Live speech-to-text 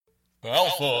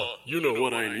Alpha, you know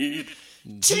what I need.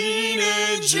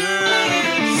 Teenagers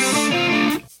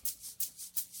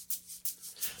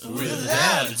with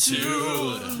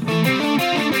attitude.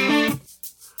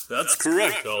 That's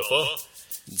correct, Alpha.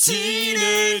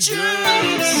 Teenagers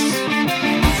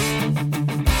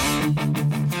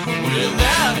with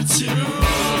attitude.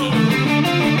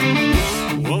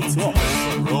 What's up,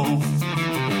 bro?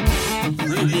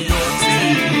 Bring me your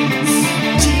teens.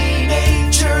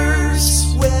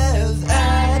 Teenagers with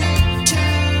attitude,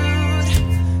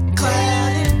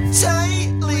 clad in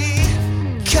tightly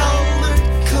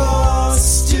colored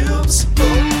costumes, book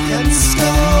and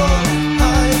skull.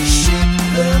 I ship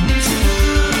them to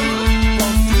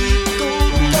while three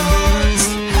gold guards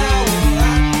howl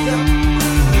at them.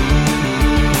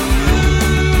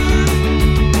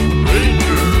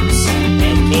 Rangers,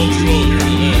 I'm cultural here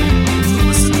today to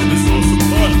listen to this awesome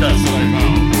podcast that I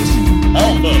found.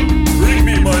 Alpha, bring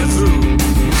me my food.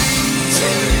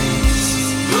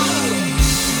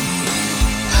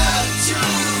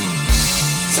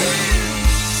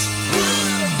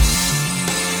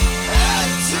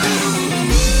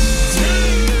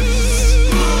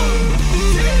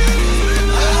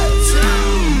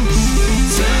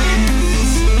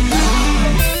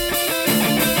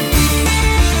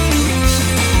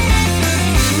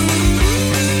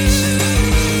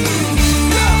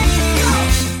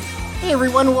 Hey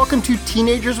everyone, welcome to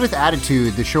Teenagers with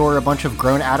Attitude, the show where a bunch of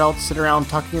grown adults sit around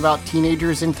talking about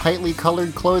teenagers in tightly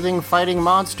colored clothing fighting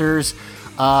monsters.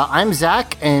 I'm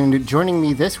Zach, and joining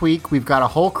me this week, we've got a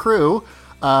whole crew.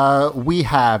 We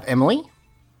have Emily.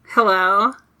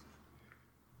 Hello.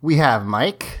 We have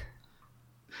Mike.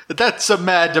 That's a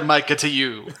mad Micah to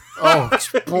you. Oh,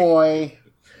 boy.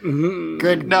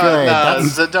 Good. No,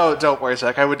 don't worry,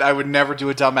 Zach. I would never do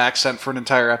a dumb accent for an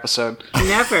entire episode.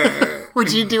 Never.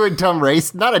 Would you do a dumb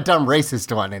race? Not a dumb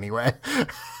racist one, anyway.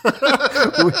 We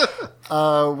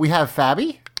have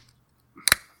Fabi.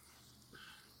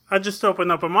 I just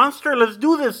opened up a monster. Let's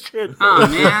do this shit. Oh,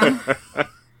 man.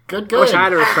 Good. I wish I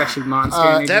had a refreshing monster.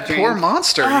 energy That drink. poor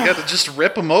monster. You got to just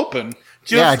rip him open.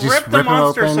 Just rip the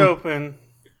monsters open.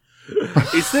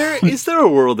 Is there a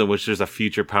world in which there's a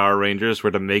future Power Rangers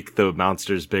where to make the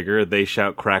monsters bigger, they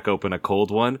shout "crack open a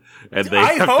cold one," and they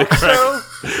I have hope to crack. so.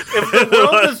 If the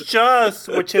world is just,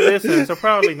 which it isn't, so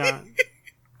probably not.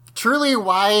 Truly,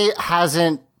 why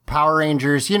hasn't Power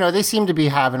Rangers, they seem to be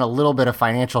having a little bit of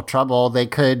financial trouble. They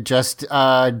could just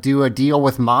do a deal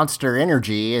with Monster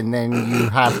Energy, and then you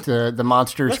have the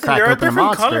monsters Listen, crack there are open a different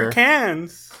monster. color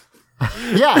cans.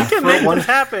 Yeah, We can make this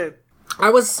happen. I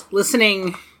was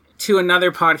listening to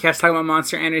another podcast talking about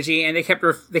Monster Energy, and they kept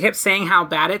saying how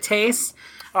bad it tastes.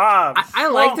 I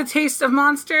like the taste of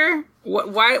Monster.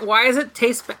 Why does it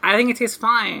taste? I think it tastes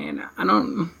fine. I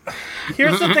don't.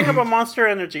 Here's the thing about Monster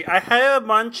Energy. I had a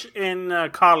bunch in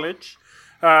college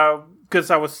because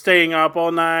I was staying up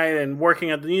all night and working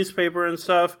at the newspaper and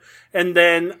stuff. And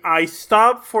then I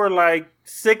stopped for like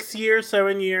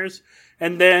 7 years.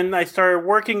 And then I started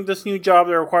working this new job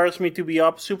that requires me to be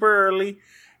up super early.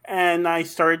 And I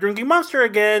started drinking Monster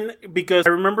again because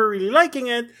I remember really liking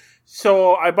it.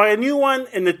 So I buy a new one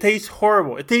and it tastes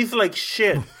horrible. It tastes like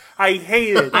shit. I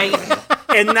hate it.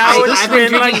 And now it's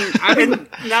been like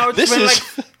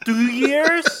 2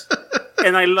 years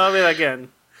and I love it again.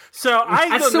 So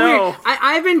I don't know. Weird.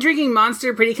 I've been drinking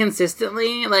Monster pretty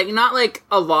consistently, like not like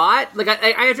a lot. Like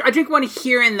I drink one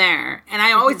here and there, and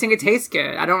I always think it tastes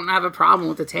good. I don't have a problem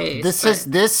with the taste.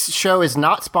 This show is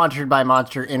not sponsored by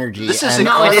Monster Energy. This is and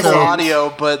incredible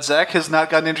audio, but Zach has not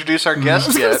gotten to introduce our guest I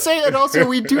was going to yet. say, and also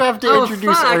we do have to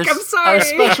introduce our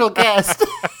special guest.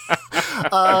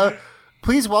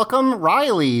 Please welcome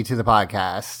Riley to the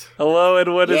podcast. Hello,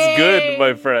 and what is good,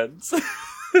 my friends?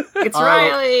 It's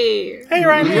Riley. Hey,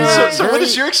 Riley. So what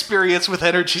is your experience with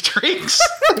energy drinks?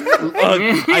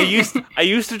 I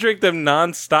used to drink them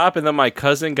nonstop, and then my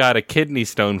cousin got a kidney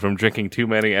stone from drinking too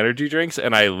many energy drinks,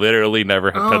 and I literally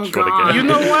never have touched one again. You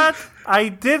know what? I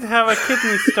did have a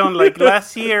kidney stone like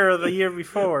last year or the year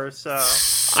before, so...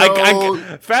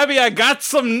 Fabi, I got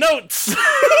some notes!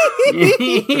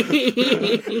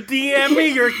 DM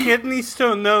me your kidney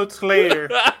stone notes later.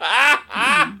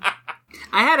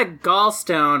 I had a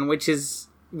gallstone, which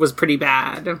was pretty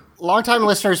bad. Longtime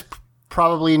listeners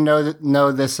probably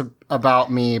know this about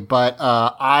me, but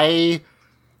I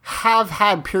have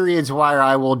had periods where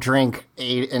I will drink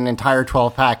an entire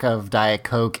 12-pack of Diet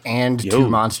Coke and 2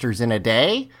 Monsters in a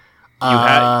day.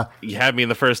 You had me in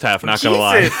the first half, not gonna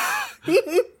lie.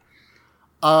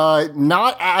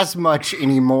 Not as much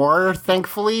anymore,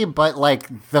 thankfully, but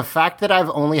like the fact that I've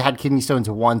only had kidney stones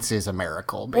once is a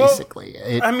miracle, basically.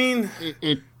 Well,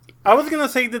 I was gonna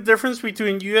say the difference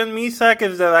between you and me, Zach,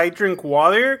 is that I drink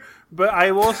water, but I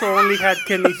also only had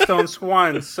kidney stones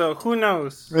once, so who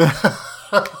knows?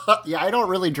 Yeah, I don't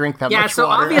really drink that Yeah, much so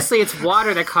water. obviously it's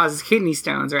water that causes kidney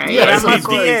stones, right? Yeah, That of must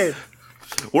be course. it.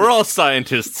 We're all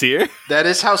scientists here. That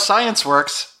is how science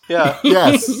works. Yeah.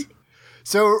 Yes.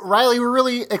 So, Riley, we're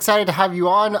really excited to have you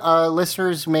on.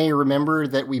 Listeners may remember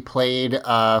that we played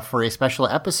for a special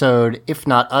episode, If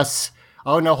Not Us.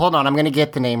 Oh, no, hold on. I'm going to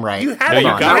get the name right. You had No, it.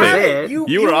 you got it.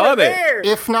 You were on it. there.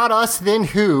 If Not Us, Then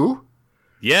Who?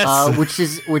 Yes.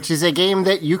 Which is a game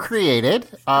that you created.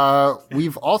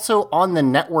 We've also on the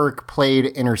network played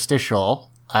Interstitial.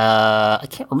 I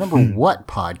can't remember what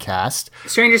podcast.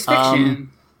 Stranger's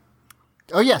Fiction.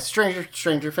 Oh yes,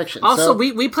 Stranger Fiction. Also, So-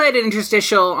 we played an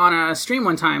Interstitial on a stream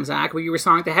one time, Zach, where you were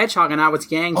Sonic the Hedgehog and I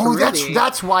was Yang from Oh, Ruby.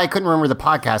 that's why I couldn't remember the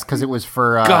podcast because it was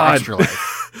for God. Extra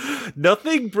Life.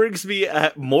 Nothing brings me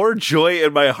more joy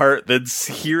in my heart than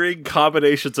hearing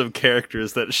combinations of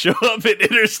characters that show up in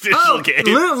interstitial games.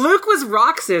 Luke was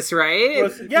Roxas,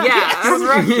 right? Yeah, he was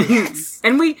Roxas.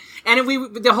 and we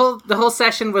the whole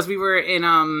session was we were in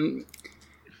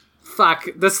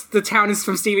the town is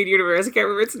from Steven Universe. I can't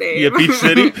remember its name. Yeah, Beach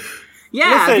City.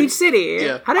 Yeah, Listen, Beach City.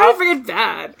 Yeah. How did I forget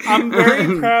that? I'm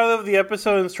very proud of the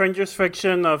episode in Stranger's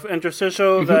Fiction of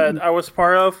Interstitial that I was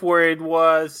part of, where it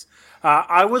was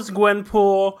I was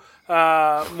Gwenpool,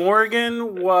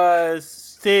 Morgan was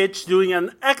Stitch, doing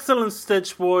an excellent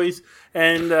Stitch voice,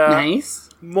 and Nice.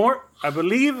 I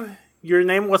believe your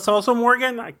name was also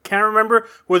Morgan. I can't remember.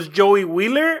 Was Joey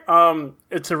Wheeler?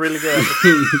 It's a really good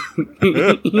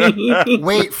episode.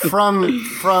 Wait, from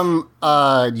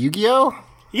Yu-Gi-Oh?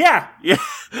 Yeah. Yeah.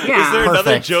 Yeah. Is there another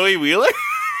Perfect. Joey Wheeler?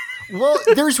 Well,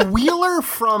 there's Wheeler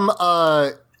from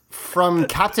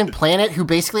Captain Planet who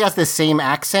basically has the same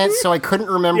accent, so I couldn't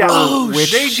remember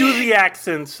which. They do the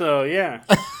accent, so yeah.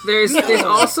 There's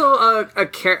also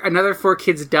another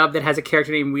 4Kids dub that has a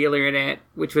character named Wheeler in it,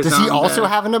 which was Does he on also the-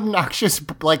 have an obnoxious,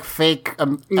 like, fake?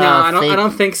 No, I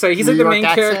don't think so. He's New like the York main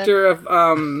accent? character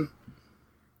of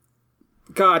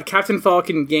Captain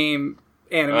Falcon game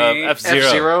anime. F-Zero.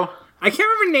 F-Zero. I can't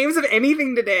remember names of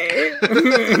anything today.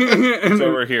 It's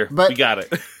over here. But- we got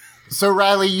it. So,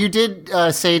 Riley, you did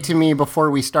say to me before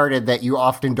we started that you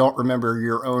often don't remember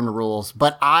your own rules,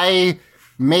 but I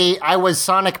was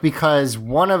Sonic because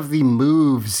one of the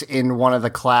moves in one of the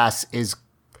class is,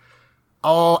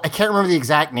 I can't remember the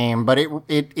exact name, but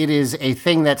it is a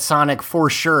thing that Sonic for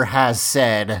sure has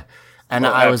said, and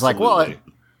I was like, well,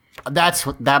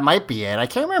 that might be it. I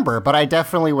can't remember, but I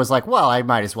definitely was like, well, I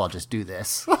might as well just do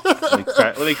this.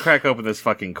 Let me crack open this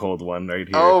fucking cold one right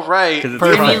here. Oh, right. 'Cause it's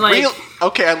Perfect. I mean, like,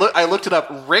 Okay, I looked it up.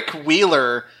 Rick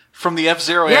Wheeler from the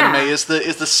F-Zero Yeah. anime is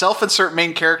the self-insert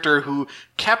main character who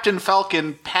Captain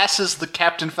Falcon passes the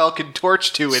Captain Falcon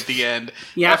torch to at the end.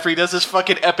 Yeah. After he does this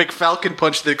fucking epic Falcon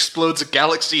punch that explodes a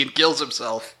galaxy and kills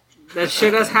himself. that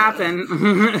shit does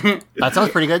happen. That sounds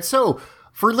pretty good. So,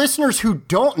 for listeners who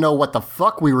don't know what the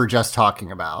fuck we were just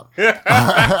talking about,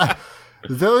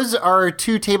 those are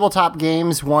two tabletop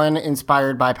games, one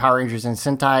inspired by Power Rangers and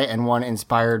Sentai, and one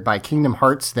inspired by Kingdom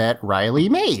Hearts that Riley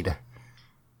made.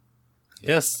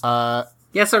 Yes.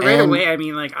 Yeah, so right And- away, I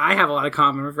mean, like, I have a lot of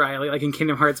common with Riley, like in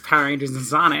Kingdom Hearts, Power Rangers, and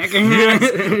Sonic.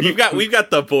 we've got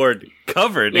the board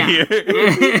covered Yeah.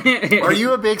 here. Are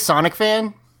you a big Sonic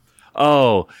fan?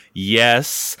 Oh,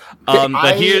 yes. But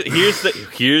I- here's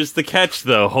the catch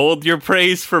though. Hold your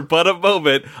praise for but a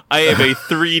moment. I am a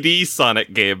 3D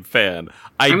Sonic game fan.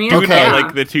 I mean, do okay. not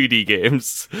like the 2D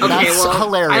games. Okay, That's well,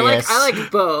 hilarious. I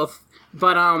like both.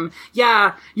 But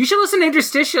yeah, you should listen to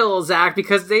Interstitial, Zach,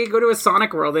 because they go to a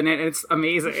Sonic world in it, and it's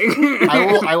amazing.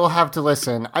 I will have to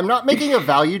listen. I'm not making a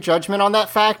value judgment on that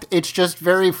fact. It's just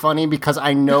very funny because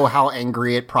I know how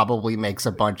angry it probably makes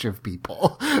a bunch of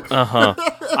people. Yeah,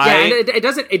 and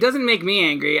it doesn't make me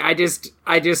angry. I just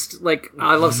like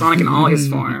I love Sonic in all his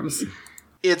forms.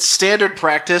 It's standard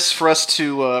practice for us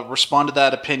to respond to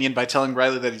that opinion by telling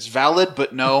Riley that he's valid,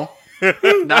 but no.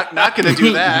 not going to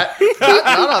do that.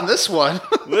 Not on this one.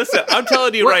 Listen, I'm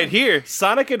telling you right here,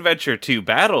 Sonic Adventure 2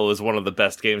 Battle is one of the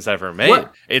best games ever made.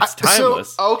 What? It's So-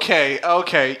 timeless.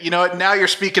 Okay. You know what? Now you're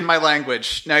speaking my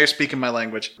language.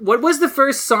 What was the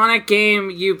first Sonic game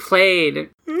you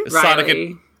played,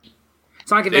 Riley?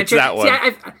 Sonic Adventure. that one.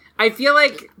 See, I feel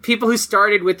like people who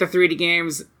started with the 3D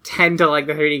games tend to like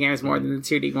the 3D games more than the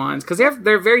 2D ones because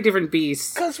they're very different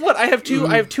beasts. Because what I have two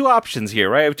options here,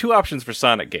 right? I have two options for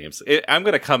Sonic games. I'm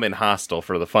going to come in hostile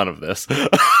for the fun of this.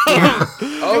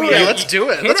 Oh yeah, let's do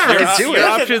it. Let's us. fucking do Your it.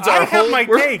 options I are have my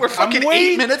take. We're fucking I'm 8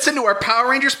 waiting, minutes into our Power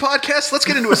Rangers podcast. Let's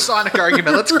get into a Sonic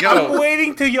argument. Let's I'm go.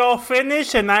 waiting till y'all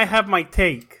finish, and I have my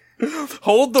take.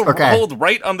 Hold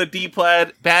right on the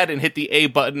D-pad and hit the A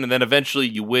button, and then eventually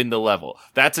you win the level.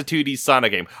 That's a 2D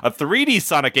Sonic game. A 3D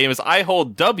Sonic game is I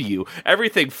hold W.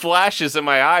 Everything flashes in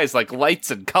my eyes like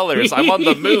lights and colors. I'm on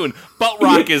the moon. Butt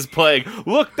Rock is playing.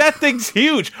 Look, that thing's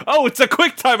huge. Oh, it's a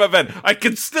QuickTime event. I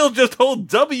can still just hold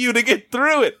W to get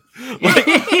through it. Like,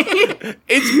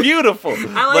 it's beautiful.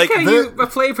 I like how you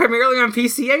play primarily on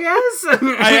PC, I guess.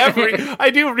 I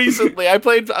do recently. I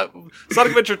played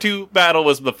Sonic Adventure 2 Battle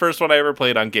was the first one I ever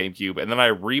played on GameCube, and then I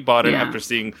rebought it after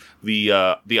seeing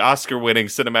the Oscar-winning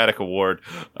cinematic award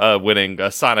winning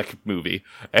Sonic movie,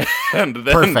 and then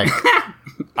Perfect.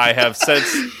 I have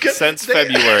since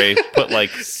February put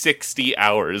like 60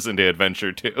 hours into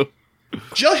Adventure 2.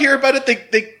 Did y'all hear about it?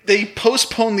 They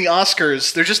postponed the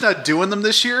Oscars. They're just not doing them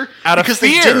this year Out of because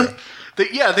fear. They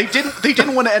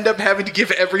didn't want to end up having to give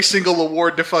every single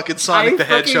award to fucking Sonic the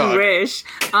Hedgehog.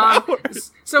 I fucking wish.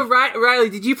 So Riley,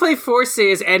 did you play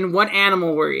Forces, and what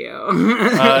animal were you?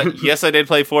 Yes, I did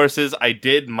play Forces. I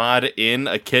did mod in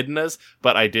Echidnas,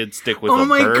 but I did stick with a bird. Oh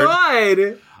my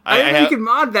god! I didn't know you could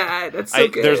mod that. That's so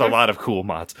good. There's a lot of cool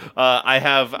mods. I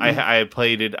have a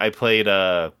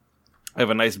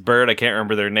nice bird. I can't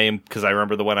remember their name because I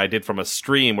remember the one I did from a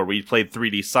stream where we played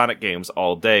 3D Sonic games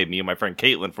all day. Me and my friend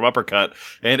Caitlin from Uppercut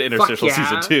and Interstitial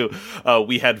Season 2.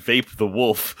 We had Vape the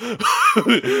Wolf.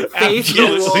 Vape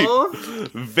the Wolf?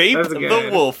 Vape the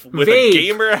Wolf with a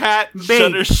gamer hat,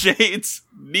 shutter shades,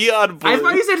 neon blue. I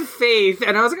thought you said Faith,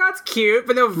 and I was like, oh, that's cute,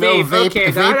 but no, Vape. No, okay,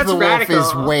 Vape that's the radical.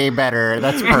 Wolf is way better.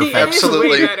 That's perfect.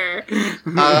 Absolutely. Way better.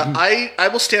 I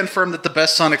will stand firm that the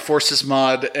best Sonic Forces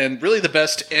mod, and really the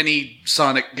best any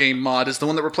Sonic game mod, is the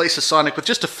one that replaces Sonic with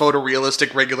just a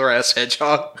photorealistic regular-ass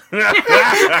hedgehog.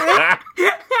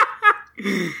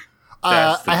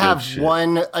 I have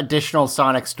one additional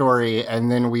Sonic story,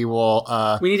 and then we will.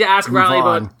 We need to ask move Riley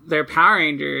on. about their Power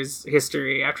Rangers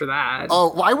history after that.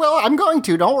 Oh, I will. I'm going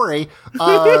to. Don't worry.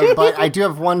 But I do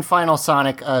have one final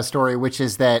Sonic story, which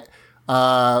is that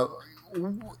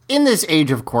in this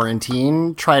age of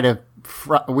quarantine,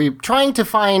 we're trying to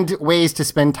find ways to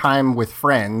spend time with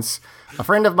friends. A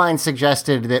friend of mine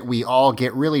suggested that we all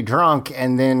get really drunk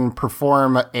and then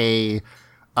perform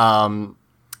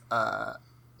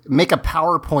make a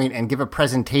PowerPoint and give a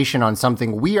presentation on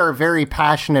something we are very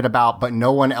passionate about, but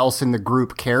no one else in the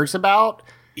group cares about.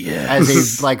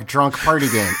 As a drunk party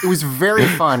game. It was very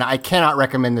fun. I cannot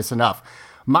recommend this enough.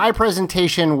 My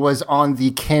presentation was on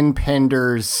the Ken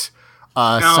Penders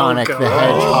Sonic the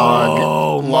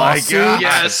Hedgehog lawsuit.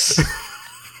 Yes.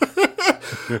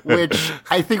 Which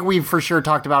I think we've for sure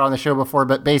talked about on the show before,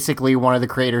 but basically one of the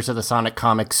creators of the Sonic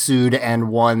comics sued and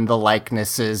won the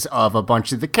likenesses of a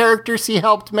bunch of the characters he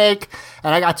helped make,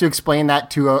 and I got to explain that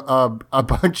to a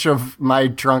bunch of my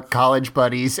drunk college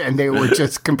buddies, and they were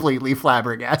just completely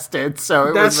flabbergasted.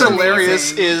 So That's was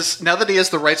hilarious. Is now that he has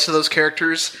the rights to those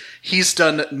characters, he's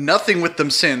done nothing with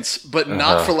them since, but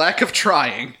not for lack of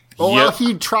trying. Well,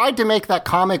 he tried to make that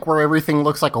comic where everything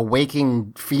looks like a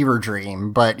waking fever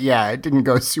dream, but yeah, it didn't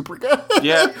go super good.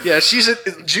 Yeah. She's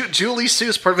Julie Sue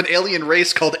is part of an alien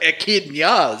race called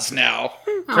Echidnas now.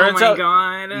 Turns out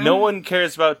God. no one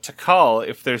cares about Tikal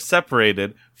if they're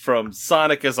separated from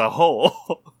Sonic as a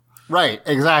whole. Right,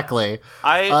 exactly.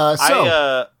 I'm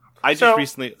sorry,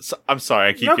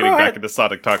 I keep getting back into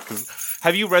Sonic talk because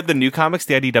have you read the new comics,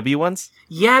 the IDW ones?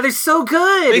 Yeah, they're so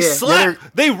good. They slap.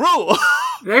 They rule.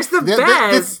 They're the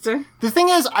best. The thing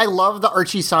is, I love the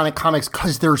Archie Sonic comics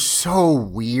because they're so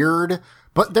weird,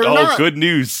 but they're not good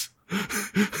news.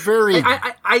 very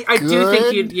I do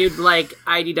think you'd like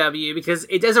IDW because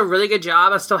it does a really good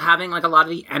job of still having like a lot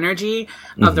of the energy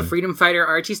of the Freedom Fighter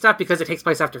Archie stuff because it takes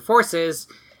place after Forces.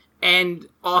 And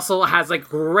also has like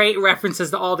great references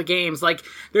to all the games. Like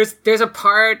there's a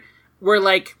part where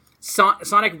like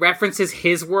Sonic references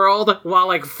his world while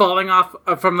like falling off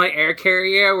from the air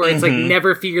carrier, where it's like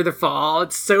never fear the fall.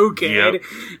 It's so good. Yep.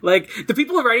 Like the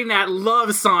people writing that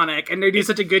love Sonic, and they do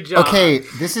such a good job. Okay,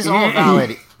 this is all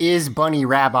valid. Is Bunny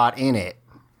Rabbit in it?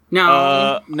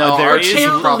 No, there is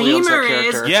probably owns that Lemur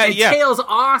character. is. Yeah. Tail's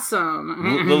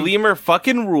awesome. The lemur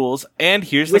fucking rules. And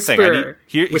here's Whisper. the thing.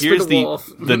 Here's the wolf.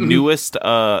 the newest.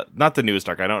 Not the newest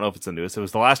arc. I don't know if it's the newest. It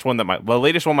was the last one the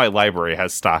latest one my library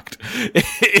has stocked.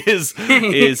 is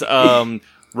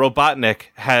Robotnik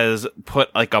has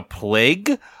put like a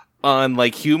plague on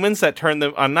like humans that turn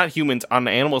them on, not humans, on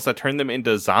animals that turn them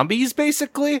into zombies,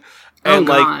 basically. And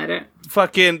God.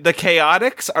 Fucking the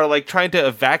Chaotix are like trying to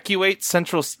evacuate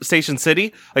Central Station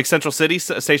City, like Central City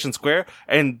Station Square,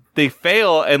 and they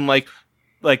fail, and like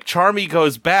Charmy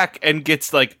goes back and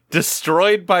gets like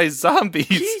destroyed by zombies.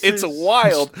 It's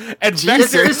wild. And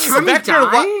Jesus.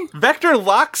 Vector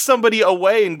locks somebody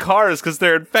away in cars because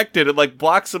they're infected and like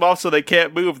blocks them off so they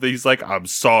can't move. He's like, I'm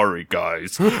sorry,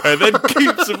 guys. And then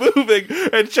keeps moving.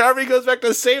 And Charmy goes back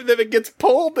to save them and gets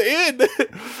pulled in.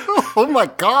 Oh my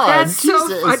god. That's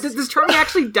Jesus. so. Does Charmy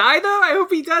actually die though? I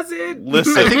hope he doesn't.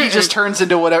 Listen, I think he just turns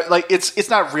into whatever. Like it's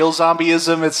not real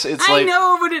zombieism. It's I like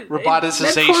know, but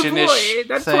roboticization-ish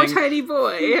that poor thing. tiny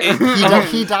boy.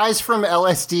 He dies from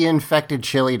LSD infected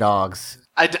chili dogs.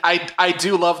 I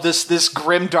do love this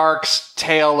grim dark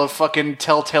tale of fucking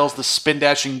Telltale's The Spin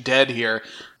Dashing Dead here.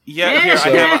 yeah, here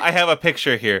I have a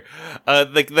picture here.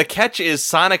 The catch is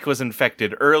Sonic was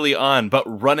infected early on, but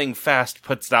running fast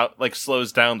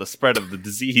slows down the spread of the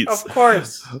disease. Of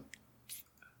course.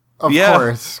 Of Yeah.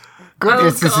 course.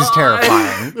 Goodness, this is God.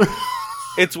 terrifying.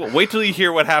 It's wait till you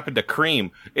hear what happened to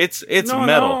Cream. It's No,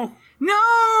 metal. no.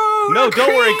 No, No,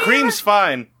 don't worry, Cream's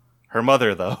fine. Her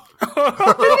mother though.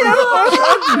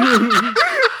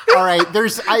 All right,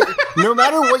 no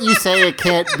matter what you say, it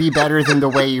can't be better than the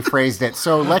way you phrased it.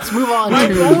 So let's move on My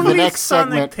to the only next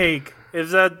Sonic segment. take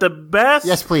is that the best,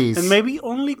 Yes, please. and maybe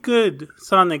only good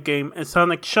Sonic game is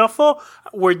Sonic Shuffle.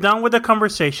 We're done with the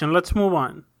conversation. Let's move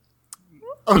on.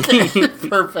 Okay,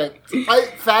 perfect.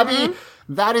 Fabi,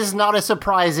 that is not a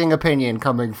surprising opinion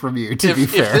coming from you. To be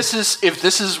fair, If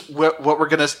this is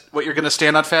what you're gonna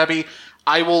stand on, Fabi,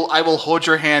 I will hold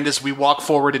your hand as we walk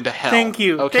forward into hell. Thank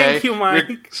you. Okay? Thank you,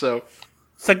 Mike. So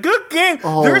It's a good game.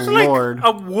 Oh, There's like Lord.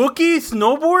 a Wookiee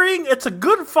snowboarding. It's a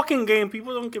good fucking game.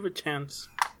 People don't give a chance.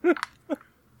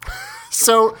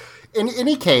 so in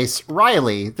any case,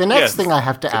 Riley, the next Yes. thing I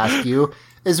have to ask you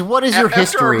is, what is your after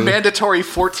history? our mandatory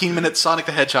 14-minute Sonic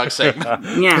the Hedgehog segment,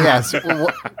 Yeah. Yes.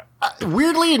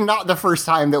 Weirdly, not the first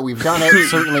time that we've done it.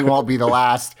 Certainly won't be the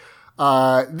last.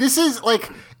 This is like,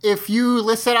 if you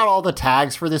listed out all the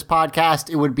tags for this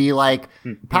podcast, it would be like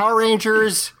Power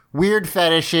Rangers, weird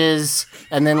fetishes,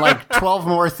 and then like 12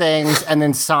 more things, and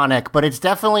then Sonic. But it's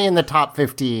definitely in the top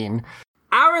 15.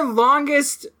 Our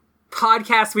longest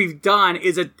podcast we've done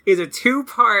is a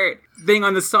 2-part thing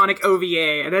on the Sonic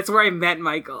OVA, and that's where I met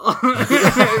Michael.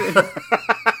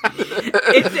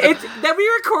 it's that we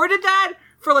recorded that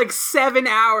for like 7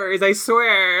 hours. I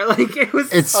swear, like it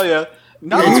was. oh yeah,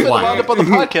 none of it's been wound up on the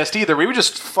podcast either. We were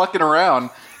just fucking around.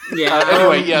 Yeah.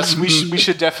 Anyway, yes, we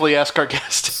should definitely ask our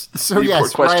guest. So the yes,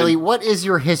 important question. Riley, what is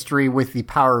your history with the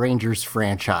Power Rangers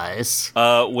franchise?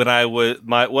 When I was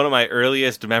one of my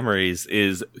earliest memories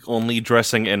is only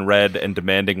dressing in red and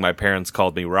demanding my parents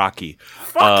called me Rocky.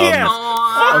 Fuck yeah!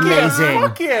 Aw. Fuck yeah! Amazing.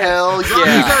 Fuck yeah! Hell He's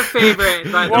yeah! our favorite.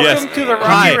 But Welcome Yes. to the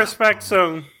Hi. Rocky Respect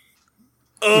Zone.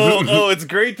 Oh, it's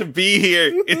great to be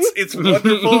here. It's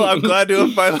wonderful. I'm glad to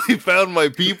have finally found my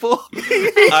people.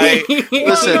 Listen,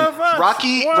 One of us.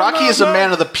 Rocky One is of a man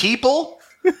us. of the people.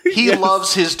 He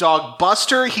loves his dog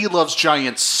Buster. He loves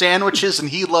giant sandwiches, and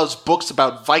he loves books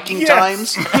about Viking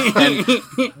times. And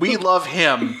we love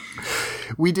him.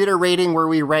 We did a rating where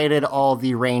we rated all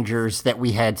the Rangers that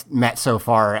we had met so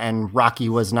far, and Rocky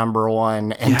was number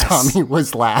 1, and Tommy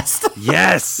was last.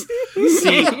 Yes.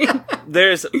 See,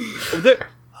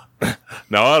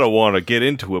 now I don't want to get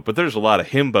into it, but there's a lot of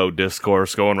himbo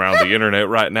discourse going around the internet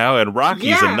right now, and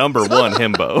Rocky's a number 1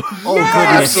 himbo. Oh,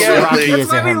 goodness, absolutely. Rocky that's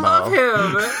is a why we love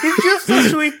himbo. him. He's just a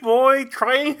sweet boy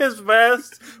trying his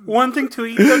best, wanting to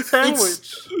eat that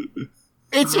sandwich.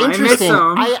 It's I miss interesting.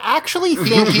 him. I actually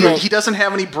think He that doesn't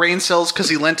have any brain cells because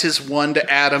he lent his one to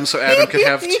Adam so Adam could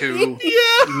have 2.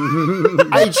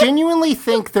 I genuinely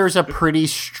think there's a pretty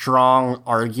strong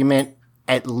argument,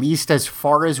 at least as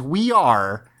far as we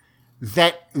are,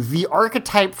 that the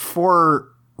archetype for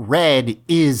Red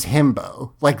is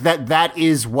himbo. Like that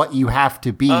is what you have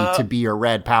to be a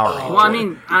Red Power Ranger. Well, I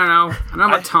mean, I don't know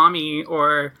about Tommy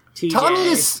or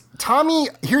TJ. Tommy,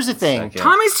 here's the thing. Okay.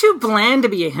 Tommy's too bland to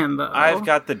be a himbo. I've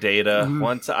got the data.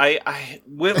 Once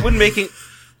when making.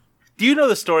 Do you know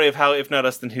the story of how If Not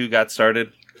Us Then Who got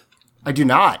started? I do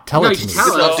not. Tell No, it you to me.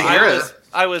 tell us. Love to hear it.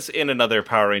 I was in another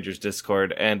Power Rangers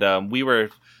Discord, and we were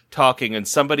talking, and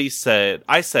somebody said,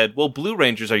 I said, well, Blue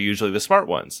Rangers are usually the smart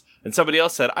ones. And somebody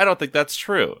else said, I don't think that's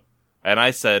true. And I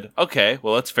said, okay,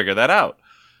 well, let's figure that out.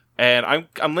 And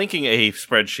I'm linking a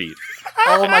spreadsheet.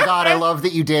 Oh my god, I love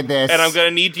that you did this. And I'm going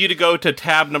to need you to go to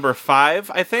tab number 5,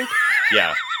 I think.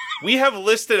 Yeah. We have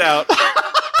listed out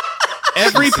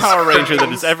every Power Ranger that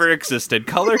has ever existed,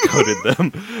 color-coded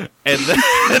them, and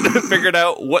then figured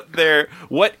out what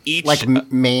each... like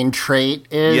main trait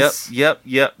is. Yep.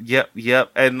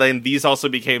 And then these also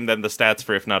became then the stats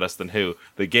for If Not Us Then Who,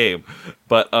 the game.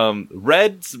 But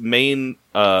Red's main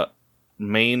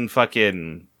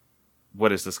fucking...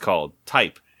 What is this called?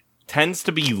 Type tends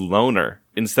to be loner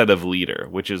instead of leader,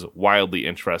 which is wildly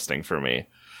interesting for me.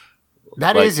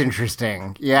 That is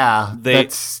interesting. Yeah, they're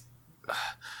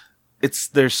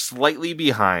slightly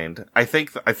behind. I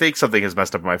think something has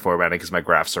messed up my formatting because my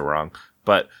graphs are wrong.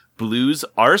 But blues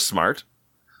are smart.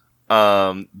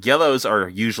 Yellows are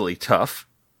usually tough.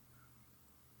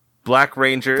 Black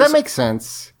Rangers that makes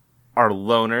sense. Are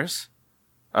loners.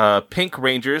 Pink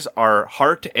Rangers are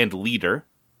heart and leader.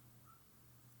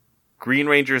 Green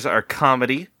Rangers are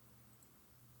comedy,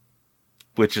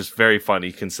 which is very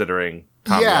funny considering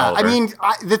Tommy Oliver. I mean,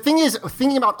 the thing is,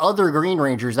 thinking about other Green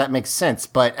Rangers, that makes sense,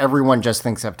 but everyone just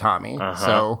thinks of Tommy.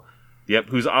 So, yep,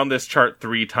 who's on this chart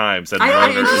 3 times, and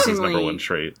loner is his number 1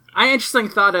 trait. I interestingly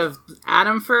thought of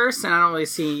Adam first, and I don't really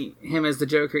see him as the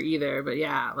Joker either, but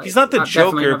yeah. He's not the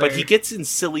Joker, but he gets in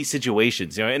silly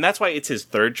situations, and that's why it's his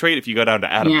 3rd trait if you go down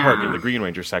to Adam Park in the Green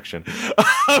Ranger section.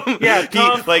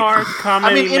 Tough, hard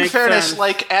comedy. I mean, in fairness,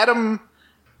 sense.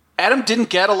 Adam didn't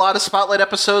get a lot of Spotlight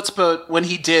episodes, but when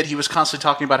he did, he was constantly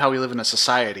talking about how we live in a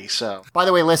society, so. By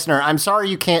the way, listener, I'm sorry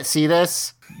you can't see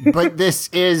this, but this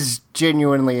is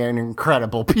genuinely an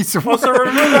incredible piece of work. Also,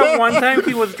 remember that one time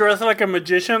he was dressed like a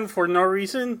magician for no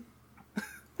reason?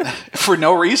 For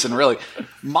no reason, really.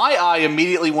 My eye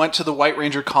immediately went to the White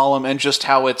Ranger column and just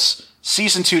how it's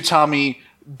Season 2 Tommy,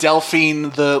 Delphine,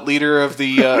 the leader of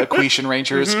the Equation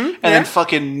Rangers, and then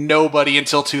fucking nobody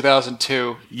until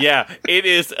 2002. Yeah, it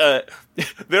is.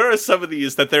 There are some of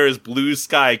these that there is blue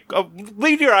sky.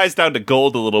 Leave your eyes down to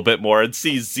gold a little bit more and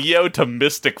see Zeo to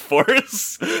Mystic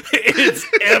Force. It's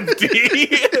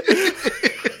empty.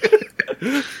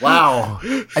 Wow.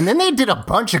 And then they did a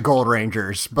bunch of Gold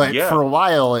Rangers, but for a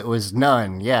while it was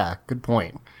none. Yeah, good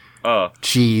point.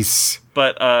 Jeez.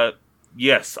 But,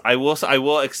 yes, I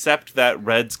will accept that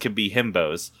Reds can be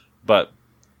himbos, but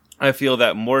I feel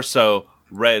that more so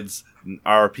Reds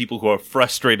are people who are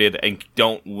frustrated and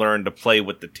don't learn to play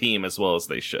with the team as well as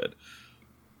they should.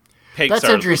 That's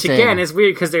interesting. Which again is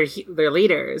weird because they're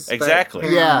leaders.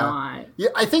 Exactly. Yeah,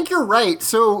 I think you're right.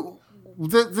 So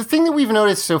the thing that we've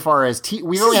noticed so far is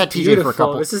we've only had TJ for a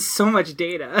couple. This is so much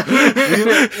data.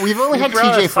 we've only had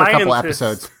TJ for a couple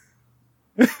episodes.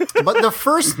 But the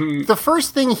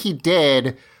first thing he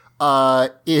did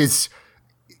is,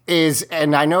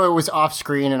 and I know it was off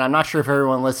screen, and I'm not sure if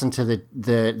everyone listened to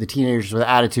the Teenagers with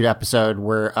Attitude episode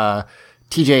where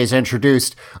TJ is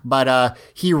introduced, but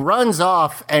he runs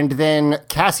off, and then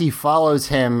Cassie follows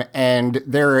him, and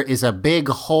there is a big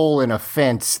hole in a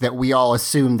fence that we all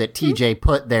assume that TJ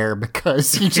put there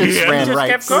because he just ran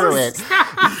right through it.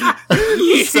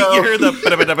 So, you heard the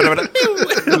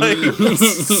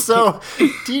so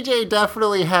TJ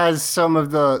definitely has some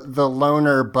of the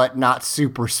loner but not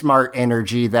super smart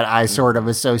energy that I sort of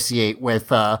associate with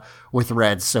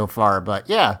Reds so far. But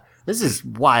yeah, this is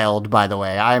wild. By the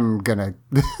way, I'm gonna.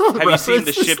 Have you seen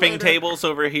the shipping tables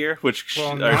over here, which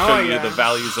are showing you the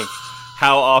values of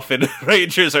how often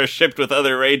Rangers are shipped with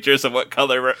other Rangers and what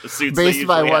color suits they based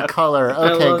by what have. color?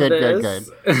 Okay, good.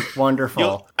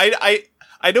 Wonderful.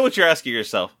 I know what you're asking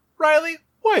yourself, Riley.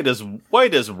 Why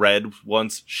does Red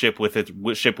once ship with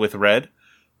Red?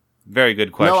 Very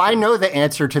good question. No, I know the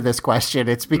answer to this question.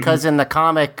 It's because in the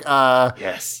comic,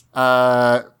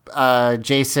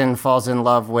 Jason falls in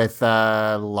love with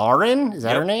Lauren. Is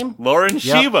that her name? Lauren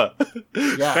Shiva.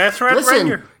 Yeah. That's Red Listen,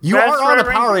 Ranger. you are on a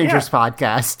Power Rangers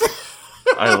podcast.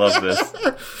 I love this.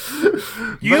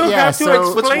 You don't have to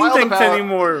explain things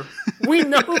anymore. We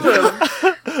know them.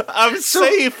 I'm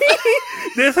safe.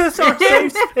 This is our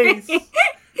safe space.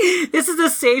 This is a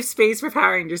safe space for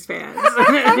Power Rangers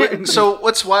fans. So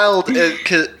what's wild,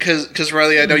 because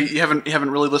Riley, I know you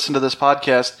haven't really listened to this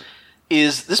podcast,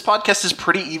 is this podcast is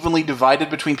pretty evenly divided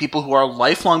between people who are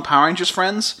lifelong Power Rangers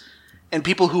friends and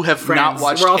people who have not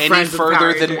watched any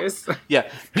further than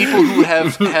people who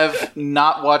have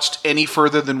not watched any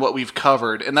further than what we've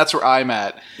covered, and that's where I'm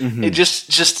at. Mm-hmm. It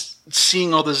just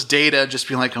seeing all this data, just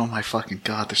being like, oh my fucking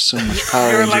god, there's so much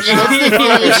Power Rangers.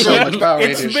 There's so much Power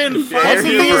Rangers. It's been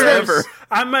forever.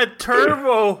 I'm a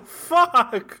turbo.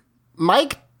 Fuck.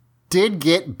 Mike did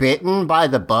get bitten by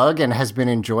the bug and has been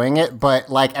enjoying it, but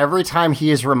like every time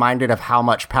he is reminded of how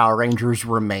much Power Rangers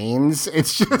remains,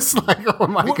 it's just like, oh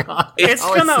my god. It's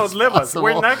gonna outlive us.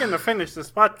 We're not gonna finish this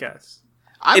podcast.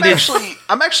 I'm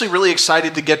actually really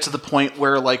excited to get to the point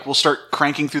where like we'll start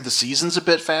cranking through the seasons a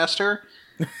bit faster.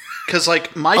 Because,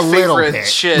 like, my favorite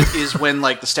shit is when,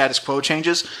 like, the status quo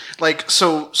changes. Like,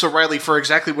 so Riley, for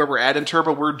exactly where we're at in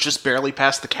Turbo, we're just barely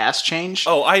past the cast change.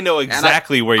 Oh, I know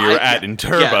exactly where you're at in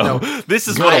Turbo. Yeah, no, this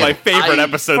is one of my favorite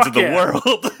episodes in the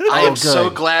world. I am so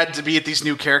glad to be at these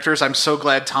new characters. I'm so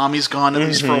glad Tommy's gone, at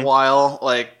least for a while.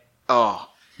 Like,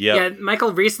 Yeah,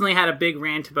 Michael recently had a big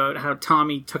rant about how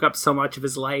Tommy took up so much of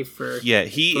his life for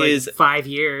he is 5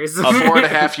 years.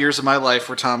 4.5 years of my life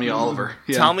were Tommy Oliver.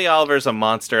 Yeah. Tommy Oliver's a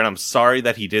monster, and I'm sorry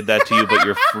that he did that to you, but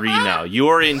you're free now.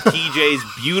 You're in TJ's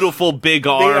beautiful big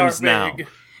arms now.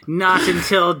 Not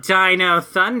until Dino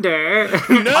Thunder.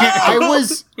 I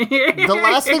was... The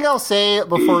last thing I'll say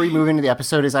before we move into the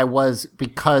episode is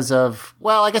because of...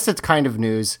 Well, I guess it's kind of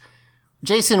news.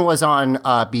 Jason was on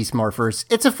Beast Morphers.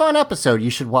 It's a fun episode. You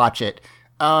should watch it.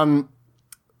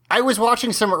 I was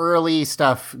watching some early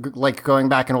stuff, like going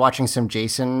back and watching some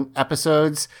Jason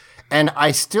episodes, and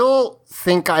I still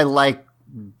think I like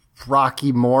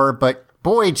Rocky more, but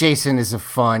boy, Jason is a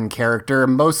fun character,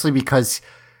 mostly because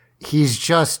he's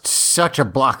just such a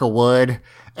block of wood.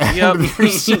 And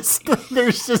there's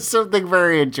just something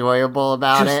very enjoyable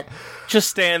about it. Just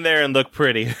stand there and look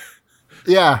pretty.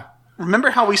 Yeah.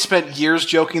 Remember how we spent years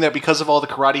joking that because of all the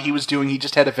karate he was doing, he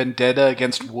just had a vendetta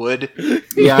against wood?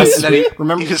 Yes. And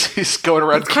Remember, he's going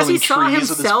around killing trees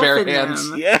with his bare hands.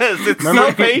 Yes, it's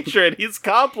self-hatred. He's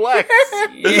complex.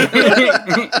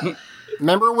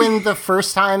 Remember when the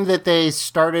first time that they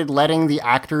started letting the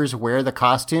actors wear the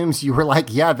costumes, you were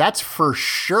like, yeah, that's for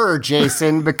sure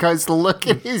Jason, because look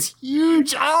at his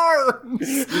huge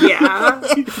arms. Yeah.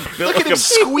 Look at him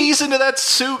squeeze into that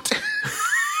suit.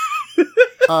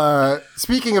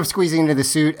 Speaking of squeezing into the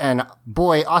suit, and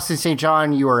boy, Austin St.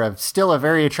 John, you are still a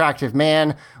very attractive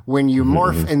man. When you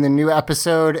morph in the new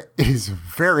episode, it is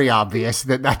very obvious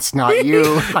that that's not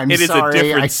you. I'm It is sorry. a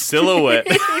different silhouette.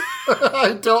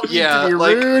 I don't mean to be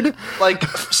rude. Like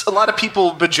a lot of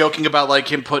people have been joking about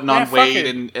like him putting on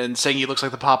weight and saying he looks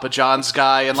like the Papa John's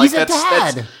guy, and like He's a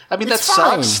dad. I mean, It's that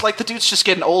sucks. fine. Like the dude's just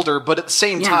getting older, but at the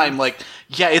same time, like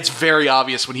it's very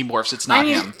obvious when he morphs, it's not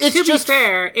him. It's to just be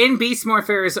fair, in Beast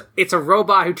Morphers, it's a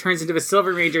robot who turns into a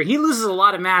Silver Ranger. He loses a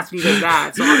lot of mass when he does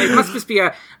that, so it must just be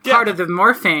a part of the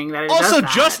morphing that it Also, does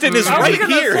that. Justin is right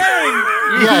here.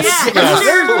 yes.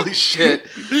 Holy shit.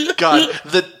 God,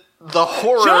 the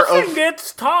horror Justin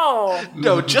gets tall.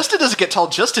 No, Justin doesn't get tall.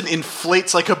 Justin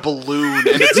inflates like a balloon,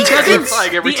 and it's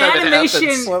terrifying every time it happens. The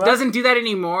animation doesn't do that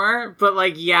anymore, but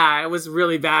it was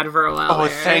really bad for a while. Oh,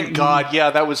 thank God. Yeah,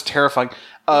 that was terrifying.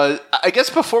 I guess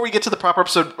before we get to the proper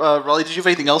episode, Raleigh, did you have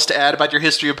anything else to add about your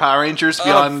history of Power Rangers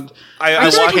beyond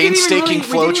this painstaking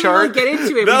flowchart? We didn't really get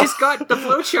into it. No. We just got the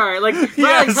flowchart. Like,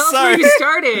 yeah, tell us where you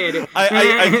started.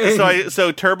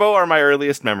 So Turbo are my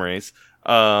earliest memories.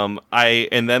 I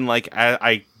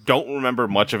don't remember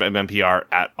much of MMPR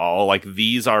at all. Like,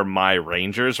 these are my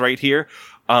Rangers right here.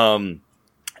 And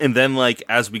then, like,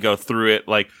 as we go through it,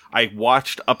 like, I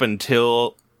watched up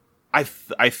until... I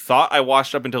thought I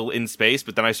watched up until In Space,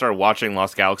 but then I started watching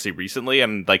Lost Galaxy recently,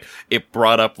 and, like, it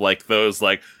brought up, like, those,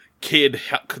 like,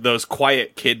 those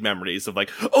quiet kid memories of, like,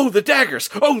 oh, the daggers!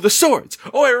 Oh, the swords!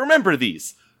 Oh, I remember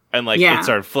these! And, like, it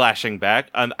started flashing back.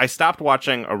 And I stopped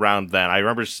watching around then. I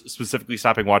remember specifically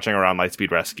stopping watching around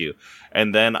Lightspeed Rescue.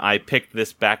 And then I picked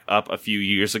this back up a few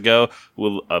years ago,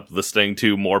 listening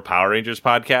to more Power Rangers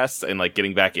podcasts and, like,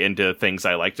 getting back into things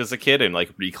I liked as a kid and,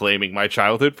 like, reclaiming my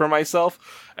childhood for myself.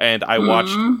 And I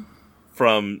watched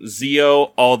from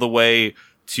Zeo all the way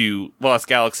to Lost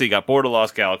Galaxy, got bored of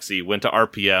Lost Galaxy, went to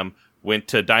RPM, went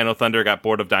to Dino Thunder, got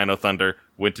bored of Dino Thunder,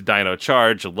 went to Dino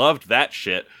Charge, loved that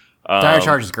shit. Dino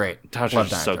Charge is great. Dino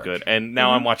Charge is so good. And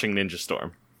now I'm watching Ninja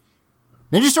Storm.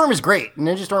 Ninja Storm is great.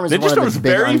 Ninja Storm is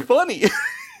very funny.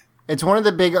 It's one of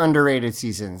the big underrated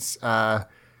seasons. Something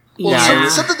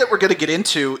that we're going to get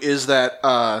into is that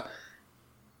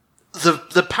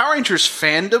the Power Rangers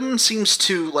fandom seems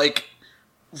to like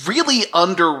really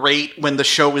underrate when the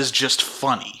show is just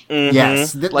funny. Mm-hmm.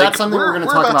 Yes, that's something we're going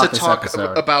to talk about this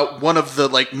episode. About one of the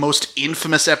like most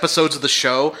infamous episodes of the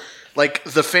show. Like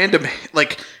the fandom,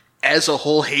 like as a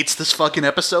whole, hates this fucking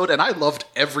episode, and I loved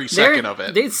every second of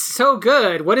it. It's so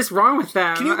good. What is wrong with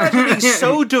them? Can you imagine being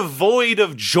so devoid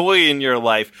of joy in your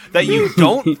life that you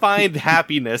don't find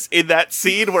happiness in that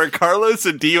scene where Carlos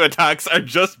and Diotax are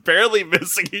just barely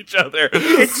missing each other?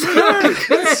 It's good.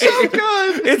 It's so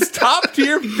good. It's top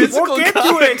tier physical We'll get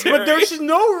commentary. to it, but there's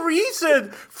no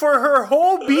reason for her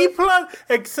whole B plot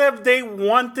except they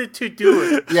wanted to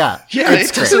do it. Yeah,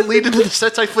 it doesn't lead into the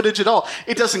Sentai footage at all.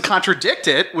 It doesn't contradict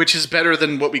it, which is better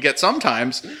than what we get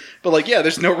sometimes. But like,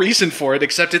 there's no reason for it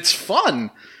except it's fun.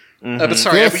 But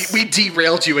sorry, we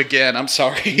derailed you again. I'm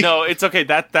sorry. No, it's okay.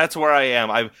 That's where I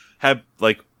am. I've had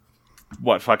like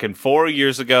 4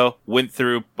 years ago, went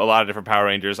through a lot of different Power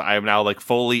Rangers. I am now like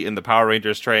fully in the Power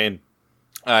Rangers train.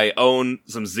 I own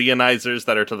some Zeonizers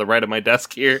that are to the right of my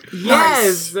desk here.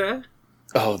 Yes.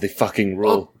 Oh, they fucking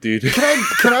rule, dude.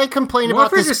 Can I complain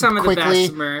about Morphers this are some quickly? of the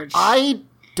best merch. I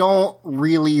don't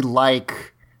really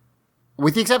like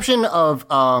with the exception of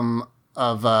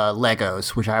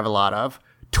Legos, which I have a lot of,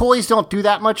 toys don't do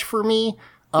that much for me.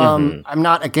 I'm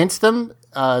not against them.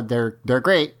 They're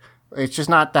great. It's just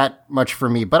not that much for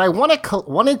me. But I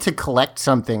wanted to collect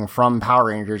something from Power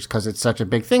Rangers because it's such a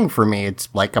big thing for me. It's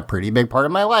like a pretty big part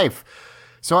of my life.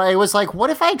 So I was like, what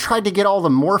if I tried to get all the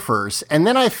morphers? And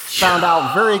then I found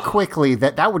out very quickly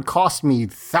that would cost me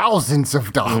thousands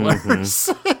of dollars.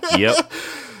 Yep.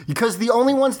 Because the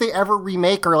only ones they ever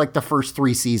remake are like the first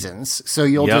 3 seasons. So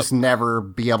you'll just never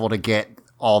be able to get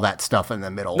all that stuff in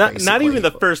the middle. Not even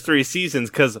the first 3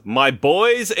 seasons, because my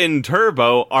boys in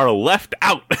Turbo are left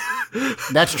out.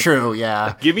 That's true,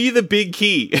 yeah. Give me the big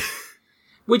key.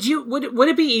 Would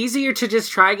it be easier to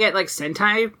just try get like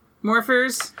Sentai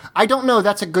morphers? I don't know.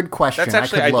 That's a good question. That's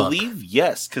actually, I believe,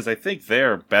 yes, because I think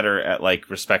they're better at like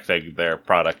respecting their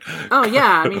product. Oh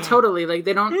yeah, I mean totally. Like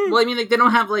they don't. Well, I mean, like they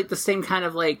don't have like the same kind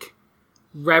of like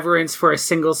reverence for a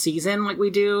single season like we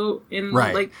do in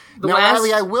like the now, West.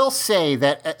 Riley, I will say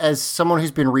that as someone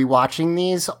who's been rewatching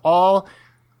these all,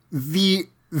 the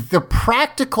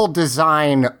practical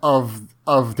design of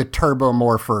the Turbo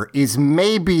Morpher is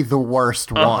maybe the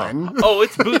worst one. Oh,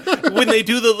 it's when they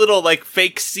do the little like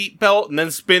fake seatbelt and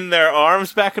then spin their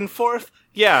arms back and forth.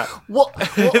 Yeah. Well,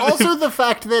 also the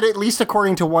fact that at least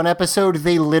according to one episode,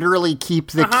 they literally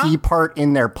keep the key part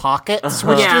in their pockets,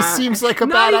 which just seems like a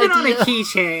bad idea. Not even on a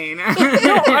keychain.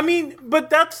 No, I mean, but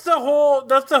that's the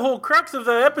whole crux of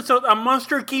the episode. A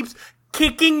monster keeps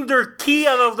kicking their key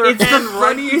out of their hand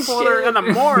right before they're gonna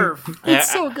morph. It's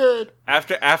so good.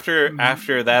 After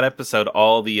that episode,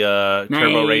 all the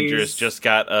Turbo Rangers just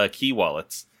got key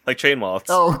wallets, like chain wallets.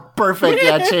 Oh, perfect.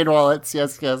 Yeah, chain wallets.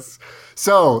 Yes.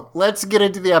 So, let's get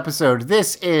into the episode.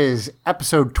 This is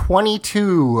episode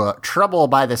 22, Trouble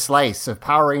by the Slice of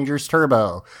Power Rangers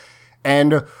Turbo.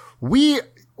 And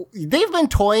they've been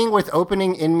toying with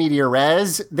opening in media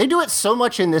res. They do it so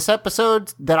much in this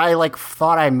episode that I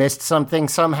thought I missed something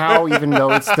somehow, even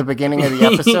though it's the beginning of the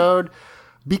episode.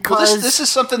 Because this is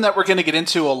something that we're going to get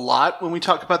into a lot when we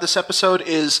talk about this episode.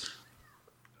 Is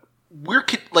we're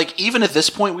even at this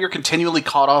point we are continually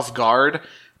caught off guard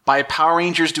by Power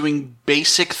Rangers doing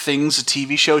basic things a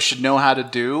TV show should know how to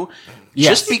do,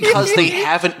 just because they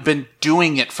haven't been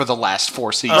doing it for the last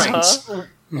 4 seasons.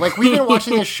 Like, we've been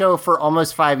watching this show for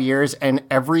almost 5 years, and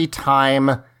every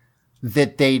time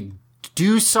that they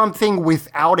do something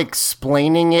without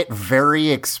explaining it very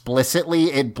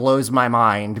explicitly, it blows my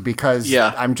mind, because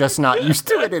I'm just not used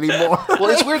to it anymore.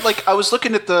 Well, it's weird. Like, I was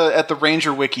looking at the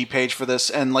Ranger Wiki page for this,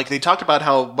 and like they talked about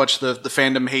how much the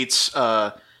fandom hates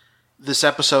this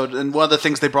episode, and one of the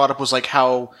things they brought up was like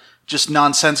how just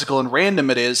nonsensical and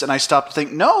random it is, and I stopped to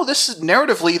think, no, this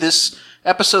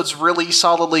episode's really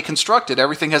solidly constructed.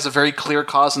 Everything has a very clear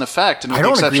cause and effect, and with the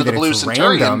exception of the Blue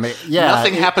Centurion,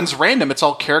 nothing happens random. It's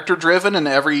all character driven, and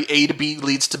every A to B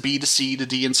leads to B to C to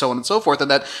D, and so on and so forth,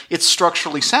 and that it's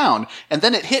structurally sound. And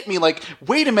then it hit me like,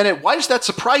 wait a minute, why does that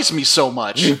surprise me so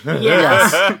much?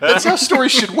 Yes. That's how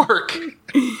stories should work.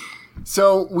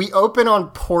 So we open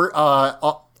on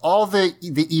all the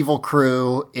evil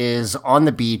crew is on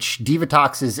the beach.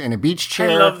 Divatox is in a beach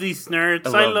chair. I love these nerds.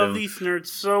 I love these nerds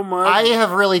so much. I have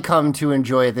really come to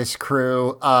enjoy this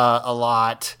crew a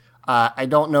lot. I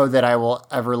don't know that I will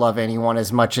ever love anyone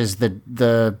as much as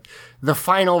the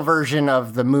final version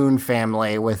of the Moon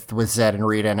family with Zed and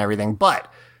Rita and everything,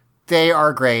 but they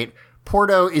are great.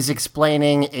 Porto is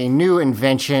explaining a new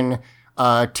invention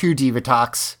to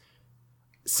Divatox,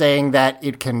 saying that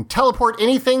it can teleport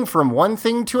anything from one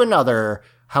thing to another.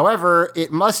 However,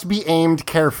 it must be aimed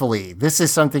carefully. This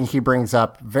is something he brings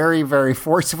up very, very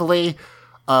forcefully.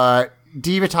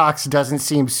 Divatox doesn't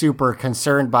seem super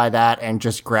concerned by that and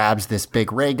just grabs this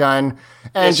big ray gun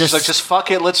and just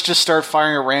fuck it. Let's just start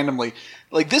firing it randomly.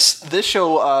 Like this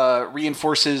show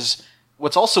reinforces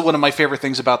what's also one of my favorite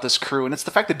things about this crew, and it's the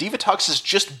fact that Divatox is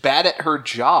just bad at her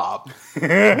job.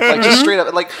 Like, just straight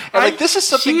up. This is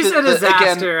something she's that, a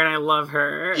disaster, again, and I love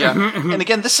her. Yeah. And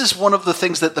again, this is one of the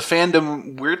things that the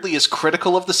fandom weirdly is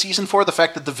critical of the season for, the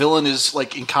fact that the villain is,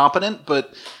 like, incompetent,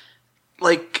 but,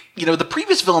 like, you know, the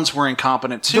previous villains were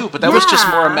incompetent, too, but that was just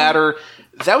more a matter...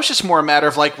 That was just more a matter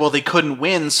of, like, well, they couldn't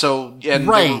win, so... And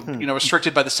right. they were,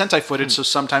 restricted by the Sentai footage, so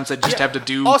sometimes they just have to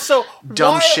do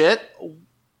dumb shit.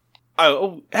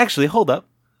 Oh, actually, hold up.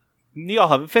 Y'all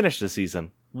haven't finished the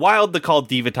season. Wild to call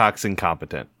Divatox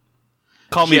incompetent.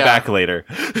 Call me back later.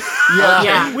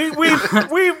 Yeah.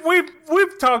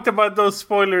 We've talked about those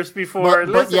spoilers before.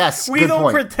 But yes, we good don't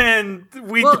point. pretend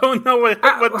we don't know what's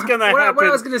going to happen what I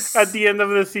was gonna at the end of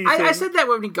the season. I said that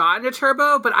when we got into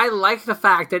Turbo, but I like the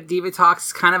fact that Divatox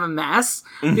is kind of a mess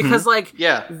because, like,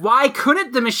 why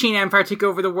couldn't the Machine Empire take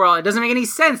over the world? It doesn't make any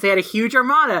sense. They had a huge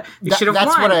armada. They should have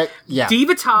won.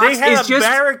 Divatox they had is a just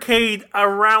barricade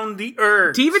around the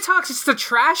Earth. Divatox is just a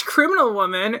trash criminal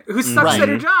woman who sucks at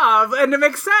her job, and it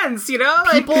makes sense, you know?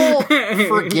 Like, people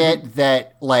forget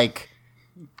that, like,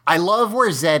 I love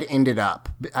where Zed ended up.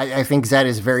 I think Zed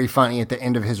is very funny at the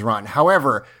end of his run.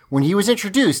 However, when he was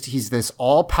introduced, he's this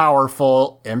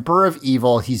all-powerful Emperor of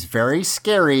Evil. He's very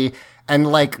scary,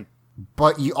 and, like,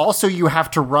 but you have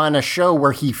to run a show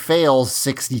where he fails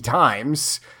 60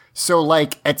 times. So,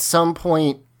 like, at some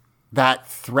point, that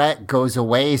threat goes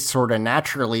away sort of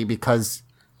naturally because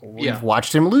we've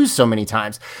watched him lose so many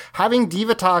times. Having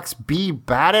Divatox be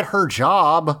bad at her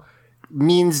job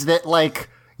means that, like,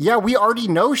 yeah, we already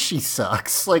know she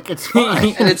sucks. Like, it's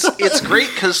fine. And it's great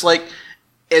because, like,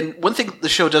 and one thing the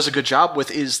show does a good job with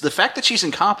is the fact that she's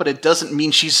incompetent doesn't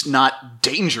mean she's not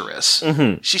dangerous.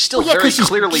 She's still very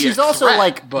clearly she's a also threat,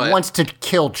 like but wants to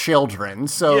kill children.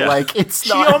 So like it's She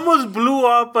not. almost blew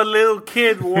up a little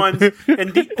kid once,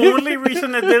 and the only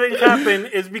reason it didn't happen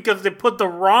is because they put the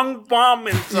wrong bomb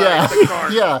inside the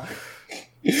car. Yeah.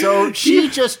 So she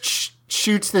just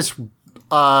shoots this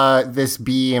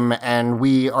beam, and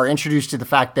we are introduced to the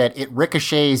fact that it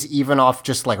ricochets even off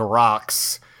just like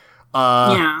rocks.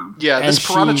 Yeah, this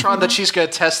Piranhatron that she's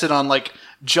got tested on, like,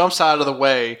 jumps out of the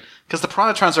way because the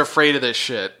Piranhatrons are afraid of this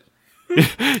shit.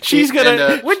 She's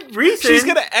gonna What reason? she's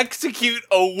gonna execute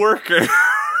a worker.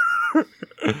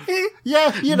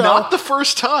 Yeah, you know, Not the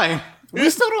first time. we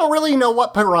still don't really know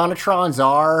what Piranhatrons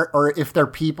are, or if they're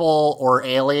people or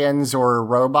aliens or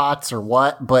robots or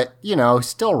what. But you know,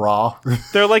 still raw.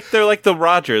 They're like the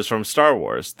Rogers from Star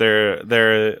Wars.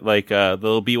 They're like the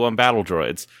little B-1 battle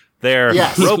droids. They're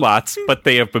robots, but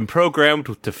they have been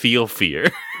programmed to feel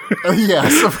fear.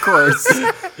 Yes, of course.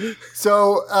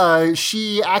 So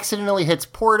she accidentally hits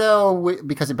Porto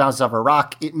because it bounces off a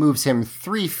rock. It moves him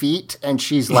 3 feet, and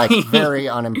she's like very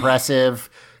unimpressive.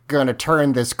 Gonna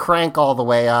turn this crank all the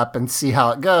way up and see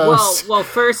how it goes. Well,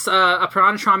 first, a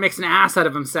Piranhatron makes an ass out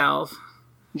of himself.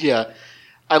 Yeah.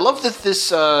 I love that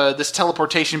this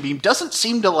teleportation beam doesn't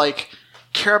seem to, like,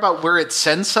 care about where it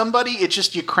sends somebody. It's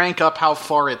just you crank up how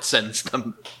far it sends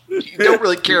them. You don't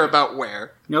really care about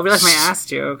where. Nobody likes my ass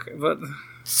joke, but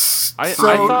I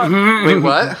thought. Wait,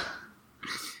 what?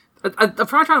 a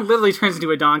Piranhatron literally turns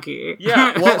into a donkey.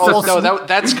 Yeah.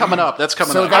 That's coming up. That's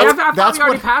coming up. I thought we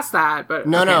already passed that, but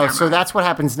No. So that's what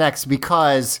happens next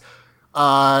because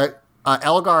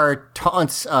Elgar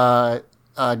taunts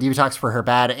Divatox for her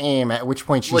bad aim, at which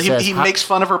point she says... He makes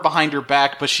fun of her behind her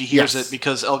back, but she hears it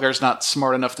because Elgar's not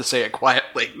smart enough to say it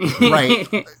quietly. Right.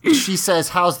 She says,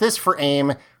 how's this for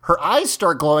aim? Her eyes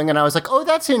start glowing, and I was like, oh,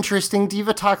 that's interesting.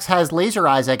 Divatox has laser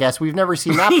eyes, I guess. We've never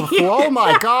seen that before. Oh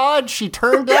my god, she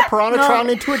turned that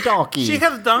Piranhatron into a donkey. She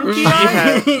has donkey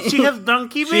eyes? She has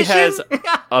donkey vision? She has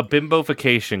a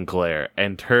bimbofication glare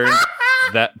and turned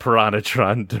that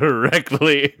Piranhatron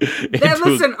directly into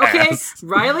listen, okay, ass.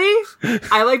 Riley,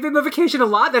 I like bimbofication a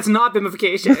lot. That's not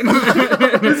bimbofication. Let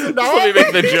me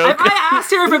make the joke. If I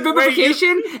asked her for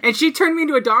bimbofication and she turned me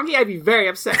into a donkey, I'd be very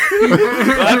upset. Well,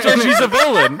 that's why she's a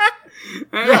villain.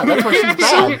 Yeah, that's why she's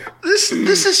bad.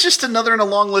 This is just another in a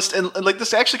long list, and like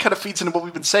this actually kind of feeds into what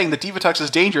we've been saying. That Divatox is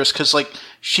dangerous because, like,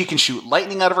 she can shoot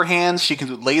lightning out of her hands, she can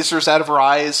do lasers out of her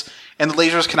eyes, and the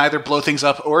lasers can either blow things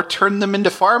up or turn them into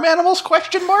farm animals?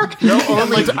 Question mark. No,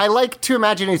 I like to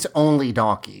imagine it's only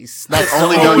donkeys. That's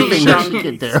Only the only thing donkeys. that she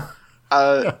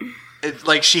can do.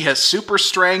 Like, she has super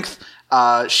strength.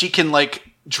 She can, like,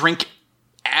 drink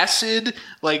acid.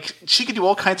 Like, she can do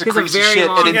all kinds of She has a crazy very shit.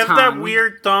 long And She it, has that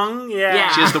weird tongue.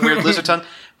 Yeah. she has the weird lizard tongue.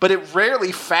 But it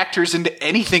rarely factors into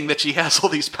anything that she has all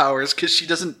these powers because she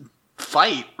doesn't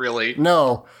fight, really.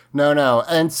 No.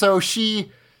 And so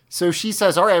she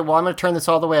says, all right, well, I'm going to turn this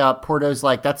all the way up. Porto's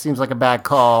like, that seems like a bad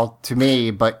call to me,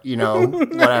 but, you know,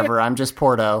 whatever. I'm just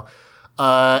Porto.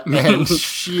 And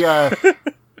she...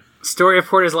 Story of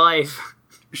Porter's life.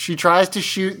 She tries to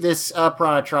shoot this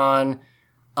Piranhatron.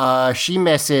 She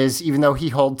misses, even though he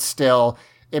holds still.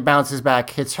 It bounces back,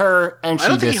 hits her, and she I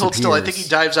don't think he disappears. holds still. I think he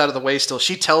dives out of the way still.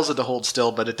 She tells it to hold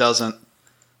still, but it doesn't.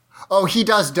 Oh, he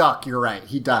does duck. You're right.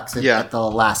 He ducks it at the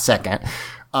last second.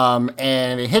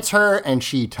 And it hits her, and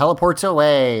she teleports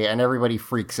away, and everybody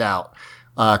freaks out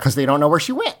because they don't know where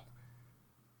she went.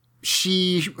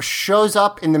 She shows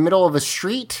up in the middle of a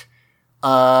street.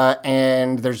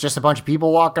 and there's just a bunch of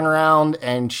people walking around,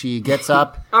 and she gets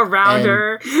up Around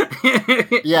her.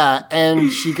 Yeah,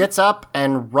 and she gets up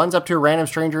and runs up to a random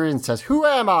stranger and says, "Who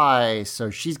am I?" So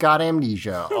she's got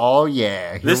amnesia. Oh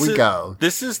yeah, here we go.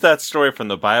 This is that story from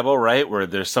the Bible, right? Where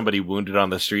there's somebody wounded on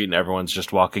the street and everyone's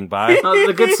just walking by. Oh,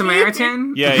 the Good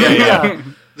Samaritan? Yeah.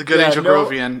 The good Angel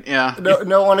Grovian, yeah.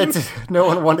 No one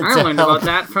wanted to I learned help. about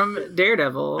that from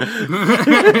Daredevil.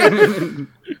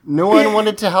 No one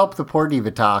wanted to help the poor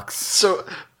Divatox. So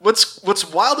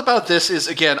what's wild about this is,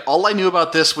 again, all I knew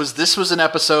about this was an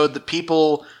episode that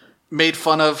people made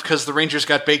fun of because the Rangers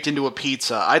got baked into a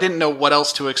pizza. I didn't know what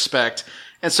else to expect.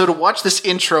 And so to watch this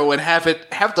intro and have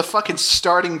the fucking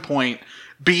starting point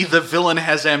be the villain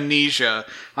has amnesia,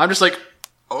 I'm just like,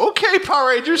 okay, Power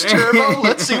Rangers Turbo,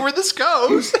 let's see where this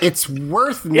goes. It's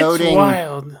worth noting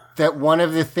wild. that one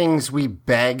of the things we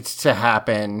begged to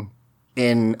happen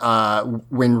in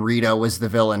when Rita was the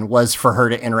villain was for her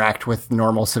to interact with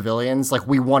normal civilians. Like,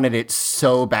 we wanted it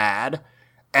so bad.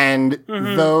 And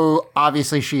though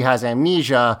obviously she has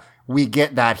amnesia, we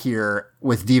get that here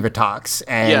with Divatox.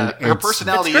 And Yeah, her it's-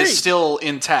 personality is still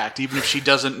intact, even if she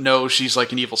doesn't know she's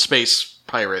like an evil space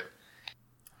pirate.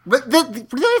 But the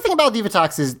other thing about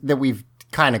Divatox is that we've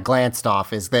kind of glanced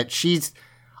off is that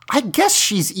I guess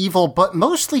she's evil, but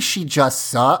mostly she just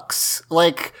sucks.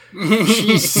 Like,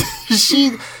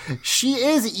 she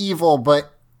is evil,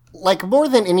 but like more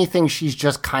than anything, she's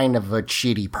just kind of a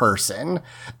shitty person.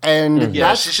 And Yeah,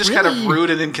 that's she's just really, kind of rude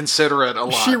and inconsiderate a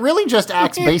lot. She really just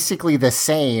acts basically the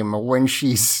same when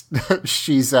she's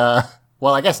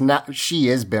well, I guess not. She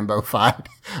is bimbo-fied,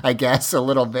 I guess, a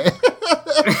little bit.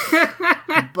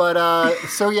 But,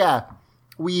 so yeah,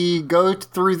 we go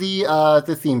through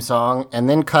the theme song and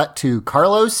then cut to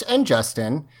Carlos and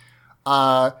Justin.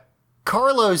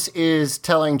 Carlos is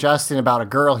telling Justin about a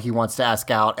girl he wants to ask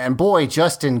out, and boy,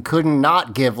 Justin could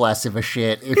not give less of a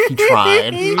shit if he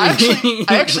tried. I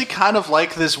actually kind of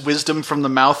like this wisdom from the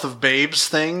mouth of babes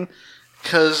thing,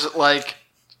 because, like,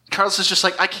 Carlos is just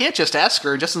like, I can't just ask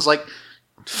her, and Justin's like,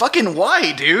 fucking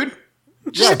why, dude?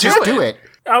 Just do it.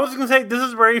 I was gonna say, this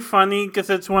is very funny because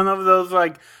it's one of those,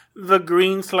 like, the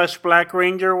green/black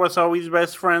ranger was always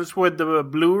best friends with the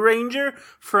blue ranger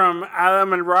from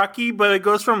Adam and Rocky, but it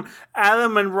goes from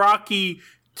Adam and Rocky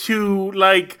to,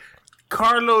 like,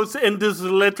 Carlos and this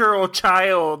literal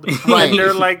child. Right. And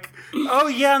they're like, oh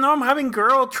yeah, no, I'm having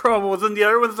girl troubles. And the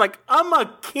other one's like, I'm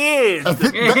a kid.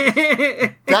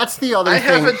 That's the other I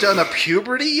thing. haven't done a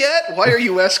puberty yet? Why are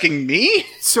you asking me?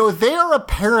 So they're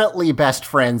apparently best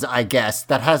friends, I guess.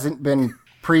 That hasn't been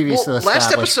previously Well, last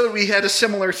established. episode we had a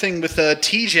similar thing with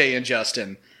TJ and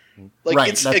Justin. Like, Right,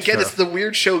 it's that's again, true. it's the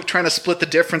weird show trying to split the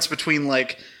difference between,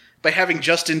 like, by having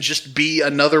Justin just be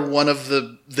another one of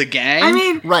the gang. I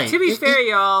mean, Right. to be fair,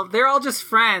 y'all, they're all just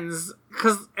friends.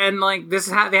 And like, this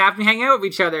is how they have to hang out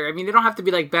with each other. I mean, they don't have to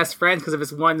be like best friends because of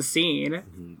this one scene.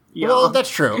 Y'all. Well, that's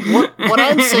true. What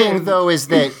I'm saying, though, is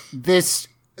that this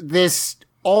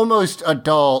almost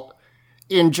adult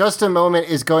in just a moment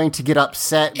is going to get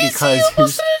upset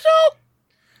because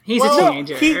he's Well, a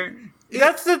teenager.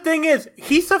 That's the thing is,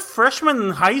 he's a freshman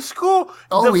in high school.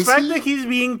 Oh, the is fact he? that he's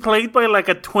being played by like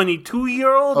a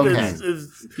 22-year-old Okay.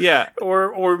 is Yeah.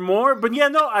 or more. But yeah,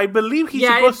 no, I believe he's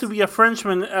Yeah, supposed to be a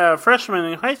freshman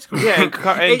in high school. Yeah,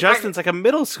 and Justin's like a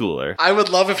middle schooler. I would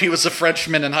love if he was a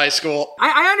freshman in high school.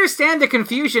 I understand the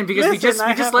confusion because we Listen, just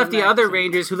I have left an the other accent.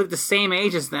 Rangers who look the same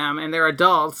age as them and they're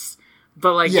adults.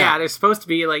 But like, Yeah. yeah, they're supposed to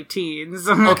be like teens.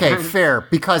 okay, fair,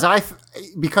 because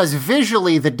because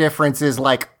visually the difference is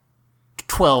like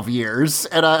 12 years,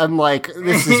 and I'm like,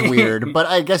 this is weird. But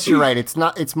I guess you're right. It's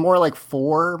not. It's more like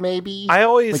 4, maybe. I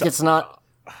always- like it's not.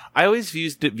 I always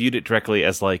viewed it directly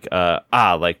as like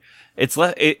like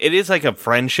it is like a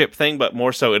friendship thing, but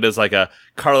more so it is like a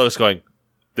Carlos going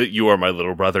that you are my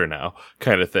little brother now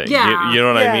kind of thing. Yeah. You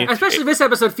know what Yeah. I mean? Especially this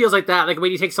episode feels like that, like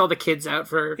when he takes all the kids out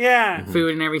for Yeah.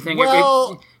 food and everything.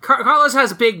 Well- Carlos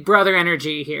has big brother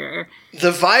energy here.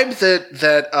 The vibe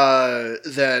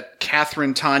that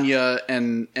Catherine, Tanya,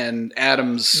 and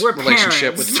Adam's We're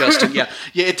relationship parents. with Justin, yeah,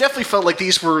 it definitely felt like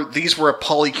these were a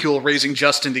polycule raising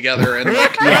Justin together, and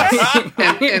like,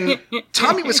 and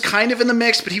Tommy was kind of in the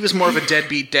mix, but he was more of a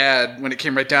deadbeat dad when it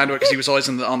came right down to it because he was always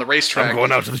on the racetrack. I'm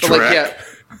going out to the But, like, track.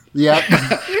 Yeah.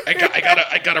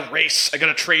 I gotta race. I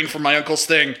gotta train for my uncle's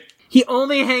thing. He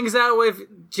only hangs out with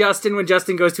Justin when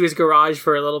Justin goes to his garage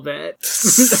for a little bit.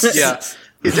 Yeah.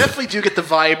 You definitely do get the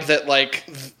vibe that, like,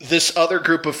 this other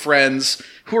group of friends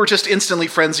who are just instantly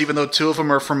friends, even though two of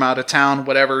them are from out of town,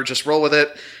 whatever, just roll with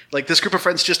it. Like, this group of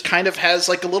friends just kind of has,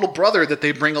 like, a little brother that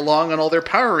they bring along on all their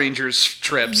Power Rangers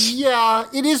trips. Yeah,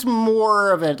 it is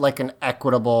more of an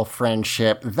equitable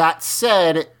friendship. That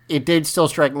said, it did still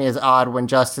strike me as odd when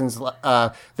Justin's,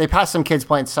 they passed some kids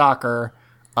playing soccer,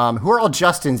 who are all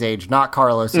Justin's age, not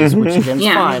Carlos's, which again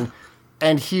is fine.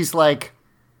 And he's like,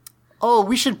 oh,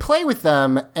 we should play with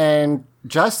them. And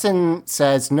Justin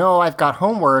says, no, I've got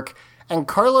homework. And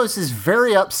Carlos is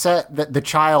very upset that the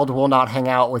child will not hang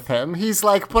out with him. He's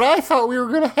like, but I thought we were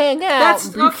going to hang out.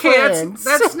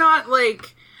 That's not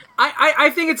like,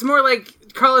 I think it's more like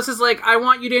Carlos is like, I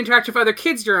want you to interact with other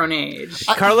kids your own age.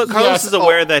 Carlos is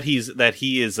aware that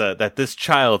that this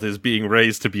child is being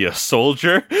raised to be a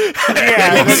soldier.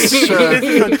 Yeah, this is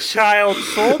a child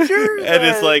soldier, and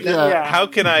it's like, how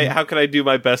can I do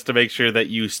my best to make sure that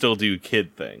you still do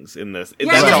kid things in this? You're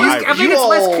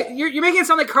making it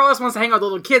sound like Carlos wants to hang out with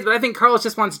little kids, but I think Carlos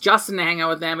just wants Justin to hang out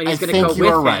with them, and he's going to go with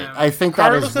him. Right. I think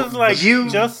Carlos is like,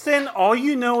 Justin, all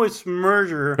you know is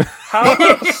murder. How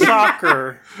about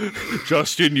soccer?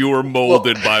 Justin, you were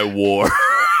molded by war.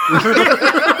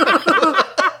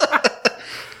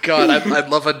 God, I'd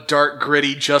love a dark,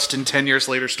 gritty Justin 10 years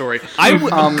later story. I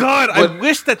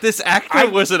wish that this actor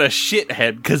wasn't a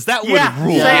shithead, because that would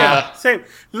rule. Same.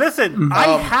 Listen,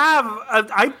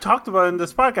 I've talked about it in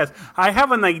this podcast. I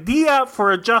have an idea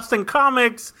for a Justin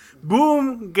Comics.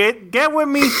 Boom, get with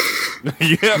me.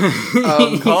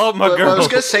 Call my girl. What I was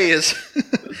going to say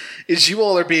is you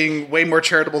all are being way more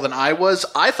charitable than I was.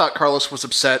 I thought Carlos was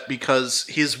upset because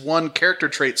his one character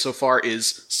trait so far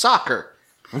is soccer.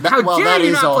 How dare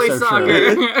you not play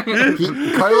soccer?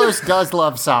 Carlos does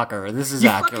love soccer. This is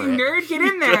accurate. Fucking nerd, get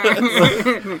in there.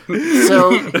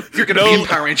 So, if you're going to be a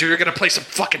Power Ranger, you're going to play some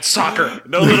fucking soccer.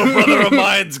 No little brother of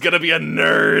mine's going to be a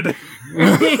nerd.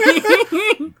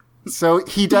 So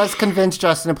he does convince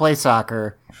Justin to play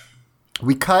soccer.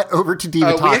 We cut over to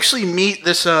Divatox. We actually meet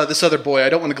this other boy. I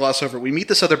don't want to gloss over it. We meet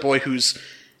this other boy who's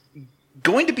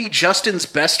going to be Justin's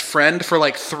best friend for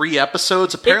like 3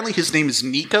 episodes. Apparently his name is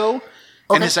Nico,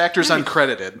 and his actor's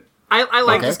uncredited. I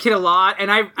like this kid a lot, and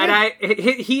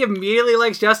he immediately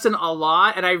likes Justin a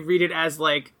lot, and I read it as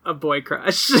like a boy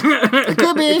crush. It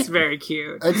could be. It's very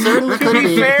cute. It certainly could To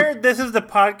be be. fair, this is the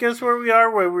podcast where we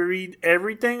read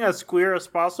everything as queer as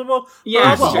possible.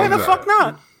 Yeah, why the fuck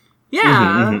not?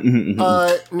 Yeah.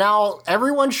 Now,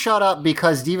 everyone shut up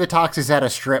because Divatox is at a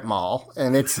strip mall,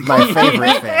 and it's my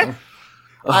favorite thing.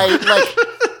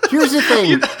 Here's the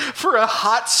thing. For a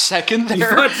hot second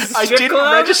there, I didn't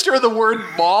club? register the word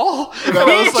mall. And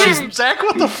I was like, Zach,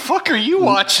 what the fuck are you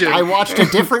watching? I watched a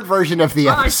different version of the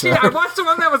episode. Shit, I watched the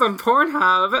one that was on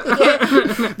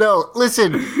Pornhub. No,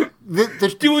 listen.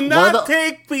 Do not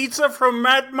take pizza from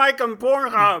Mad Mike on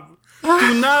Pornhub.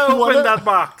 Do not open that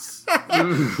box.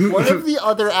 One of the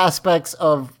other aspects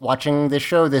of watching this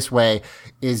show this way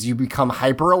is you become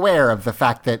hyper aware of the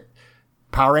fact that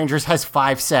Power Rangers has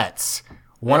 5 sets.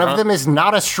 One of them is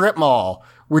not a strip mall,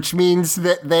 which means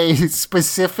that they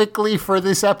specifically for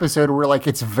this episode were like,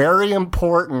 it's very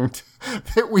important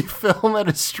that we film at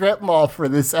a strip mall for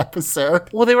this episode.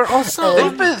 Well, they were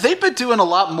also... They've been doing a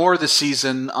lot more this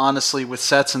season, honestly, with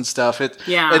sets and stuff. But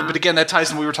again, that ties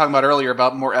in what we were talking about earlier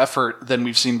about more effort than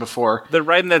we've seen before. They're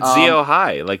riding that Zeo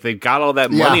high. Like, they've got all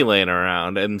that money laying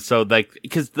around. And so, like,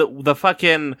 because the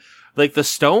fucking... Like, the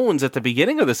stones at the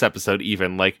beginning of this episode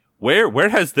even, like, where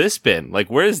has this been? Like,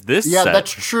 where is this set?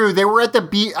 That's true. They were at the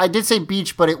beach. I did say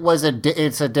beach, but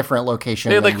it's a different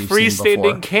location. They had, like,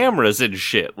 freestanding cameras and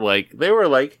shit. Like, they were,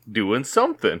 like, doing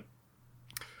something.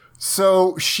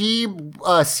 So she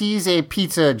sees a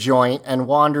pizza joint and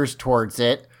wanders towards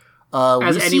it.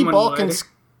 We see Bulk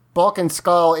and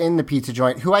Skull in the pizza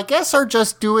joint, who I guess are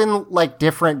just doing, like,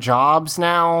 different jobs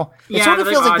now. It sort of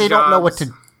feels like they don't know what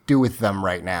to do with them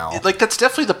right now. Like, that's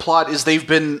definitely the plot, is they've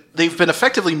been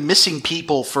effectively missing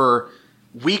people for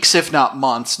weeks, if not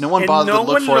months. No one bothered to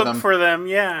look for them.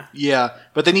 Yeah,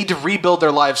 but they need to rebuild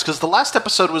their lives, because the last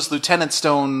episode was Lieutenant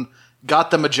Stone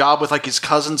got them a job with, like, his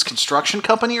cousin's construction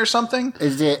company or something.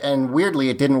 And weirdly,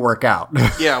 it didn't work out.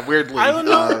 Yeah, weirdly. I don't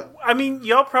know. I mean,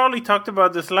 y'all probably talked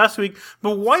about this last week,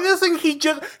 but why doesn't he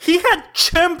had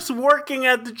chimps working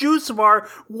at the juice bar.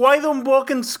 Why don't Bulk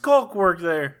and Skulk work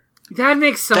there? That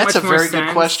makes so much more sense. That's a very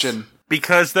good question.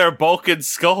 Because they're Bulk and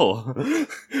Skull.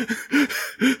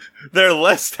 They're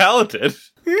less talented.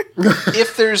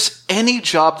 If there's any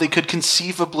job they could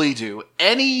conceivably do,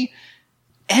 anything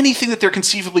that they're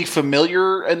conceivably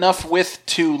familiar enough with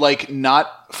to, like,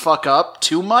 not fuck up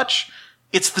too much,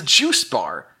 it's the juice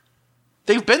bar.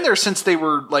 They've been there since they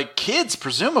were like kids,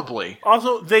 presumably.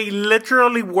 Also, they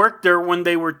literally worked there when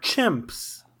they were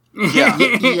chimps. Yeah.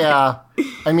 Yeah.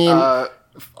 I mean, But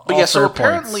yeah, so fair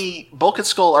apparently Bulk and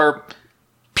Skull are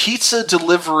pizza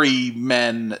delivery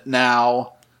men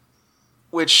now,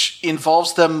 which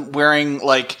involves them wearing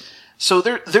like. So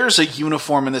there's a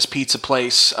uniform in this pizza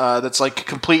place that's like a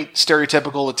complete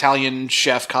stereotypical Italian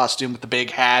chef costume with the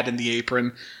big hat and the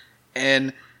apron,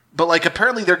 but like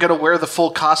apparently they're going to wear the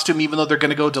full costume even though they're going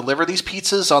to go deliver these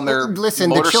pizzas on their listen,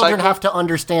 the motorcycle. children have to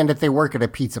understand that they work at a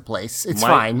pizza place. It's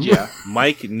fine. Yeah,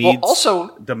 Mike needs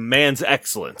also demands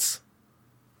excellence.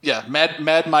 Yeah,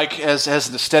 Mad Mike has an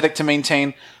aesthetic to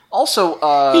maintain. Also,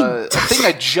 a thing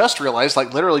I just realized,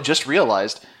 like literally just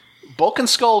realized, Bulk and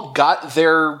Skull got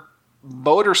their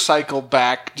motorcycle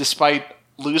back despite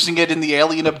losing it in the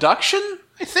alien abduction,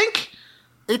 I think.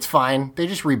 It's fine. They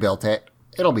just rebuilt it.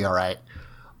 It'll be all right.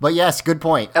 But yes, good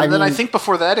point. And I think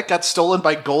before that it got stolen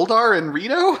by Goldar and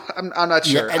Rito? I'm not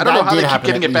sure. Yeah, I don't know how they keep happen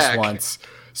getting at it least back. once.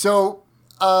 So,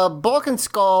 Bulk and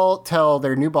Skull tell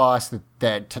their new boss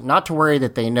that not to worry,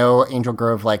 that they know Angel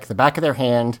Grove like the back of their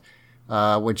hand,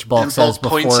 which Bulk And says Bulk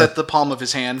before points at the palm of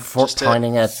his hand.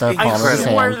 pointing at the palm I of his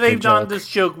hand. swear they've Good done joke. this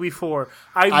joke before.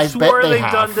 I I bet swear they they've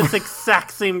have. done this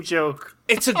exact same joke.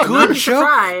 It's a good joke.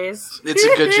 Surprise! It's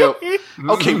a good joke.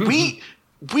 Okay,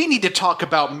 we need to talk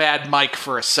about Mad Mike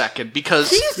for a second because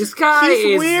This guy He's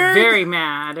is weird. very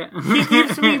mad. He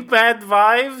gives me bad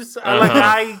vibes.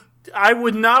 Like I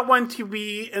would not want to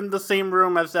be in the same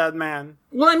room as that man.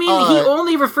 Well, I mean, he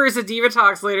only refers to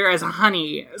Divatox later as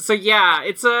honey, so yeah,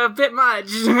 it's a bit much.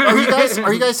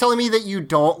 Are you guys telling me that you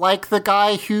don't like the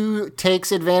guy who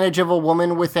takes advantage of a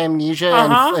woman with amnesia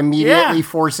and immediately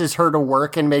forces her to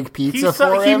work and make pizza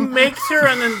for He him? makes her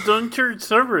an indentured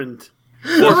servant. The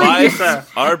vibes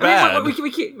are I bad. mean, we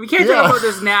can't talk about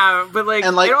this now, but like,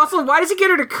 And, like- and also, why does he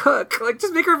get her to cook? Like,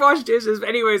 just make her wash dishes. But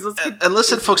anyways, let's keep. and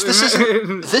listen, folks,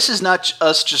 this is not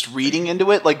us just reading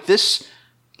into it. Like this,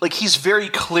 like he's very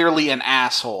clearly an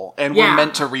asshole, and we're Yeah.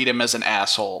 meant to read him as an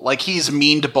asshole. Like he's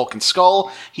mean to Bulk and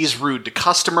Skull. He's rude to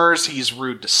customers. He's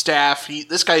rude to staff.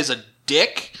 This guy is a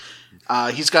dick.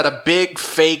 He's got a big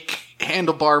fake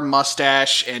handlebar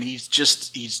mustache, and he's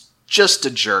just a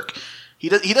jerk. He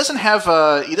doesn't have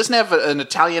an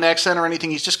Italian accent or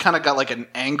anything. He's just kind of got like an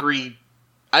angry.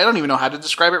 I don't even know how to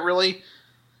describe it really.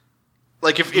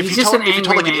 Like if you told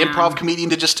like an man. improv comedian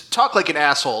to just talk like an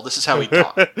asshole, this is how he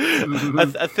talk.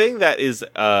 A thing that is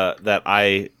that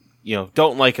I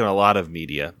don't like in a lot of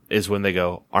media is when they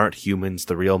go, "Aren't humans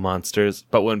the real monsters?"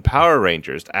 But when Power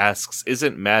Rangers asks,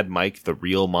 "Isn't Mad Mike the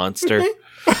real monster?"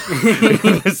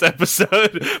 in this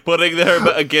episode,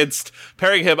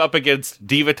 pairing him up against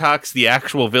Divatox, the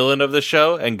actual villain of the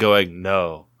show, and going,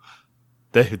 "No.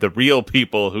 The real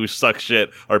people who suck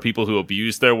shit are people who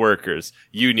abuse their workers.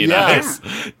 Unionize.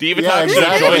 Divatox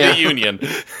should join the union."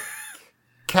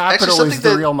 Capital Actually, is the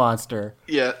that- real monster.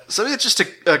 Yeah, something that just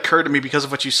occurred to me because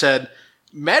of what you said.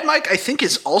 Mad Mike, I think,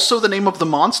 is also the name of the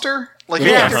monster. Like, I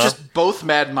Yeah. think they're just both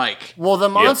Mad Mike. Well, the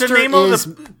It's monster the name is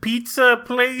of the pizza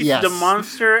place, Yes. the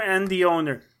monster, and the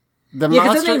owner. the Yeah, because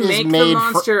monster then they is make the made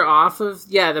monster off of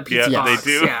the pizza Yeah, box.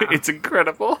 they do. Yeah. It's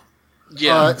incredible.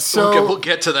 Yeah, so- we'll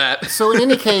get to that. So in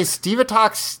any case,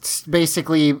 Divatox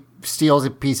basically steals a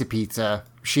piece of pizza.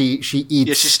 She eats.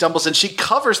 Yeah, she stumbles and she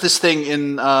covers this thing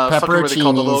in fucking what are they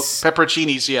called? The little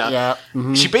pepperoncinis. Yeah, Yeah,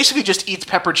 mhm. She basically just eats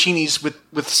pepperoncinis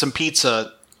with some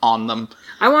pizza on them.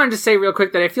 I wanted to say real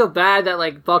quick that I feel bad that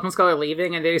like Bulk and Skull are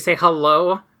leaving and they say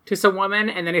hello to some woman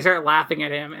and then they start laughing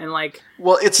at him and like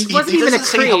Well, he wasn't even doesn't a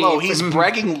say creep. hello. He's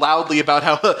bragging loudly about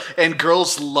how and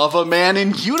girls love a man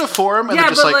in uniform, and yeah,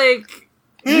 they're just but like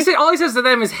he said all he says to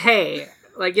them is hey,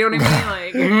 like you know what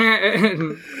I mean?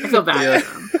 Like I feel bad.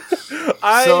 For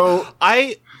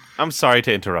them. I'm sorry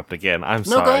to interrupt again. I'm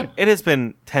No, go sorry. ahead. It has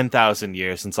been 10,000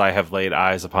 years since I have laid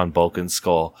eyes upon Bulk and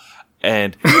Skull.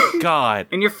 And God,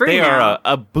 And you're free they now. are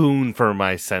a boon for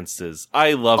my senses.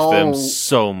 I love them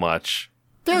so much.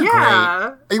 They're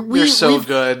Yeah. great. they're so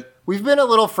good. We've been a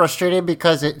little frustrated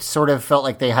because it sort of felt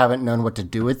like they haven't known what to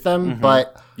do with them,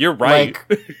 but You're right.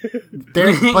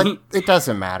 but it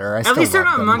doesn't matter. I At still least they're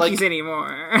love not them. monkeys Like-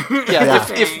 anymore. Yeah,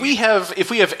 if we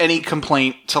have any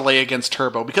complaint to lay against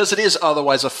Turbo, because it is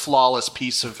otherwise a flawless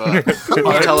piece of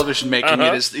television making,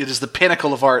 it is the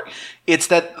pinnacle of art. It's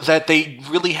that they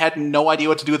really had no idea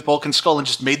what to do with Bulk and Skull and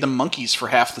just made them monkeys for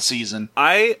half the season.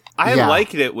 I Yeah.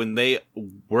 liked it when they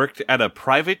worked at a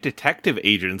private detective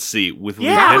agency with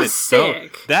Yeah, Lieutenant that was Stone.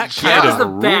 sick. That Yeah. kind That was of the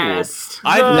ruled. best.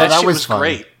 I Yeah, That that shit was was fun.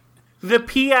 great. The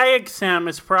PI exam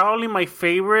is probably my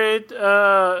favorite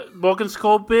Bulk and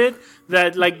Skull bit.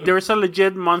 That like there's a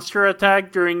legit monster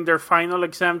attack during their final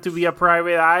exam to be a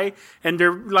private eye, and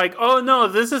they're like, "Oh no,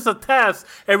 this is a test.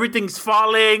 Everything's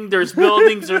falling. There's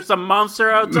buildings. There's a monster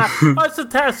outside. Oh, it's a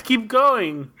test. Keep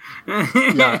going."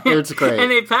 Yeah, it's great. And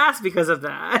they passed because of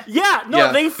that. Yeah,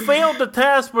 no, they failed the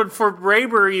test, but for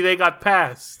bravery, they got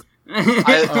passed.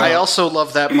 I also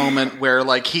love that moment where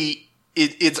like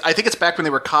it's I think it's back when they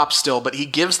were cops still, but he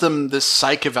gives them this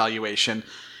psych evaluation,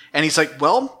 and he's like,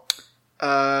 "Well,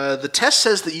 the test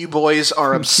says that you boys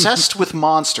are obsessed with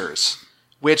monsters,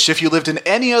 which if you lived in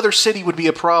any other city would be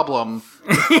a problem,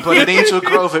 but in Angel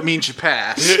Grove it means you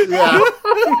pass." Yeah.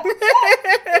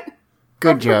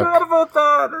 Good joke. I forgot about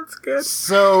that. That's good.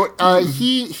 So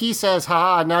he says,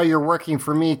 "Haha, now you're working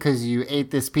for me because you ate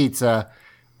this pizza,"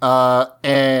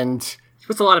 and He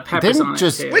puts a lot of peppers Then on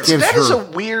just it, too. Which gives that is her- a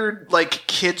weird like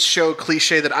kids show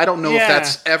cliche that I don't know if Yeah.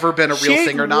 that's ever been a real Shake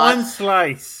thing or not. one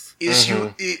slice.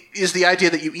 Is the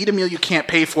idea that you eat a meal you can't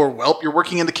pay for? Well, you're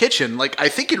working in the kitchen. Like I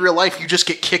think in real life you just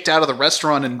get kicked out of the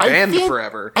restaurant and banned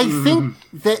forever. I think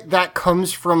that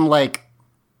comes from like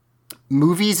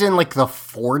movies in like the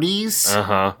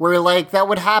 40s, where like that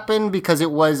would happen because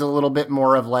it was a little bit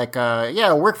more of like a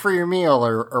work for your meal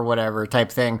or whatever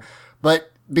type thing.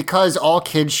 But because all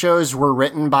kids shows were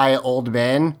written by old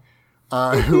men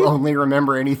who only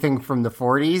remember anything from the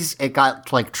 40s, it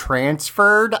got like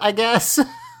transferred, I guess.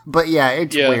 But yeah,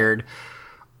 it's weird.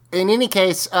 In any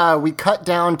case, we cut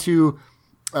down to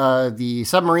the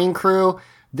submarine crew.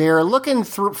 They're looking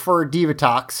for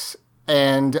Divatox,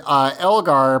 and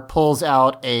Elgar pulls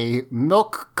out a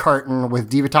milk carton with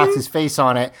Divatox's face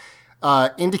on it,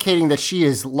 indicating that she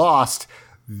is lost.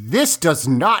 This does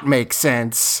not make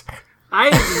sense. I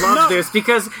love this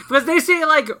because they say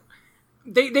like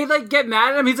they like get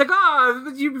mad at him. He's like,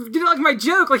 "Oh, you didn't like my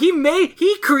joke." Like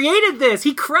he created this,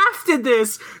 he crafted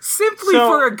this simply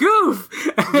for a goof.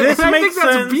 This I makes think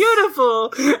that's sense.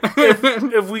 beautiful.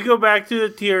 If we go back to the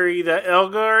theory that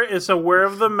Elgar is aware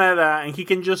of the meta and he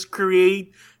can just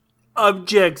create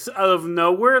objects out of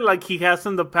nowhere like he has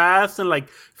in the past, and like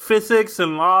physics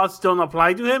and laws don't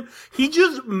apply to him, he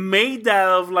just made that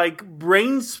out of like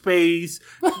brain space,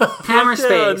 Hammer plucked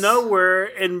it out of space. nowhere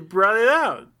and brought it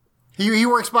out. He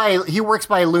works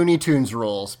by Looney Tunes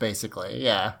rules, basically.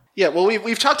 Yeah. Yeah, well,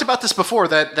 we've talked about this before,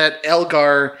 that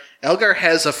Elgar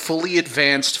has a fully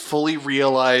advanced, fully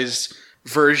realized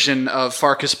version of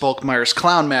Farkas Bulkmeyer's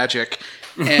clown magic,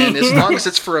 and as long as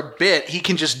it's for a bit, he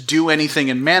can just do anything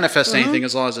and manifest anything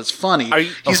as long as it's funny.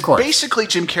 He's Of course. basically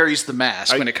Jim Carrey's The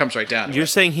Mask when it comes right down to You're it.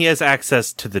 saying he has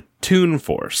access to the Toon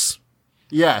Force.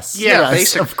 Yes. Yeah, yes,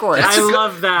 basically. of course. That's I a good-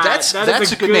 love that. That's That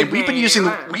is a a good good name. We've been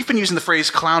name. using the phrase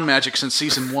clown magic since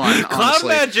season 1. Clown Honestly.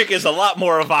 magic is a lot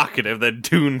more evocative than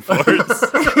Toon Force.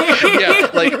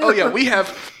 Yeah, like we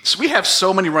have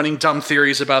so many running dumb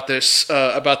theories about this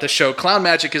show. Clown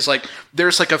magic is like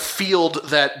there's like a field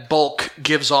that Bulk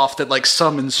gives off that like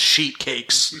summons sheet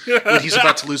cakes when he's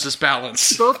about to lose his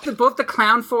balance. both the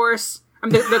clown force.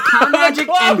 The clown magic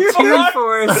Clown and Toon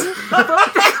Force. Force. Both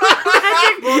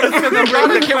the clown magic,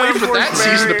 God, I can't wait for that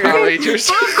season of Power Rangers.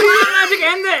 both clown magic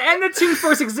and the Toon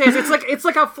Force exist. It's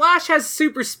like how Flash has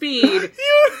super speed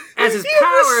as his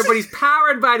power, but he's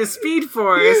powered by the Speed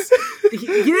Force.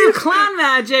 You do clown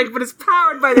magic, but it's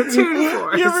powered by the Toon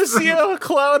Force. You ever see a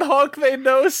clown honk they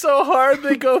know so hard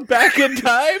they go back in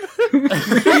time?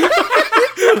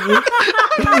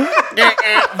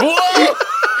 Whoa!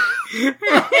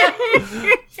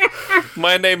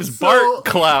 My name's Bart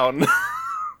Clown.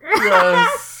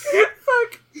 Yes.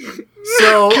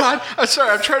 So God, I'm sorry.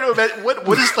 I'm trying to imagine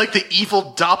what is like the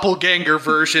evil doppelganger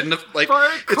version of like Bart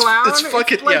Clown? It's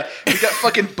fucking It's like- yeah. We got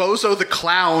fucking Bozo the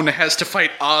Clown has to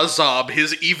fight Ozob,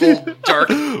 his evil dark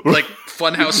like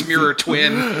funhouse mirror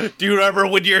twin. Do you remember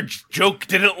when your joke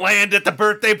didn't land at the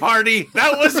birthday party?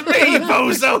 That was me,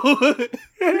 Bozo!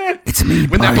 It's me,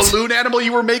 When that Bart. balloon animal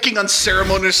you were making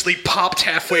unceremoniously popped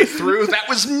halfway through, that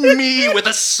was me with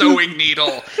a sewing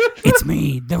needle. It's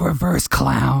me, the reverse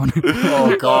clown.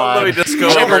 oh god. Let me just go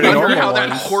Did you over ever to wonder how normal that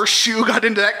ones. horseshoe got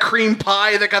into that cream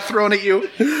pie that got thrown at you?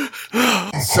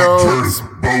 So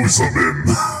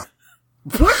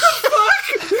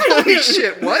Holy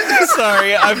shit, what?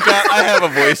 Sorry, I have a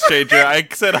voice changer. I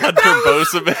said Hunter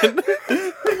Boseman.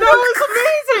 That was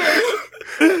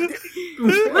amazing.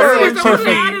 Listeners, that was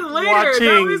added later. Watching.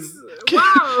 That was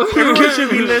wow. Everyone should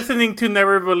be listening to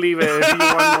Never Believe It if you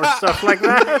want more stuff like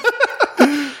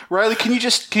that. Riley, can you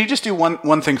just do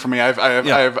one thing for me? I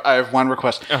have one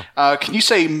request. Can you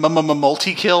say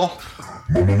multi-kill?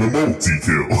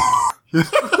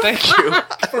 Thank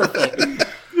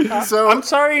you. So I'm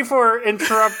sorry for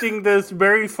interrupting this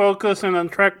very focused and on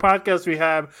track podcast we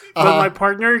have, but my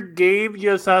partner Gabe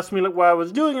just asked me what I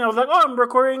was doing, and I was like, "Oh, I'm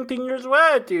recording 10 Years of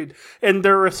Attitude." And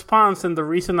their response, and the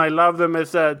reason I love them,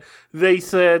 is that they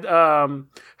said,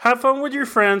 "Have fun with your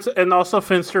friends," and also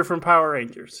Finster from Power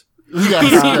Rangers.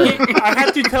 yes, I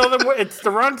had to tell them it's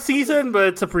the wrong season, but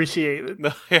it's appreciated.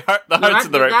 The heart's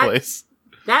in the right place.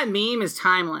 That meme is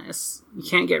timeless. You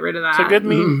can't get rid of that. It's a good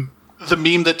meme. The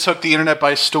meme that took the internet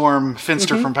by storm,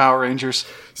 Finster from Power Rangers.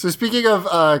 So speaking of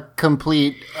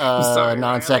complete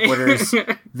non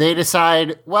sequiturs, they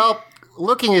decide, well,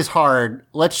 looking is hard.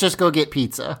 Let's just go get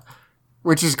pizza,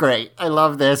 which is great. I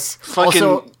love this.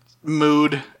 Fucking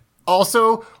mood.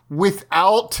 Also,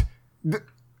 without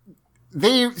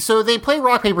they play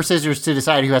rock paper scissors to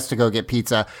decide who has to go get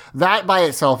pizza. That by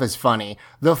itself is funny.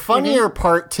 The funnier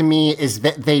part to me is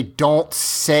that they don't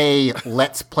say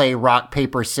let's play rock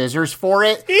paper scissors for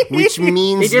it, which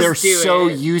means they're so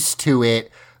used to it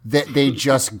that they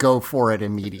just go for it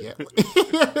immediately.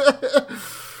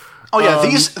 Oh yeah,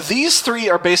 these three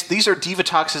are these are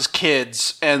Divatox's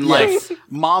kids, and like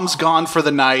mom's gone for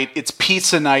the night. It's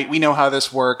pizza night. We know how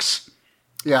this works.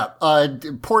 Yeah,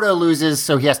 Porto loses,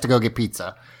 so he has to go get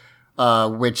pizza.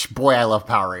 Which, boy, I love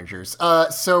Power Rangers.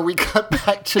 So we cut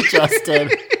back to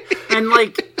Justin. And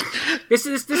like, this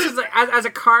is as a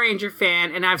Car Ranger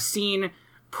fan, and I've seen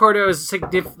Porto's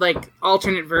like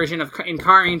alternate version of in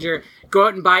Car Ranger go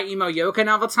out and buy Emo Yoken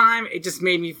all the time. It just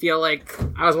made me feel like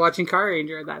I was watching Car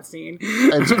Ranger at that scene.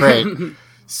 It's great.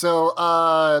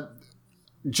 So,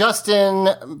 Justin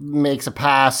makes a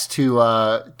pass to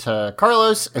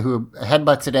Carlos, who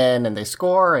headbutts it in, and they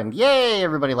score, and yay,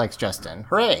 everybody likes Justin.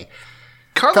 Hooray.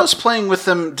 Carlos playing with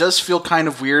them does feel kind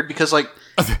of weird because, like,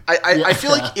 I feel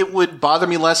like it would bother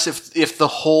me less if the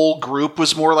whole group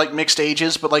was more like mixed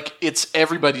ages, but like it's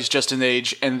everybody's just an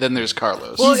age, and then there's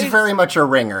Carlos. Well, he's very much a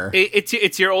ringer.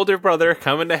 It's your older brother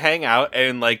coming to hang out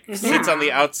and like sits on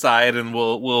the outside, and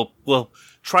we'll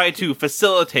try to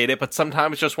facilitate it, but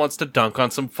sometimes just wants to dunk on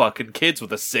some fucking kids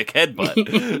with a sick headbutt.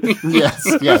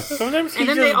 Yes. Sometimes he And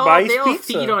then just they all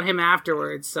pizza. feed on him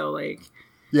afterwards, so like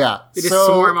Yeah. they just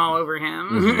swarm all over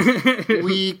him.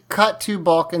 We cut to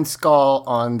Bulk and Skull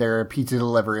on their pizza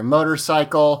delivery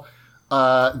motorcycle.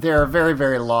 They're very,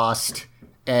 very lost.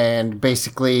 And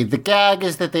basically, the gag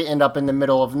is that they end up in the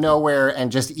middle of nowhere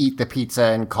and just eat the pizza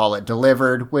and call it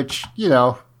delivered, which, you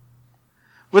know.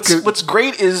 What's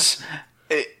great is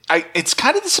it's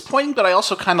kind of disappointing, but I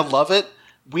also kind of love it.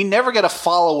 We never get a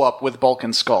follow-up with Bulk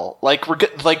and Skull. Like,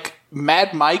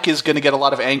 Mad Mike is going to get a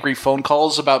lot of angry phone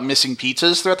calls about missing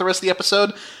pizzas throughout the rest of the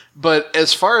episode. But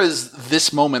as far as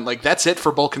this moment, like, that's it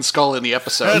for Bulk and Skull in the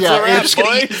episode. Yeah, they're just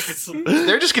going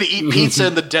to eat pizza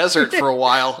in the desert for a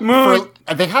while.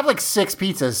 They have like 6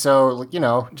 pizzas, so, you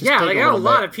know. Just yeah, take they got a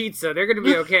lot of pizza. They're going to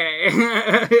be okay.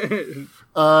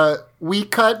 We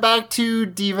cut back to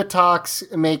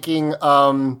Divatox making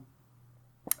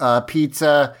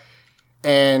pizza,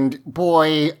 and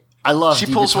boy, I love She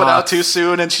Divatox. pulls one out too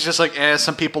soon, and she's just like,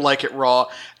 some people like it raw.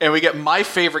 And we get my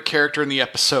favorite character in the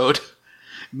episode,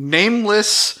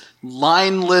 nameless,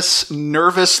 lineless,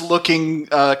 nervous-looking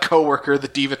coworker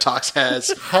that Divatox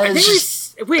has.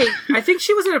 I think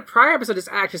she was in a prior episode as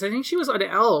actress. I think she was an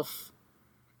elf.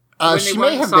 She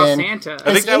may have been. Santa.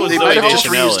 I think that was They Zoe might have just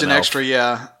Deschanel reused an in extra,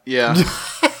 yeah.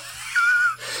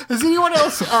 Has anyone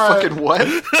else? Fucking what?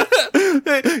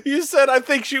 You said, I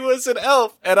think she was an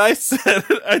elf, and I said,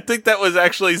 I think that was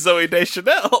actually Zoe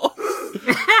Deschanel.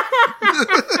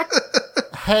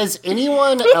 Has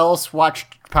anyone else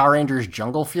watched Power Rangers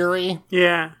Jungle Fury?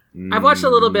 Yeah. I've watched a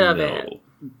little bit of it.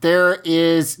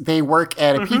 They work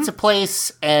at a pizza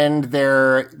place, and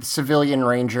their civilian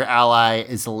ranger ally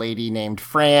is a lady named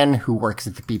Fran who works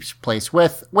at the pizza place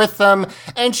with them,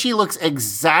 and she looks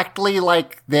exactly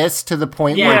like this to the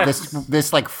point where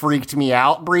this like freaked me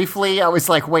out briefly. I was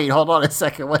like, wait, hold on a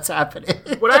second, what's happening?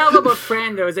 What I love about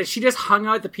Fran, though, is that she just hung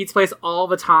out at the pizza place all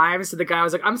the time, so the guy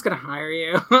was like, I'm just going to hire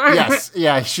you. Yes,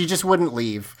 yeah, she just wouldn't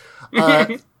leave.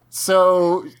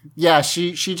 So, yeah,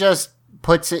 she just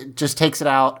takes it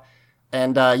out.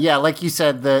 And, like you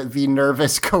said, the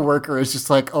nervous coworker is just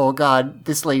like, oh God,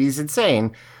 this lady's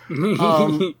insane.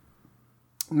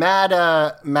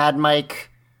 Mad Mike,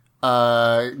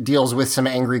 deals with some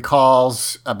angry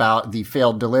calls about the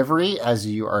failed delivery, as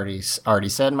you already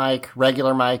said, Mike,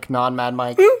 regular Mike, non-Mad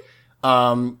Mike.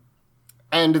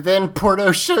 And then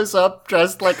Porto shows up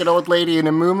dressed like an old lady in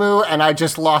a muumuu, and I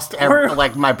just lost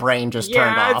my brain just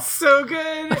turned off. Yeah, it's so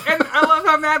good. And I love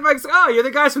how Mad Mike's, oh, you're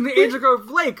the guys from the Angel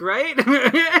Grove Lake, right?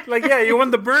 Like, yeah, you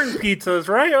want the burn pizzas,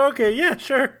 right? Okay, yeah,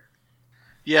 sure.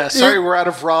 Yeah, sorry we're out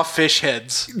of raw fish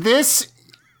heads. This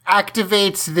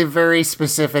activates the very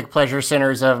specific pleasure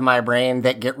centers of my brain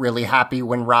that get really happy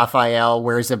when Raphael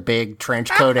wears a big trench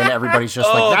coat and everybody's just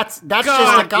like, that's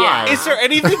just a guy. Is there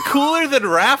anything cooler than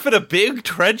Raph in a big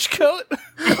trench coat?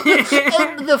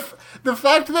 And the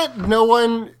fact that no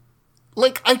one,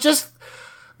 like,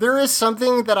 there is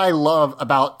something that I love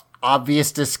about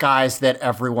obvious disguise that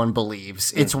everyone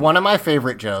believes. It's one of my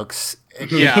favorite jokes.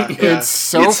 Yeah, It's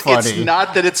so funny. It's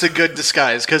not that it's a good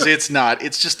disguise, because it's not.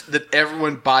 It's just that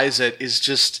everyone buys it is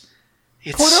just...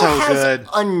 It's Porto so has good.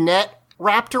 a net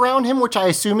wrapped around him, which I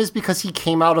assume is because he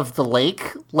came out of the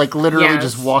lake. Like, literally Yes.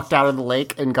 just walked out of the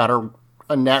lake and got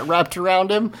a net wrapped around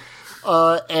him.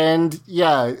 And,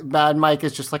 yeah, Mad Mike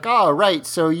is just like, oh, right,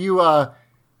 so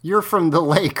you're from the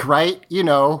lake, right? You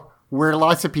know, where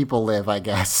lots of people live, I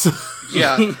guess.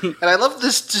 Yeah. And I love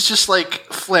this just, like,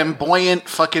 flamboyant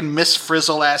fucking Miss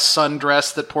Frizzle-ass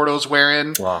sundress that Porto's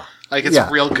wearing. Wow. Like, it's Yeah.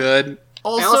 real good. I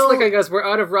also like, I guess, we're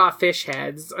out of raw fish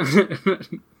heads.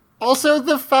 Also,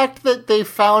 the fact that they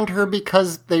found her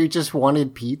because they just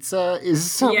wanted pizza is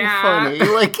so Yeah. funny.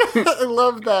 Like, I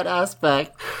love that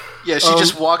aspect. Yeah, she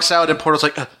just walks out and Porto's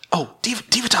like, oh,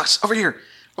 Divatox, over here.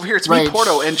 Over here, it's me, Right.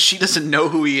 Porto. And she doesn't know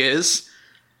who he is.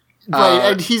 Right,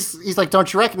 and he's like,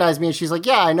 don't you recognize me? And she's like,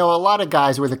 yeah, I know a lot of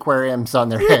guys with aquariums on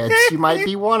their heads. You might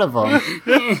be one of them.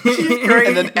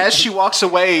 And then as she walks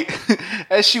away,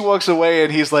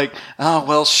 and he's like, oh,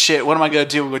 well, shit, what am I going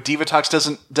to do? Divatox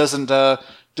doesn't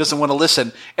want to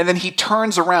listen. And then he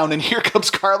turns around, and here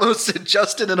comes Carlos and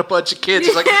Justin and a bunch of kids.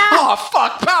 He's like, oh,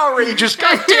 fuck, Power Rangers,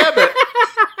 god damn it.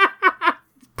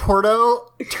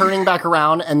 Porto turning back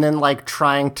around and then, like,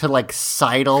 trying to, like,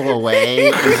 sidle away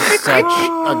is such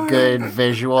a good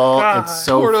visual. It's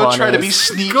so Porto funny. trying to be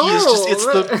sneaky is just, it's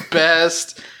the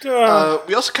best.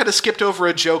 We also kind of skipped over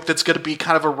a joke that's going to be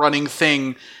kind of a running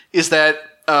thing, is that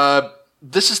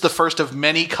this is the first of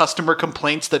many customer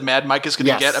complaints that Mad Mike is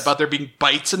going to get about there being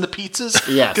bites in the pizzas.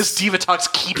 Yes. Because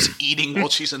Divatox keeps eating while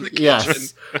she's in the kitchen.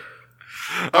 Yes.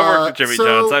 I worked at Jimmy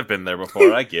John's. I've been there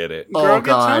before. I get it. Oh, Girl gets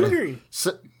God. hungry.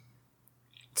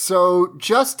 So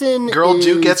Justin Girl is,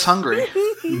 do gets hungry.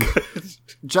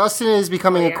 Justin is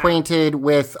becoming acquainted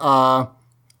with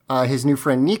his new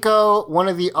friend Nico. One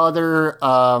of the other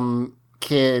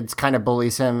kids kind of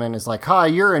bullies him and is like, "Hi,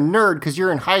 you're a nerd because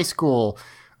you're in high school."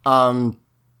 And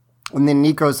then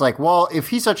Nico's like, "Well, if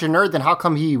he's such a nerd, then how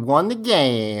come he won the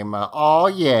game?" Oh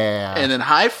yeah. And then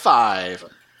high five.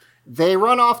 They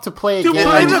run off to play a game. And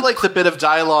I do like the bit of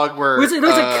dialogue where... It was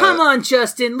like, come on,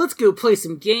 Justin, let's go play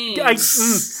some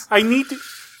games. I need to.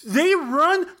 They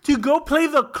run to go play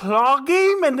the claw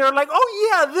game, and they're like,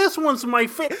 "Oh yeah, this one's my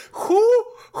favorite." Who?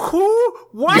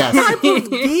 What Yes. type of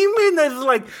demon is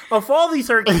like of all these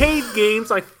arcade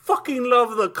games? I fucking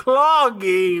love the claw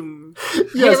game.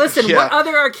 Hey, listen, Yeah. what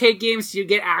other arcade games do you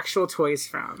get actual toys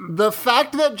from? The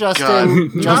fact that Not Justin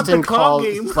the claw calls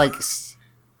game. like,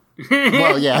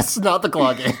 well, yes, not the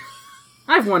claw game.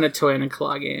 I've won a toy in a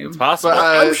claw game. Possible.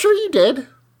 I'm sure you did.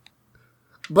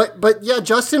 But yeah,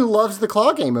 Justin loves the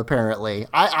claw game, apparently.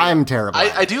 I'm terrible.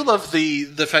 I do love the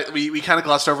fact that we kind of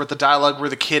glossed over at the dialogue where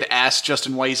the kid asks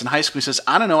Justin why he's in high school. He says,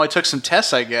 I don't know, I took some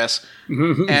tests, I guess.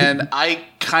 And I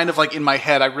kind of like in my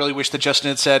head, I really wish that Justin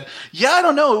had said, yeah, I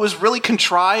don't know, it was really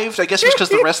contrived. I guess it was because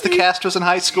the rest of the cast was in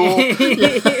high school.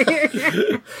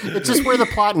 It's just where the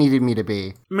plot needed me to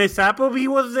be. Miss Appleby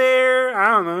was there. I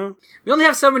don't know. We only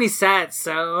have so many sets,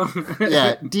 so...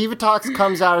 Yeah, Divatox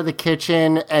comes out of the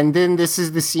kitchen, and then this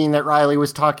is the scene that Riley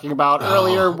was talking about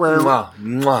earlier, where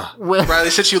Riley,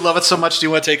 since you love it so much, do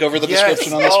you want to take over the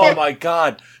description on this Oh one? my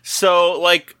god. So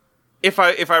like if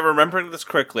I'm remembering this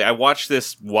correctly, I watched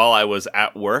this while I was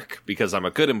at work because I'm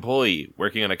a good employee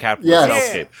working on a capitalist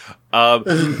Yes.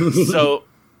 hellscape. So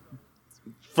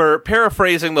for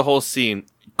paraphrasing the whole scene,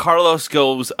 Carlos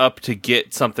goes up to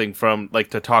get something from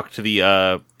to talk to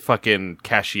the fucking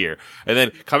cashier. And then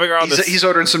coming around He's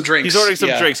ordering some drinks. He's ordering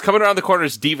some drinks. Coming around the corner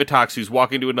is Divatox, who's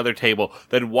walking to another table,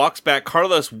 then walks back.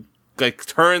 Carlos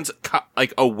turns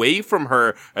away from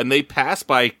her, and they pass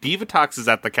by. Divatox is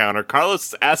at the counter. Carlos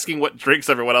is asking what drinks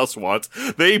everyone else wants.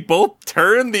 They both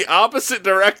turn the opposite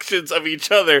directions of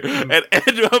each other and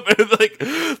end up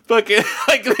in fucking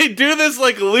they do this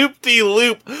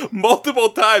loop-de-loop multiple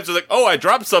times. They're like, oh, I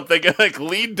dropped something, and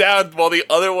lean down while the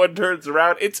other one turns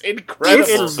around. It's incredible.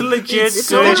 It's legit. It's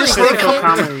So so just physical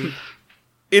comedy.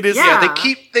 It is. Yeah.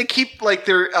 They keep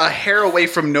they're a hair away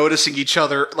from noticing each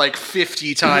other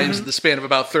 50 times in the span of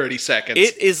about 30 seconds.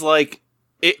 It is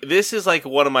this is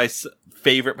one of my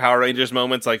favorite Power Rangers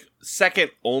moments,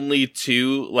 second only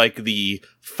to the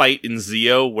fight in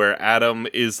Zeo where Adam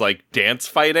is dance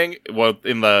fighting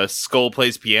in the Skull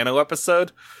Plays Piano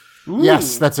episode.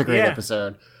 yes, that's a great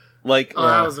episode. Like,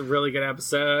 that was a really good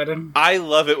episode. I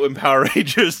love it when Power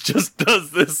Rangers just does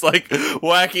this like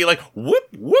wacky like whoop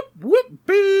whoop whoop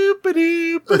boop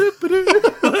ba-doo, ba-doo,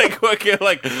 ba-doo, like fucking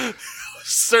like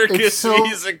circus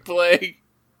music playing.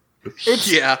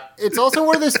 It's also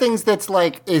one of those things that's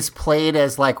like is played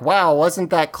as like, wow, wasn't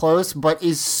that close, but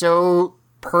is so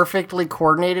perfectly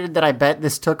coordinated that I bet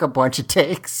this took a bunch of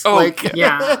takes. Oh, like,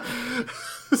 yeah.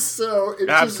 So it's absolutely,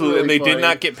 just really and they funny. did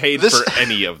not get paid for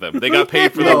any of them. They got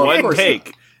paid for the No, of one course take.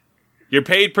 not. You're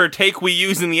paid per take we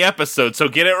use in the episode, so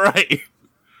get it right.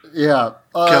 Yeah.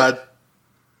 God.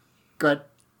 Good.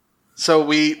 So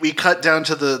we cut down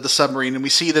to the submarine and we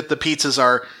see that the pizzas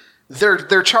are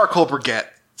they're charcoal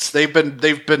briquettes. They've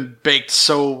been baked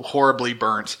so horribly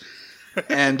burnt.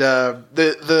 And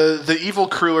the evil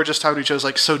crew are just talking to each other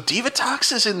like, so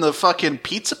Divatox is in the fucking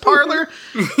pizza parlor?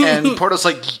 And Porto's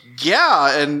like,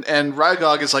 yeah, and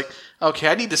Rygog is like, okay,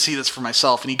 I need to see this for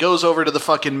myself. And he goes over to the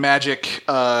fucking magic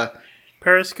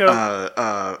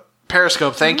Periscope.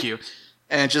 Periscope, thank you.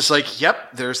 And just like,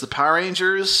 yep, there's the Power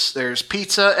Rangers, there's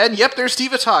pizza, and yep, there's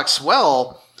Divatox.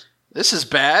 Well, this is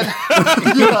bad.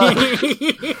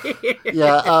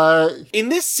 Yeah. In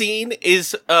this scene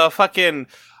is fucking.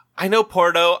 I know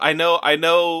Porto. I know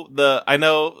the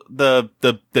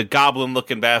goblin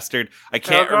looking bastard. I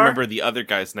can't Elgar? remember the other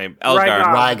guy's name. Elgar.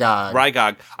 Rygog.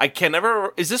 Rygog. I can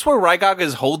never. Is this where Rygog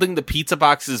is holding the pizza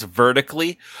boxes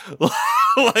vertically?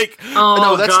 Like,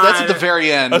 No, that's at the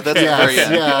very end. That's at the very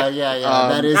end. Yeah.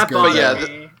 That is That good. bothered yeah,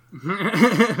 me.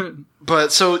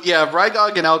 But so yeah,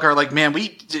 Rygog and Elgar are like, man,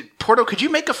 Porto, could you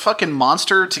make a fucking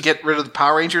monster to get rid of the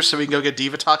Power Rangers so we can go get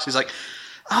Divatox? He's like,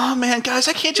 oh man, guys,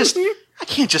 I can't just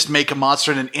make a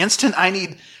monster in an instant. I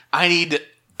need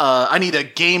a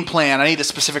game plan. I need a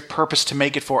specific purpose to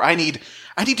make it for. I need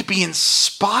to be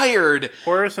inspired.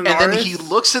 Porto's an and then artist? he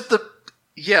looks at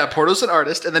Porto's an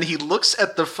artist, and then he looks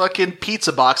at the fucking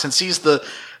pizza box and sees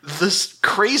this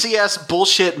crazy ass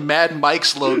bullshit Mad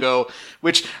Mike's logo,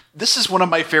 which this is one of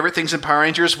my favorite things in Power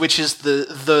Rangers, which is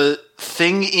the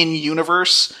thing in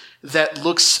universe that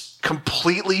looks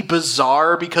completely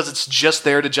bizarre because it's just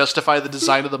there to justify the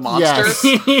design of the monster.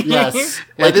 Yes.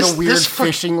 Like this- the weird this fu-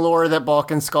 fishing lore that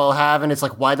Bulk and Skull have, and it's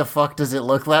like, why the fuck does it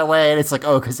look that way? And it's like,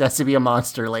 oh, because it has to be a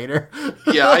monster later.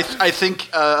 Yeah, I think,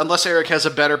 unless Eric has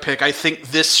a better pick, I think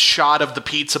this shot of the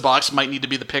pizza box might need to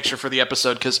be the picture for the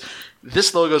episode, because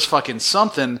this logo's fucking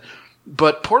something.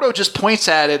 But Porto just points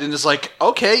at it and is like,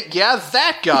 okay, yeah,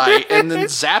 that guy, and then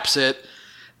zaps it.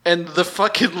 And the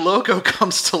fucking logo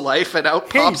comes to life, and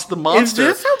out pops the monster.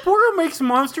 Is this how Porto makes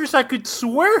monsters? I could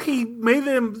swear he made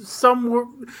them somewhere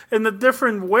in a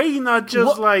different way, not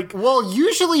just Well,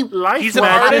 usually life. he's an What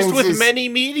artist happens with is- many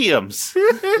mediums.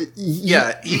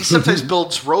 Yeah, he sometimes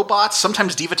builds robots.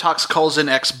 Sometimes Divatox calls in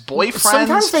ex-boyfriends.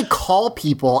 sometimes they call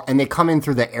people and they come in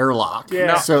through the airlock.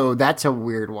 Yeah. So that's a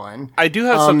weird one. I do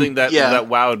have something that yeah.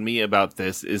 wowed me about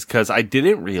this is because I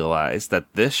didn't realize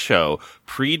that this show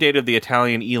predated the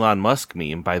Italian Elon Musk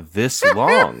meme by this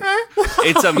long.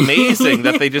 It's amazing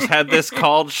that they just had this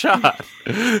called shot.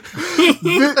 This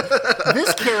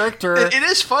character... It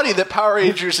is funny that Power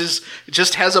Rangers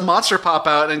just has a monster pop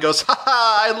out and goes, ha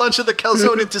ha, I launched the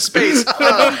calzone into space. Ha,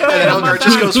 ha. And then Elgar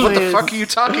just goes, what the fuck are you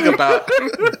talking about?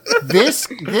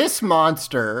 this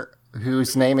monster,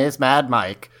 whose name is Mad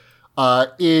Mike,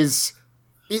 is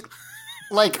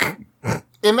like,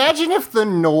 imagine if the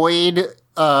Noid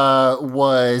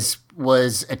was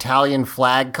Italian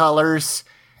flag colors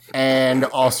and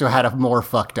also had a more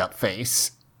fucked up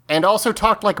face and also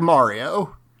talked like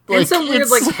Mario. It's a weird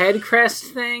head crest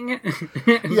thing.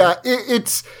 Yeah,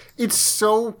 it's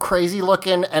so crazy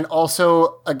looking, and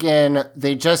also again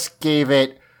they just gave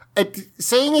it.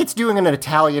 Saying it's doing an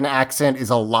Italian accent is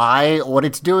a lie. What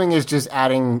it's doing is just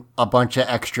adding a bunch of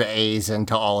extra A's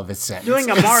into all of its sentences.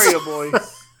 Doing a Mario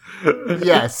voice.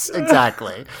 Yes,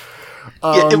 exactly.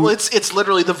 Well, it's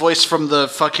literally the voice from the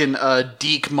fucking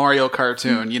Deke Mario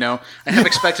cartoon, you know? I have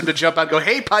expect him to jump out and go,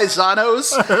 hey,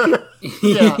 paisanos!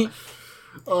 Yeah.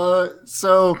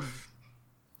 So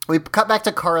we cut back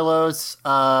to Carlos,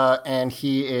 and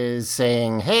he is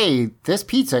saying, hey, this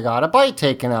pizza got a bite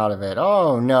taken out of it.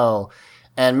 Oh, no.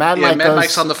 And Mad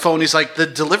Mike's on the phone. He's like, the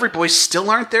delivery boys still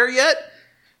aren't there yet?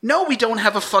 No, we don't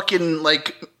have a fucking,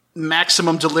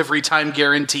 maximum delivery time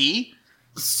guarantee.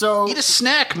 So Eat a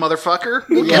snack, motherfucker.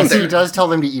 We'll get yes, there. he does tell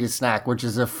them to eat a snack, which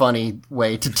is a funny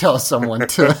way to tell someone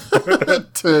to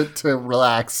to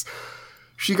relax.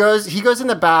 He goes in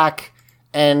the back,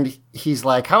 and he's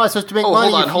like, how am I supposed to make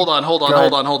money? Hold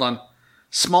on.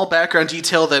 Small background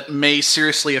detail that may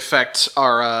seriously affect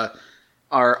our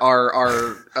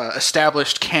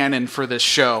established canon for this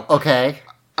show. Okay.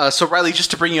 So, Riley,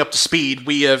 just to bring you up to speed,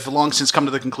 we have long since come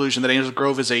to the conclusion that Angel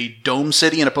Grove is a dome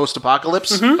city in a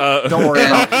post-apocalypse. Don't worry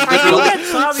about It's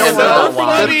So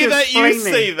funny that you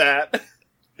say that.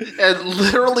 And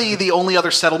literally the only other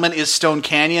settlement is Stone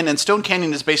Canyon, and Stone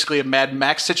Canyon is basically a Mad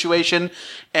Max situation,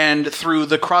 and through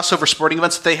the crossover sporting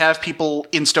events that they have, people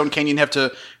in Stone Canyon have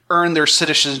to earn their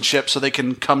citizenship so they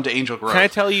can come to Angel Grove. Can I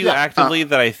tell you actively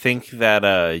that I think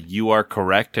that you are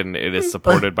correct and it is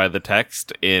supported by the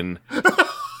text in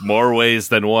more ways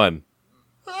than one?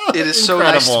 It is so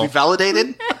nice to be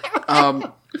validated.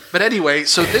 But anyway,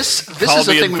 so this is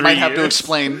a thing we might have to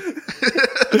explain.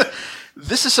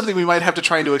 This is something we might have to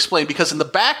try to explain because in the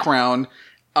background,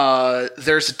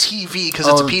 there's a TV because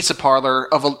it's a pizza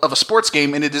parlor of a sports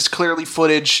game, and it is clearly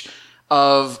footage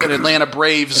of an Atlanta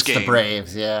Braves game. the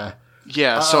Braves, yeah.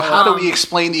 Yeah, so how do we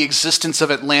explain the existence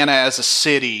of Atlanta as a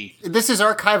city? This is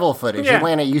archival footage. Yeah.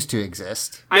 Atlanta used to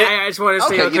exist. I just want to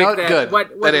say Okay, real you know quick what? that Good.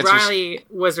 what That answers- Riley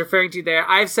was referring to there.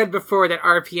 I've said before that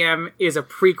RPM is a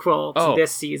prequel to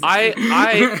this season.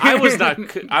 I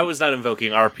was not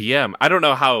invoking RPM. I don't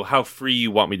know how free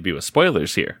you want me to be with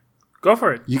spoilers here. Go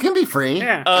for it. You can be free.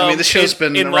 Yeah. I mean, this show's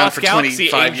been in around Lost for Galaxy,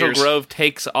 25 Angel years. Grove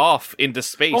takes off into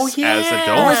space Oh, yeah. as a I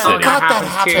dome city. forgot that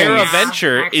happened.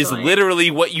 Terraventure is actually. literally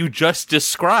what you just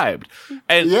described.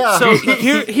 And Yeah. so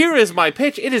here is my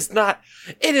pitch. It is not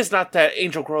that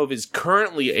Angel Grove is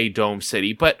currently a dome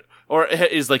city, or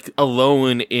is like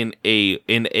alone in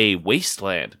a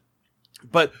wasteland.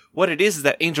 But what it is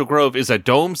that Angel Grove is a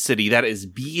dome city that is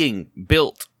being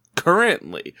built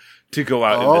currently to go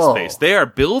out into space. They are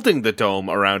building the dome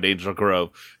around Angel Grove,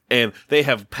 and they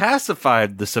have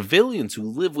pacified the civilians who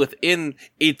live within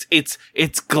its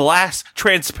glass,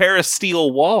 transparent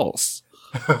steel walls.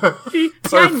 See,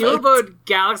 I knew about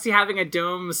Galaxy having a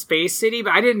dome space city,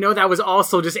 but I didn't know that was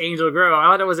also just Angel Grove. I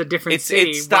thought it was a different city.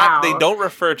 It's not. Wow. They don't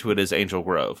refer to it as Angel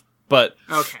Grove, but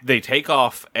they take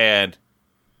off, and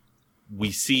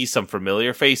we see some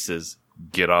familiar faces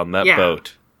get on that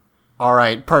boat. All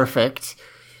right, perfect.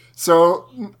 So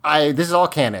this is all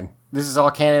canon. This is all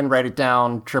canon. Write it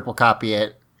down. Triple copy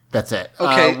it. That's it.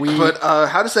 Okay, but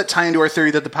how does that tie into our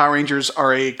theory that the Power Rangers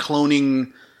are a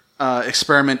cloning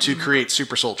experiment to create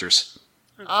super soldiers?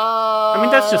 I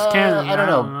mean, that's just canon. I don't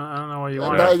know. I don't know what you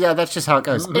want. Yeah, that's just how it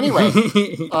goes. Anyway,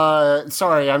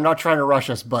 sorry, I'm not trying to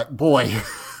rush us, but boy,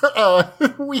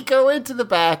 we go into the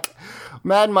back.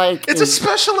 Mad Mike. It's a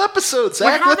special episode,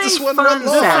 Zach. Let this one run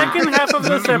The long. second half of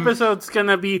this episode's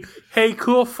gonna be, hey,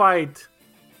 cool fight.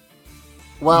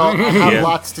 Well, I have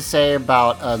lots to say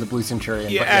about the Blue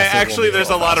Centurion. Yeah, but yes, it will actually, be there's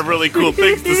a lot of really cool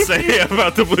things to say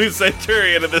about the Blue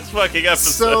Centurion in this fucking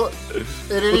episode. So,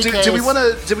 in any case, Do we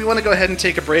want to go ahead and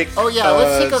take a break? Oh yeah,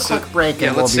 let's take a quick break. Yeah,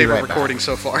 and let's we'll save be our right recording back.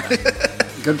 so far.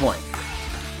 Good point.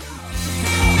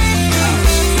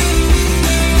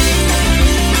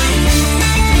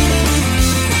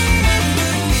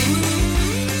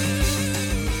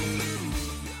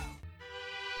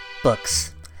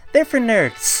 Books. They're for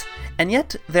nerds. And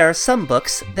yet, there are some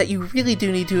books that you really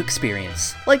do need to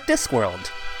experience, like Discworld.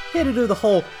 Here to do the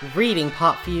whole reading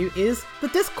part for you is The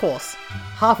Discourse,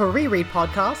 half a reread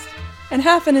podcast, and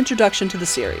half an introduction to the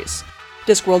series.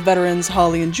 Discworld veterans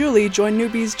Holly and Julie join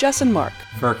newbies Jess and Mark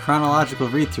for a chronological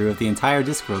read-through of the entire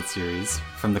Discworld series,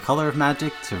 from The Color of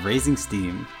Magic to Raising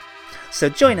Steam. So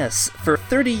join us for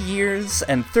 30 years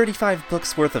and 35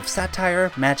 books worth of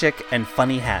satire, magic, and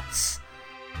funny hats.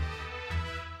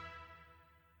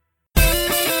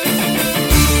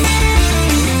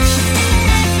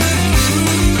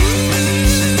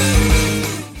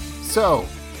 So,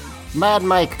 Mad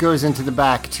Mike goes into the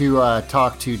back to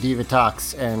talk to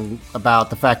Divatox and about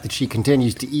the fact that she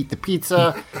continues to eat the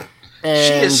pizza. And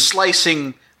she is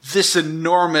slicing this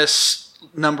enormous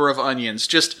number of onions.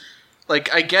 Just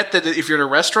like, I get that if you're in a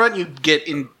restaurant, you get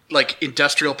in like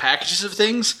industrial packages of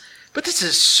things, but this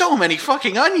is so many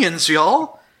fucking onions,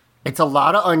 y'all. It's a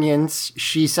lot of onions.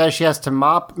 She says she has to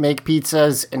mop, make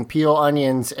pizzas, and peel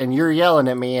onions, and you're yelling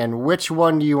at me, and which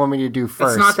one do you want me to do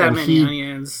first? It's not that and many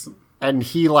onions. And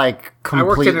he, like,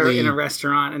 completely... I worked in a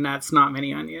restaurant, and that's not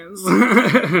many onions.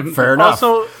 Fair enough.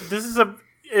 Also, this is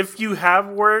if you have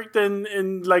worked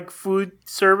in like food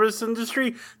service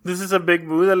industry, this is a big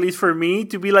move, at least for me,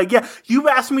 to be like, yeah, you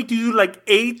asked me to do like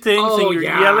 8 things and you're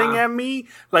yelling at me.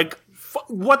 Like,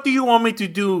 what do you want me to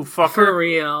do, fucker? For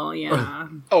real, yeah.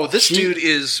 Oh, this dude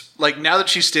is, like, now that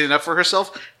she's standing up for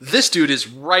herself, this dude is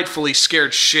rightfully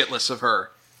scared shitless of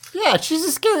her. Yeah, she's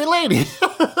a scary lady.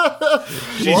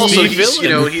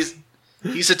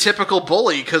 He's a typical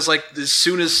bully, because, like, as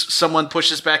soon as someone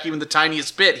pushes back even the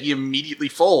tiniest bit, he immediately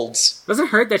folds. Doesn't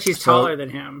hurt that she's taller than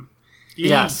him.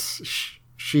 Yes.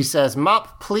 She says,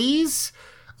 mop, please.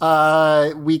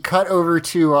 we cut over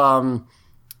to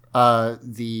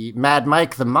the Mad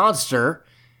Mike, the monster,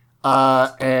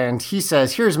 and he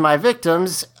says, "Here's my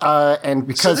victims." And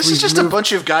because so this is just a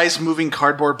bunch of guys moving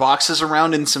cardboard boxes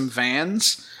around in some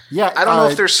vans. Yeah, I don't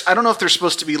know if they're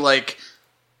supposed to be like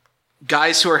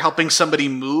guys who are helping somebody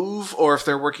move, or if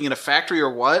they're working in a factory, or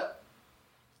what.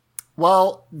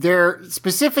 Well, they're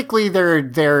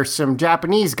some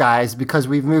Japanese guys because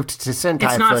we've moved to Sentai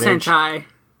It's not footage. Sentai.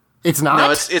 It's not? No,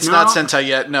 it's not Sentai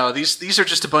yet. No, these are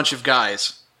just a bunch of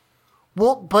guys.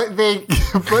 Well, but they...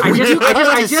 But I we do cut to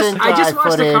I just Sentai watched the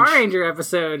footage. Car Ranger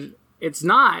episode. It's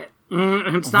not.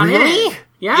 It's not Really? in it.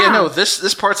 Yeah. Yeah, no,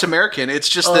 this part's American. It's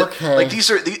just that, Okay. like,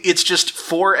 it's just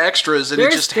 4 extras, and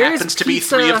it just There's happens to be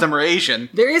pizza- 3 of them are Asian.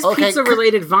 There is Okay,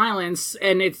 pizza-related violence,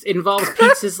 and it involves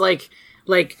pizzas like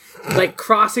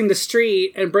crossing the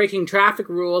street and breaking traffic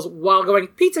rules while going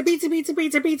pizza, pizza, pizza,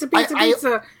 pizza, pizza, pizza,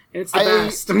 pizza. And it's the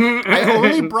best. I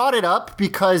only brought it up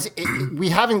because we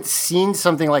haven't seen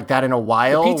something like that in a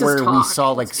while, The pizzas where we talk.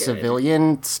 saw like It's good.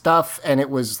 civilian stuff, and it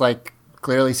was like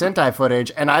clearly Sentai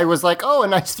footage, and I was like, "Oh, a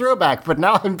nice throwback." But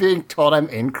now I'm being told I'm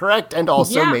incorrect and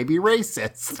also Yeah. maybe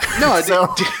racist. No,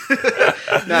 So-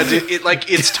 no, dude,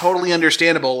 it's totally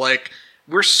understandable. Like,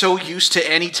 we're so used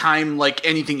to any time like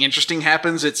anything interesting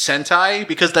happens, it's Sentai,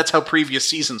 because that's how previous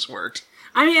seasons worked.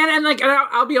 I mean, and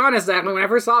I'll be honest, Zach, when I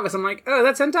first saw this, I'm like, oh,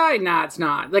 that's hentai? Nah, it's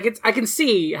not. Like, I can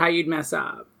see how you'd mess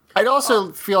up. I'd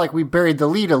also feel like we buried the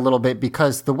lead a little bit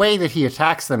because the way that he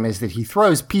attacks them is that he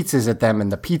throws pizzas at them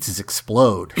and the pizzas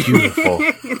explode. Beautiful.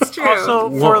 It's true. Also,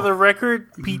 for the record,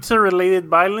 pizza-related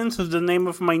violence is the name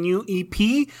of my new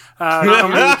EP.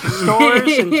 Coming to stores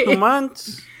in 2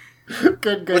 months.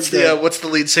 Good. What's the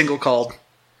lead single called?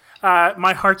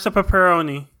 My Heart's a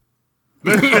Pepperoni.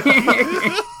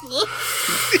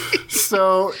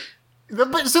 So the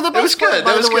best That was part, good.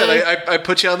 by That was the good. way- I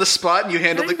put you on the spot, and you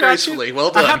handled it I got gracefully. you.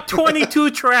 Well I done. have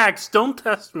 22 tracks. Don't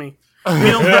test me.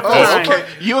 We don't have Oh, time. okay.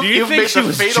 You've think made she the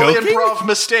was fatal joking? improv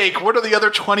mistake. What are the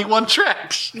other 21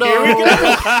 tracks?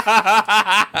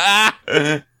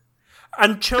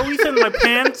 Anchovies in my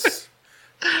pants.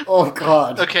 Oh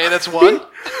God. Okay, that's 1.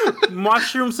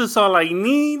 Mushrooms is all I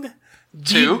need.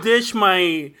 2. Deep dish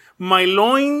my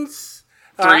loins.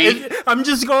 3. I'm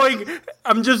just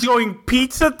going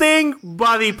pizza thing,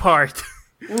 body part.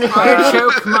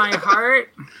 Artichoke my heart.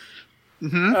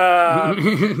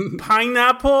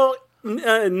 Pineapple,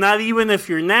 not even if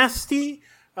you're nasty.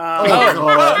 Oh,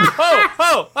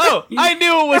 I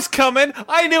knew it was coming.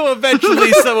 I knew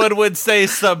eventually someone would say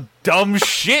some dumb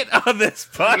shit on this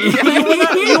podcast.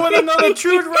 You want to know the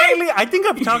truth, Riley? I think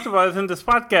I've talked about it in this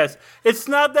podcast. It's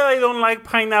not that I don't like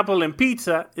pineapple in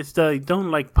pizza. It's that I don't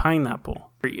like pineapple.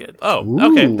 Period.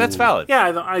 Oh, okay, that's valid.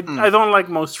 Yeah, I don't like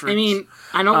most fruits. I mean,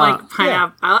 I don't like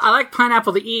pineapple. I like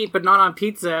pineapple to eat, but not on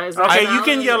pizza. Is that okay, valid? you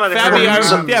can yell at it. Fabi,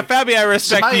 Everyone. I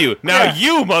respect you. Now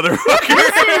you, motherfucker.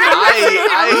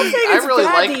 I It's really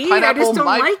bad like to eat, pineapple. I just don't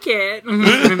like it.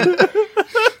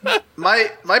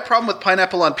 My problem with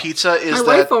pineapple on pizza is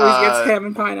My that wife always gets ham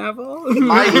and pineapple.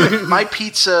 my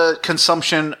pizza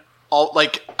consumption,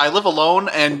 I live alone,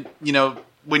 and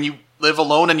when you live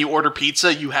alone and you order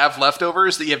pizza, you have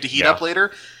leftovers that you have to heat up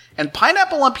later. And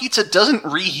pineapple on pizza doesn't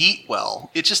reheat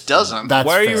well. It just doesn't. That's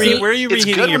Where are fair. you It's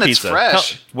reheating good your when it's pizza?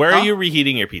 fresh. Where Huh? are you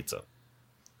reheating your pizza?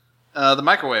 The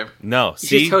microwave. No,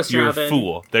 see, toaster you're oven. a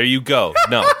fool. There you go.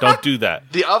 No, don't do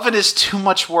that. The oven is too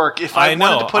much work. If I I know,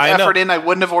 wanted to put I know. effort in, I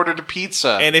wouldn't have ordered a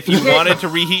pizza. And if you wanted to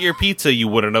reheat your pizza, you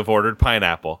wouldn't have ordered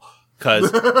pineapple,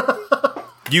 because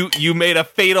you made a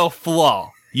fatal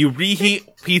flaw. You reheat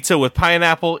pizza with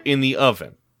pineapple in the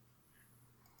oven.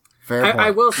 Fair point.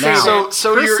 I will say Now- that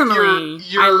so personally,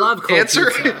 your I love cold answer,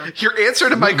 pizza. your answer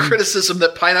to my criticism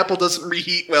that pineapple doesn't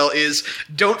reheat well is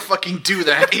don't fucking do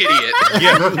that, idiot.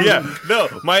 Yeah. No,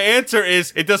 my answer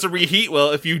is it doesn't reheat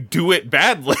well if you do it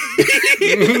badly.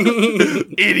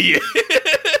 Idiot.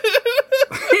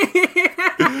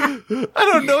 I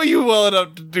don't know you well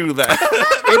enough to do that.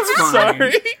 It's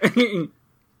fine. Sorry.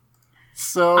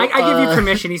 So I give you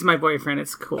permission. He's my boyfriend.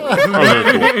 It's cool.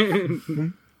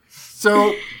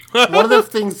 So one of the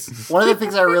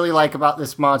things I really like about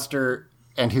this monster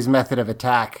and his method of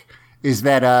attack is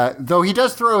that though he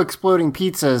does throw exploding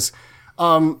pizzas,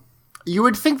 you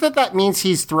would think that means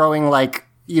he's throwing like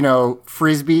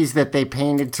frisbees that they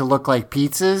painted to look like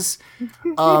pizzas,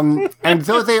 and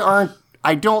though they aren't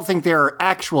I don't think they're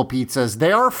actual pizzas.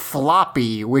 They are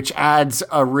floppy, which adds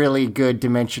a really good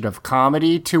dimension of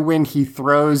comedy to when he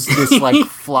throws this like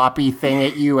floppy thing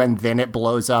at you and then it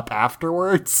blows up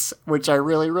afterwards, which I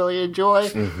really, really enjoy.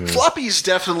 Floppy's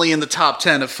definitely in the top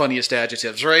 10 of funniest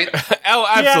adjectives, right? Oh,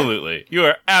 absolutely. You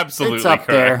are absolutely It's up correct.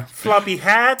 there. Floppy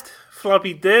hat,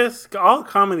 floppy disk, all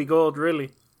comedy gold,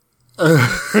 really.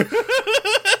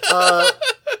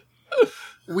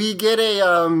 We get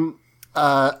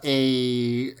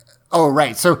oh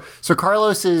right, so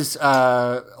Carlos's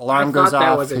alarm I goes thought that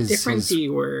off. was a different D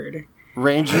word.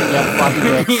 Ranger, yeah, floppy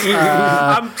dicks.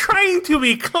 I'm trying to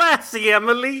be classy,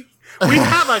 Emily. We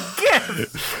have a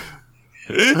gift.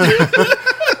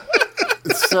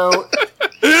 So,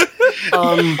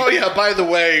 Oh yeah, by the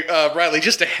way, Riley,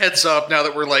 just a heads up now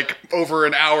that we're like over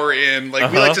an hour in,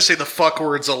 like we like to say the fuck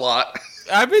words a lot.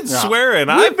 I've been swearing.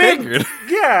 I figured.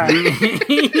 Yeah.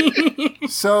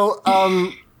 So,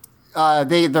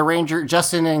 the Ranger,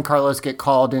 Justin and Carlos get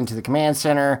called into the command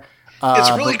center.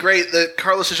 It's really great that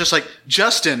Carlos is just like,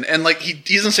 Justin, and like he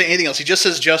doesn't say anything else. He just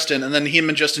says Justin, and then him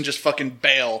and Justin just fucking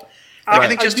bail. Like, I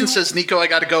think Justin says, Nico, I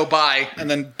gotta go, bye, and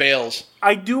then bails.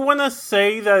 I do want to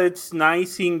say that it's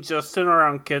nice seeing Justin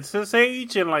around kids his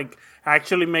age and like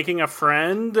actually making a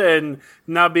friend and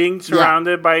not being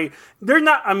surrounded by... They're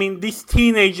not... I mean, these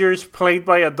teenagers played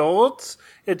by adults.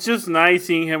 It's just nice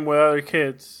seeing him with other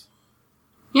kids.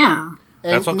 Yeah.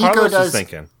 And That's what Nico Carlos does is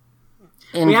thinking.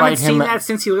 We haven't seen him. that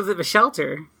since he lived at the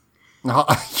shelter.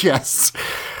 Yes.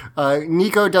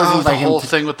 Nico does Oh, the invite him whole to...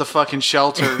 thing with the fucking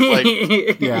shelter.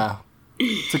 Like, Yeah.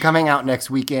 To coming out next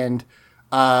weekend.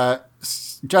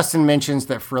 Justin mentions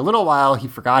that for a little while he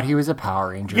forgot he was a Power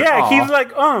Ranger. Yeah, Aw. he's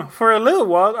like, for a little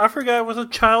while, I forgot I was a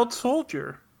child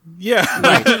soldier. Yeah,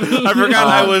 I forgot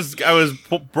I was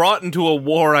brought into a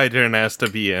war I didn't ask to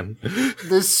be in.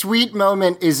 This sweet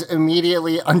moment is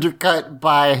immediately undercut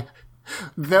by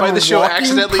by the show walking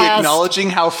accidentally past... acknowledging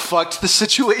how fucked the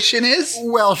situation is?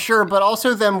 Well, sure, but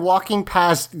also them walking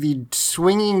past the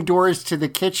swinging doors to the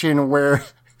kitchen where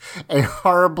a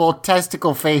horrible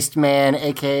testicle-faced man,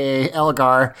 a.k.a.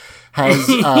 Elgar, has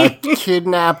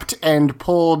kidnapped and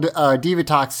pulled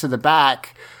Divatox to the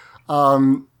back.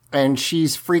 And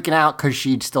she's freaking out because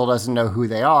she still doesn't know who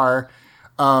they are.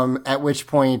 At which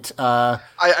point...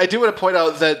 I do want to point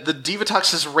out that the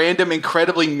Divatox's random,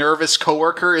 incredibly nervous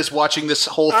coworker is watching this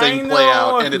whole thing play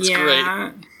out, and it's great.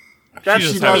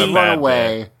 She does run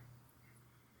away.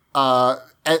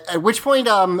 At which point...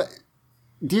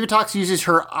 Divatox uses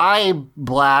her eye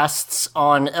blasts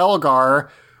on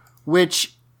Elgar,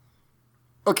 which,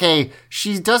 okay,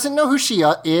 she doesn't know who she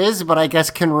is, but I guess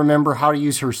can remember how to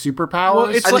use her superpowers. Well,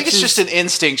 I think it's just an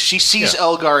instinct. She sees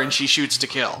Elgar and she shoots to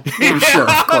kill. Sure,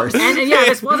 of course. And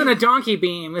this wasn't a donkey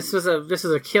beam. This was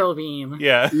a kill beam.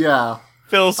 Yeah. Yeah.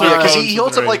 Because he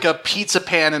holds up like a pizza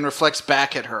pan and reflects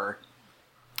back at her.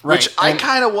 Right. Which I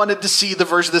kind of wanted to see the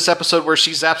version of this episode where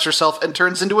she zaps herself and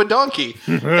turns into a donkey.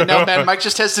 And now Mad Mike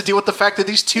just has to deal with the fact that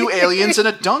these two aliens and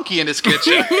a donkey in his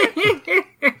kitchen.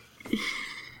 I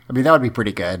mean, that would be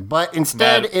pretty good. But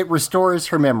instead, it restores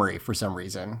her memory for some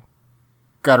reason.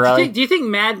 Got it, Riley? Do you think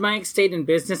Mad Mike stayed in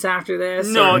business after this?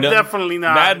 No, definitely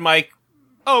not. Mad Mike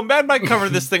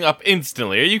covered this thing up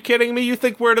instantly. Are you kidding me? You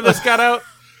think word of this got out?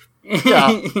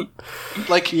 Yeah.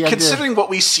 Like, considering what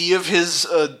we see of his...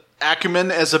 acumen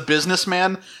as a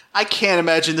businessman, I can't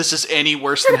imagine this is any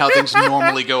worse than how things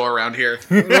normally go around here.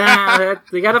 Yeah,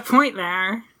 they got a point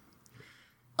there.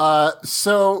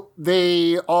 So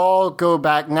they all go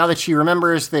back, now that she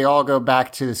remembers, they all go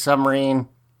back to the submarine.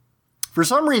 For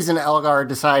some reason, Elgar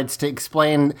decides to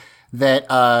explain that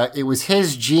it was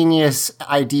his genius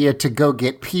idea to go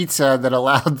get pizza that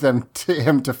allowed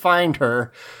him to find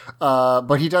her.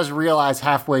 But he does realize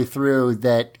halfway through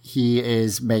that he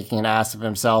is making an ass of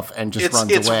himself and just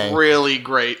runs away. It's really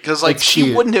great, because like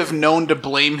she wouldn't have known to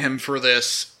blame him for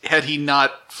this had he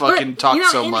not fucking talked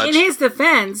so much. In his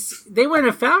defense, they wouldn't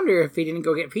have found her if he didn't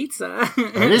go get pizza.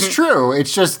 It is true.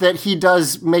 It's just that he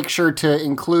does make sure to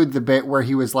include the bit where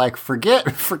he was like, forget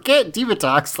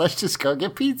Divatox, let's just go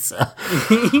get pizza.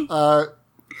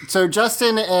 So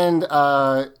Justin and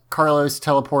Carlos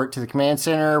teleport to the command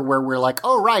center where we're like,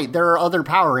 oh, right, there are other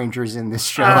Power Rangers in this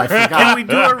show. I forgot. Can we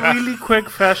do a really quick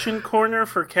fashion corner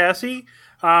for Cassie?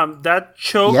 That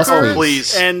choker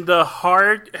please. And the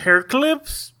hard hair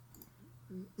clips,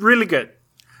 really good.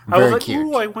 Very I was like, cute.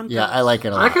 ooh, I want that. Yeah, I like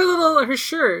it a I lot. like her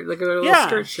shirt, like a little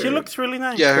skirt shirt. She looks really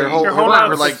nice. Yeah, her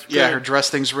outfit's good. her dress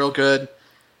thing's real good.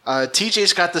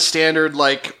 TJ's got the standard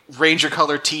like Ranger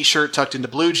color T-shirt tucked into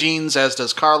blue jeans, as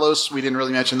does Carlos. We didn't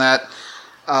really mention that.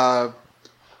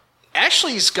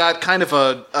 Ashley's got kind of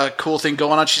a cool thing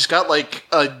going on. She's got like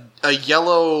a a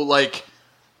yellow like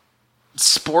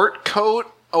sport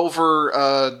coat over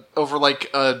like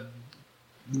a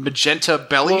magenta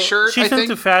belly shirt. She's I think.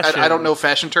 into fashion. I don't know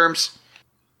fashion terms.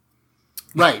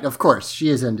 Right, of course, she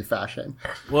is into fashion.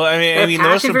 Well, I mean, the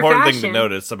most important thing to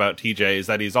notice about TJ is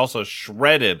that he's also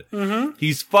shredded. Mm-hmm.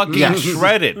 He's fucking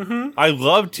shredded. Mm-hmm. I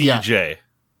love TJ.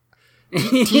 Yeah.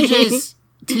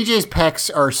 TJ's pecs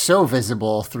are so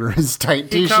visible through his tight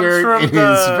T-shirt. It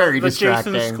is very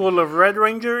distracting. Jason School of Red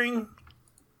Rangering.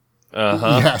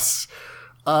 Yes.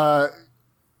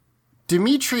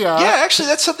 Demetria. Yeah, actually,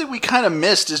 that's something we kind of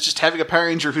missed, is just having a Power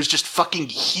Ranger who's just fucking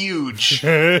huge.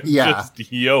 Yeah.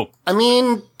 Just yoked. I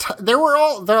mean,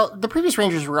 the previous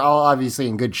Rangers were all obviously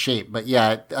in good shape, but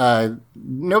yeah,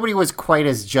 nobody was quite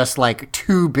as just like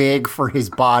too big for his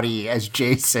body as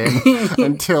Jason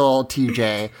until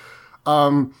TJ.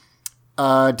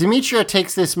 Demetria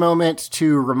takes this moment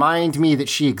to remind me that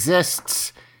she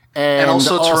exists. And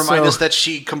also to remind us that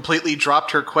she completely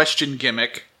dropped her question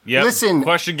gimmick. Yep. Listen,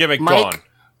 question gimmick Mike, gone.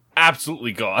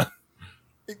 Absolutely gone.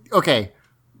 Okay,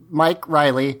 Mike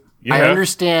Riley, Yeah. I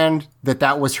understand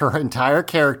that was her entire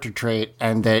character trait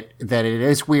and that it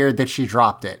is weird that she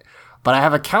dropped it. But I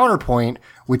have a counterpoint,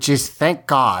 which is thank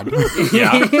God.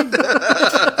 Yeah.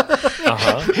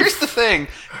 Here's the thing.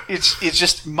 It's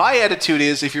just my attitude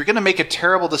is if you're going to make a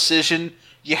terrible decision,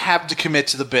 you have to commit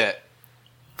to the bit.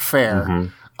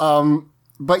 Fair.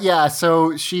 But yeah,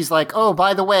 so she's like, oh,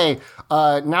 by the way,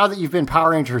 now that you've been Power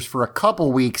Rangers for a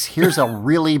couple weeks, here's a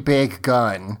really big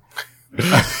gun.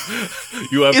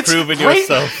 You have proven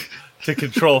yourself to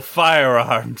control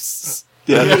firearms.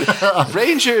 Yeah.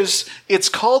 Rangers, it's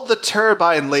called the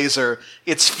turbine laser.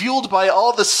 It's fueled by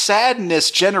all the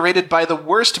sadness generated by the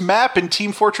worst map in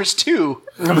Team Fortress 2.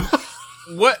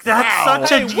 What? That's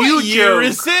such a what year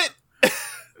is it?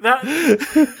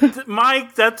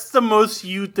 Mike, that's the most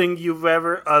you thing you've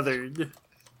ever uttered.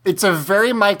 It's a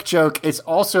very Mike joke. It's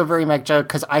also a very Mike joke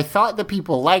because I thought the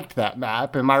people liked that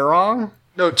map. Am I wrong?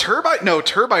 No,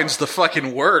 Turbine's the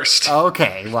fucking worst.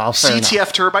 Okay, well, fair CTF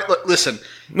enough. Turbine. Listen,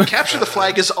 Capture the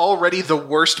Flag is already the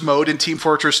worst mode in Team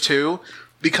Fortress 2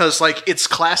 because, like, its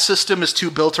class system is too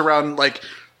built around, like,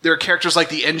 there are characters like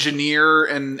the Engineer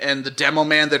and the Demo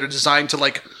Man that are designed to,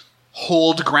 like,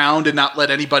 hold ground and not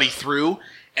let anybody through.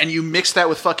 And you mix that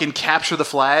with fucking Capture the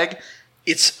Flag,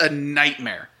 it's a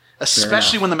nightmare.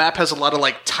 Especially when the map has a lot of,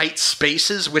 like, tight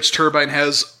spaces, which Turbine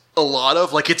has a lot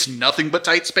of. Like, it's nothing but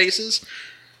tight spaces.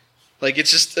 Like,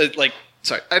 it's just,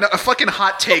 a fucking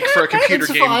hot take for a computer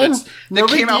game that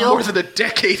came out more than a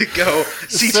decade ago.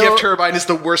 CTF Turbine is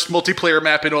the worst multiplayer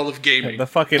map in all of gaming. The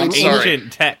fucking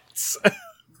ancient texts.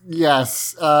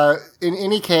 Yes. In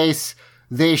any case,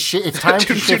 it's time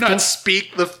to shift. Do not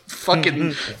speak the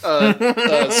fucking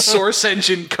source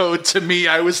engine code to me.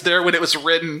 I was there when it was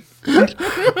written.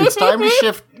 It's time to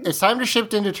shift. It's time to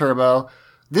shift into Turbo.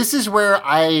 This is where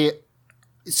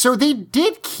So they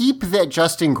did keep that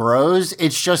Justin grows.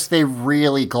 It's just they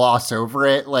really gloss over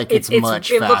it. Like it's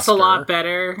much faster. It looks a lot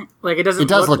better. Like it doesn't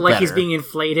look like he's being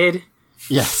inflated.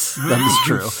 Yes, that is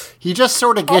true. He just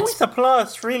sort of gets always a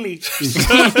plus, really.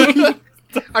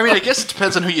 I mean, I guess it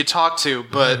depends on who you talk to,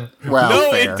 but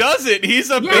no, it doesn't. He's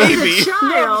a baby. He's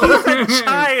a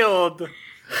child.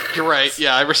 You're right.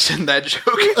 Yeah, I rescind that joke.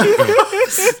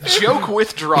 Joke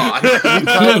withdrawn.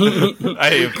 I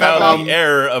have found the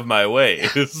error of my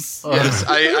ways. Yes,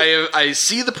 I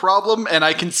see the problem and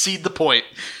I concede the point.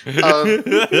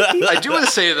 I do want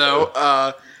to say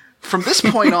though, from this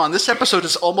point on, this episode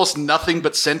is almost nothing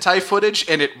but Sentai footage,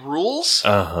 and it rules.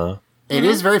 It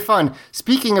is very fun.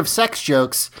 Speaking of sex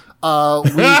jokes, we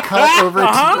cut over to...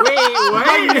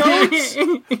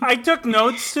 Wait, I took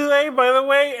notes today, by the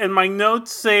way, and my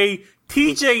notes say,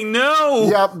 TJ, no!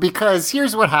 Yeah, because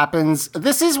here's what happens.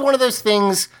 This is one of those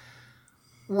things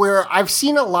where I've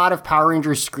seen a lot of Power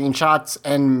Rangers screenshots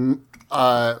and,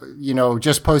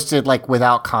 just posted, like,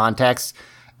 without context.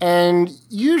 And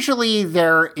usually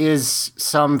there is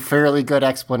some fairly good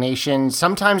explanation.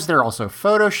 Sometimes there are also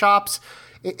Photoshops.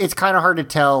 It's kind of hard to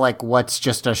tell, like, what's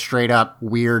just a straight-up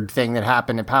weird thing that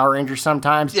happened in Power Rangers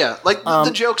sometimes. Yeah, like,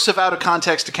 the jokes of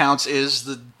out-of-context accounts is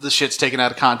the shit's taken out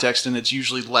of context, and it's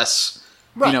usually less,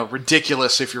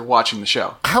 ridiculous if you're watching the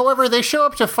show. However, they show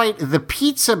up to fight the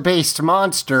pizza-based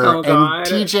monster, and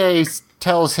TJ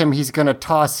tells him he's going to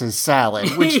toss his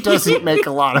salad, which doesn't make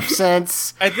a lot of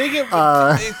sense. I think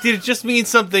did it just mean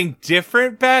something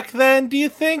different back then, do you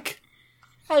think?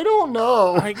 I don't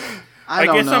know. I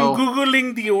guess I'm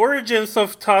Googling the origins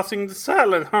of tossing the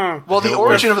salad, huh? Well, the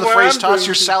origin of the phrase toss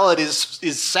your salad is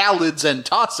salads and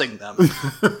tossing them.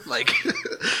 Like,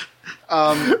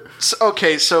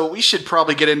 So we should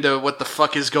probably get into what the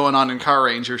fuck is going on in Car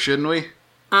Ranger, shouldn't we?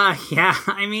 Yeah.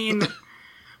 I mean,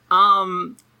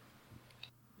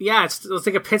 yeah. Let's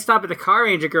take a pit stop at the Car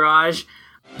Ranger garage.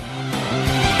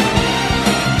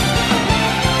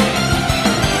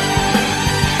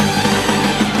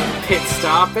 Pit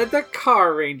stop at the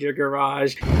Car Ranger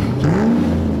garage.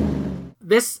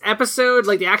 This episode,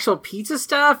 like the actual pizza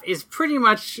stuff, is pretty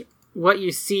much what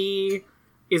you see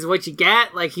is what you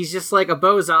get. Like, he's just like a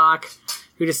Bozak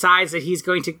who decides that he's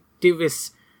going to do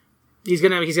this. He's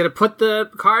gonna put the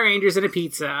Car Rangers in a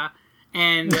pizza,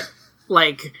 and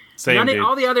like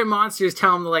all the other monsters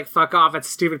tell him to like fuck off. It's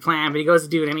a stupid plan, but he goes to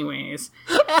do it anyways.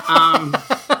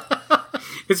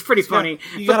 It's pretty funny.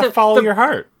 You gotta follow your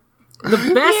heart. The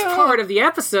best part of the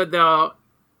episode, though,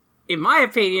 in my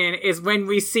opinion, is when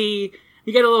we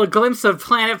get a little glimpse of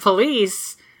Planet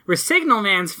Police, where Signal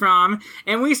Man's from,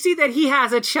 and we see that he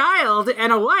has a child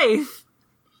and a wife.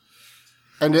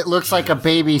 And it looks like a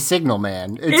baby Signal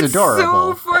Man. It's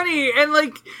adorable. So funny. And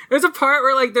like, there's a part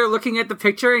where like they're looking at the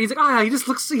picture, and he's like,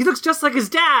 he looks just like his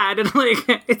dad, and like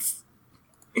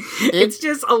it's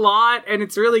just a lot, and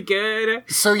it's really good.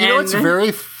 So you know what's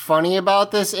very funny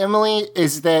about this, Emily,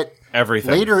 is that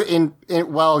everything later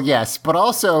but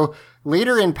also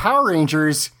later in Power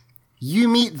Rangers, you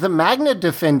meet the Magna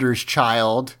Defender's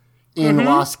child in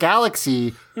Lost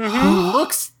Galaxy, who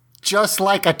looks just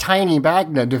like a tiny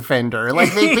Magna Defender.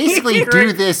 Like, they basically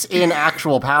do this in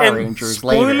actual Power Rangers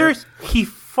later. Spoilers, he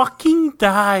fucking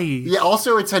dies. Yeah,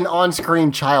 also it's an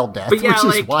on-screen child death, which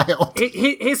is wild.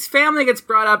 His family gets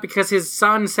brought up because his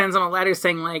son sends him a letter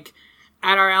saying, like,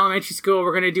 at our elementary school,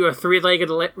 we're going to do a 3-legged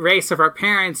race of our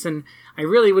parents, and I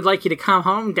really would like you to come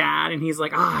home, Dad. And he's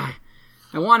like, I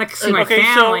want to see my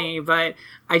family, but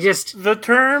I just... The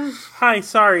term... Hi,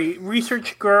 sorry.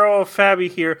 Research girl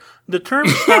Fabi here. The term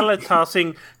salad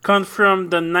tossing comes from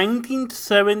the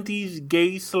 1970s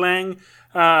gay slang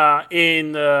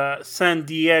in San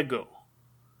Diego.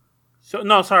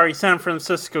 San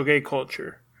Francisco gay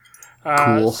culture.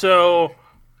 Cool. So...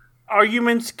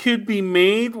 arguments could be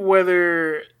made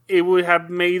whether it would have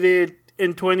made it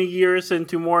in 20 years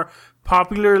into more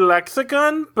popular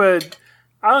lexicon, but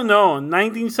I don't know,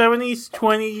 1970s,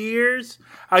 20 years.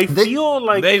 I feel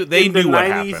like they in the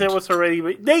 90s it was already.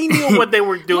 They knew what they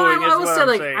were doing.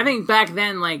 I think back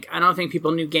then, like, I don't think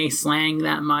people knew gay slang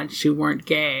that much who weren't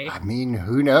gay. I mean,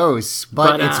 who knows?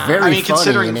 But it's very funny.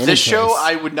 Considering this show,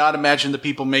 I would not imagine the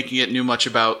people making it knew much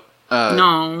about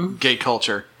gay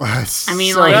culture. I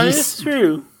mean, that is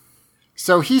true.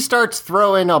 So he starts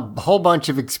throwing a whole bunch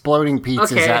of exploding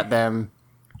pizzas at them.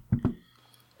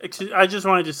 I just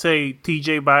wanted to say,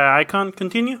 TJ by Icon,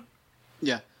 continue.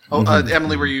 Yeah. Oh,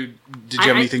 Emily, did you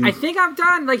have anything? I think I'm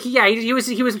done. Like, yeah, he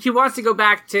wants to go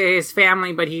back to his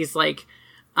family, but he's like,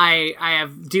 I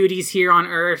have duties here on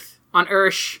Earth,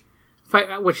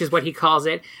 which is what he calls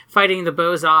it, fighting the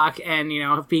Bozak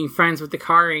and, being friends with the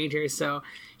Car Rangers. So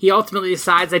he ultimately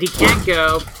decides that he can't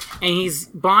go, and he's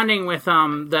bonding with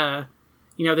the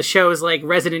show's like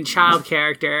resident child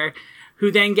character, who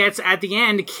then gets at the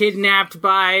end kidnapped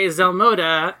by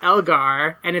Zelmoda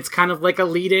Elgar, and it's kind of like a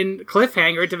lead-in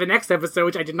cliffhanger to the next episode,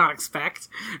 which I did not expect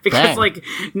because like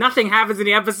nothing happens in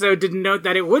the episode to denote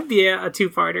that it would be a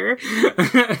two-parter.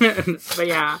 But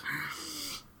yeah.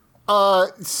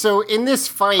 So in this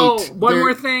fight, one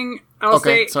more thing I'll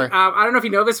say. Sorry. I don't know if you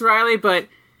know this, Riley, but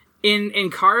in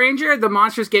Car Ranger, the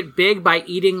monsters get big by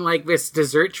eating like this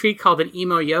dessert treat called an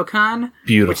Emo Yokon,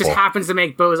 which just happens to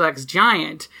make Bozak's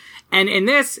giant. And in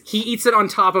this, he eats it on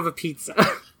top of a pizza.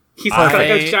 He's got like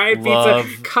a giant pizza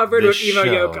covered with Emo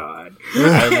Yokon.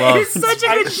 It's such a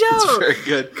good show. It's very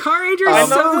good. Car Ranger is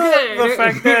so good. The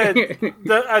fact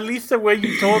that at least the way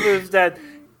you told it is that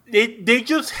they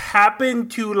just happen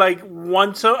to like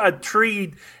want a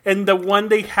treat, and the one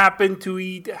they happen to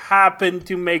eat happened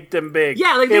to make them big.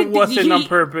 Yeah, like it wasn't on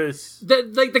purpose.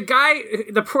 The guy,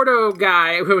 the Porto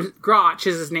guy, who was Grotch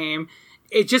is his name.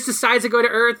 It just decides to go to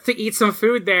Earth to eat some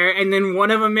food there, and then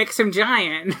one of them makes him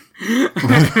giant.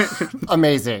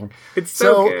 Amazing. It's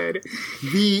so good.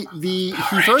 He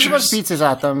throws a bunch of pizzas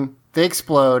at them. They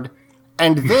explode.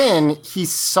 And then he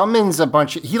summons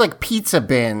he like pizza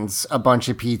bins a bunch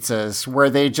of pizzas where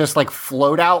they just like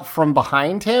float out from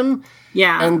behind him.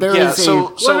 Yeah. And there is in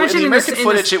the American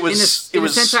footage, it was in the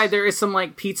Sentai, there is some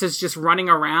like pizzas just running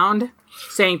around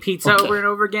saying pizza over and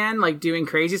over again, like doing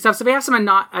crazy stuff. So they have some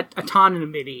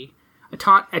autonomy.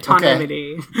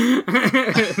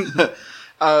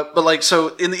 But like,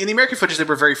 so in the American footage, they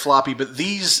were very floppy, but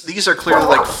these are clearly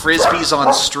like Frisbees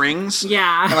on strings.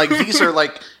 Yeah. And like, these are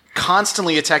like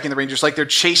constantly attacking the Rangers, like they're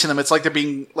chasing them. It's like they're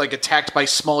being like attacked by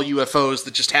small UFOs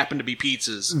that just happen to be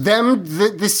pizzas.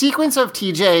 The sequence of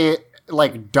TJ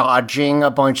like dodging a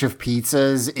bunch of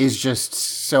pizzas is just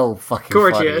so fucking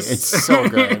gorgeous. Funny. It's so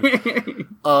good.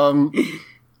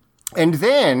 And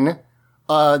then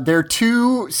their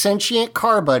two sentient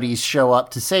car buddies show up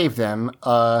to save them,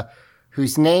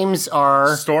 whose names are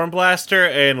Stormblaster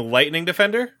and Lightning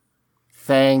Defender.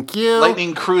 Thank you.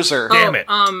 Lightning Cruiser. Damn it.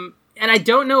 And I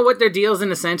don't know what their deal's in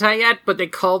the Sentai yet, but they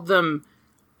called them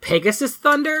Pegasus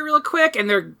Thunder real quick, and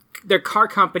their car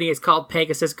company is called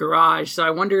Pegasus Garage, so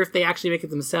I wonder if they actually make it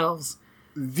themselves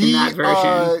in that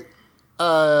version.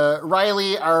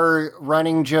 Riley, our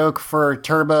running joke for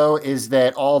Turbo is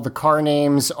that all the car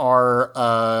names are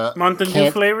Mountain Dew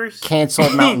flavors?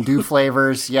 Canceled Mountain Dew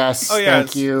flavors. Yes,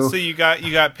 thank you. So you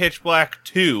got Pitch Black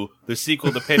 2, the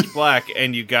sequel to Pitch Black,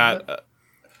 and you got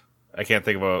I can't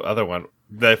think of another one.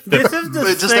 This is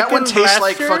the Does that one taste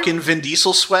like fucking Vin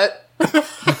Diesel sweat?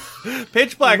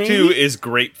 Pitch Black 2 is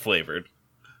grape flavored.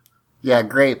 Yeah,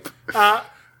 grape. I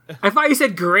thought you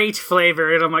said great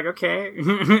flavored. I'm like, okay.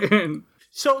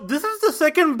 So this is the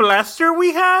second blaster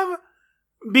we have?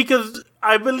 Because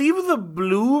I believe the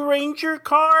Blue Ranger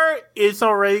car is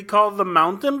already called the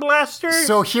Mountain Blaster.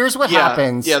 So here's what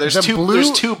happens. Yeah, there's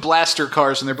two blaster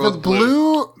cars, and they're both the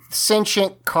blue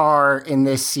sentient car in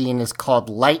this scene is called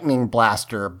Lightning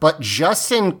Blaster, but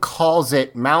Justin calls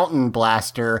it Mountain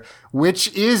Blaster,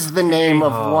 which is the name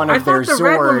of one of their Zords. I thought the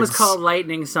red one was called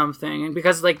Lightning something, and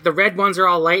because like the red ones are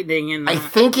all lightning, and I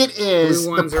think it is.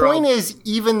 blue The ones are point all- is,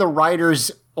 even the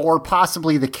writers or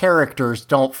possibly the characters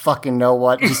don't fucking know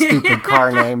what these stupid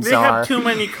car names they are. have too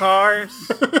many cars.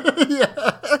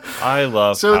 I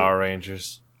love Power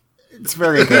Rangers. It's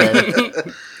very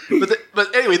good.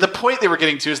 But anyway, the point they were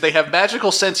getting to is they have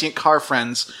magical sentient car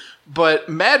friends, but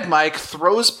Mad Mike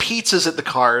throws pizzas at the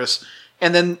cars,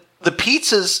 and then the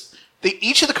pizzas,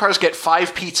 each of the cars get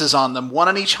 5 pizzas on them, one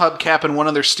on each hubcap and one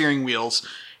on their steering wheels,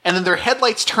 and then their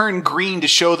headlights turn green to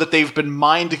show that they've been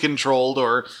mind controlled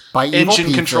or by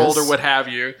engine controlled or what have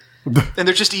you, and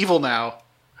they're just evil now.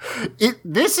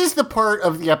 This is the part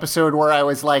of the episode where I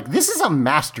was like, "This is a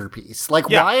masterpiece." Like,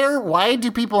 why do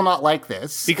people not like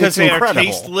this? Because it's they incredible. are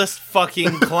tasteless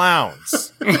fucking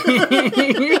clowns.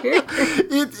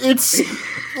 It's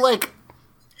like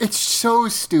it's so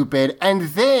stupid, and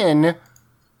then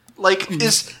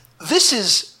this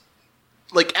is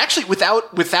actually without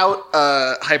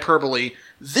hyperbole.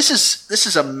 This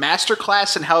is a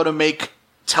masterclass in how to make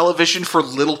television for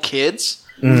little kids.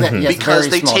 Mm-hmm. Because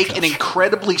they take an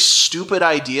incredibly stupid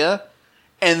idea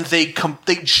and they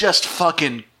just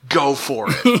fucking go for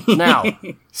it. Now,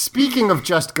 speaking of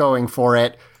just going for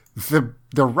it, the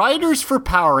writers for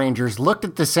Power Rangers looked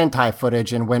at the Sentai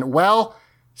footage and went, well,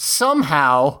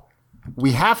 somehow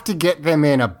we have to get them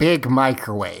in a big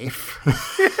microwave.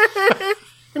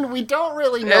 And we don't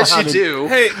really know how to do.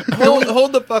 Hey,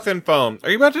 hold the fucking phone. Are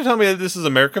you about to tell me that this is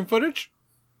American footage?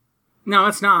 No,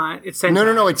 it's not. It's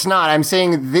Sentai. No, it's not. I'm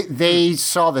saying they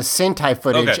saw the Sentai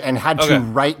footage and had to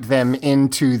write them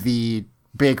into the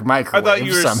big microwave. I thought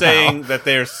you were somehow. saying that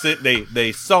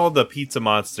they saw the pizza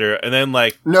monster and then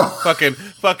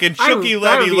fucking Chucky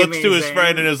Levy looks to his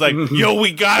friend and is like, "Yo,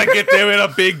 we gotta get them in a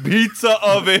big pizza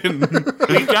oven.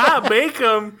 We gotta make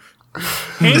them."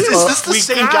 Is this the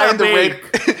same guy in the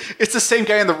It's the same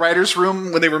guy in the writer's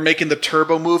room when they were making the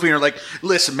Turbo movie, and they're like,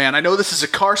 "Listen, man, I know this is a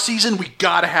car season. We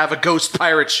gotta have a ghost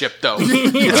pirate ship, though.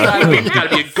 It's gotta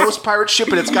be a ghost pirate ship,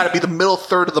 and it's gotta be the middle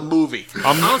third of the movie." We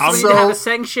need to have a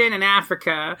sanction in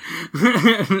Africa.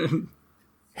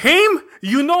 Haim,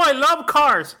 you know I love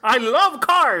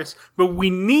cars. But we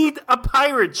need a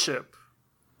pirate ship.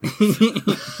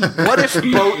 What if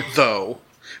boat, though?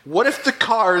 What if the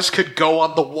cars could go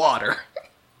on the water?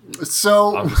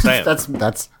 So that's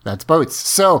boats.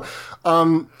 So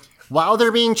while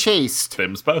they're being chased,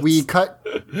 we cut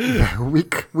to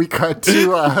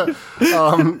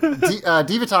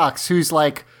Divatox, who's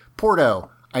like, "Porto,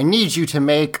 I need you to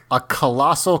make a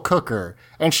colossal cooker,"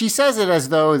 and she says it as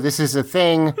though this is a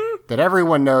thing that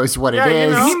everyone knows what it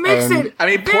is. He makes it. I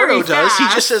mean, Porto does. He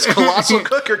just says colossal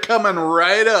cooker coming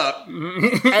right up,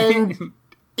 and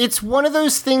it's one of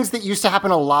those things that used to happen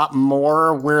a lot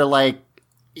more where and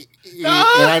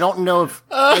I don't know.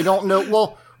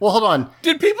 Well, hold on.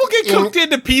 Did people get cooked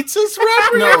into pizzas?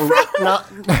 No,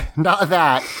 not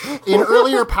that. In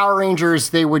earlier Power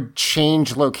Rangers, they would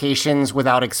change locations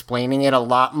without explaining it a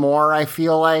lot more, I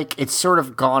feel like. It's sort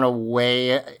of gone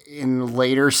away in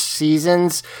later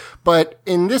seasons. But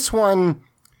in this one,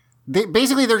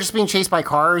 they're just being chased by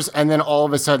cars, and then all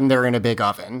of a sudden they're in a big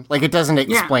oven. Like, it doesn't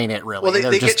explain it really. Well, they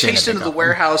get just chased in a into big the oven.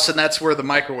 warehouse, and that's where the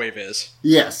microwave is.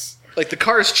 Yes. Like, the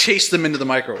cars chase them into the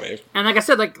microwave. And like I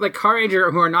said, like Car Ranger,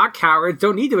 who are not cowards,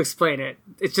 don't need to explain it.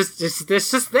 It's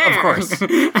just there. Of course.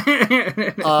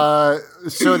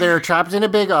 So they're trapped in a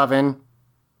big oven.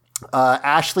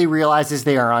 Ashley realizes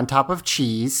they are on top of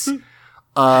cheese.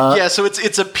 Yeah, so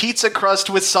it's a pizza crust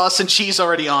with sauce and cheese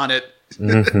already on it.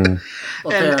 and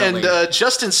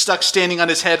Justin's stuck standing on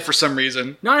his head for some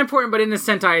reason. Not important, but in the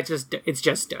Sentai, it's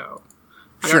just dough.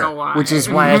 I don't know why. Which is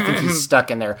why I think he's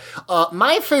stuck in there.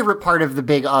 My favorite part of the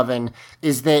big oven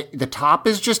is that the top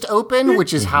is just open,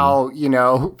 which is how,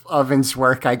 ovens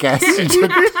work, I guess.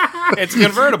 It's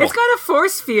convertible. It's got a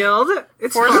force field.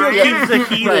 It's Force field keeps the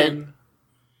heat in.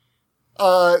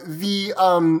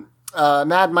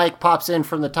 Mad Mike pops in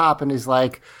from the top and is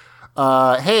like,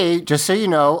 hey, just so you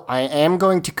know, I am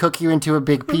going to cook you into a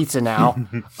big pizza now.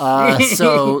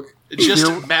 So...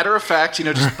 Just matter of fact,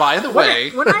 just by the way.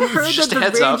 When I heard that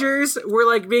the Rangers were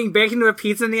like being baked into a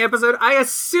pizza in the episode, I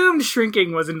assumed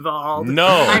shrinking was involved. No.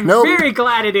 I'm very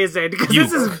glad it isn't, because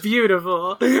this is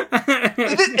beautiful.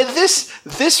 This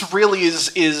really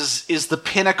is the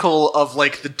pinnacle of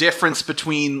like the difference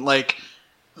between like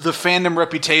the fandom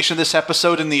reputation of this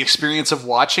episode and the experience of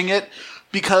watching it.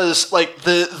 Because, like,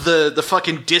 the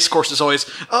fucking discourse is always,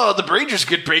 oh, the Rangers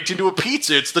get baked into a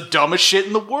pizza. It's the dumbest shit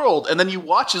in the world. And then you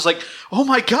watch, it's like, oh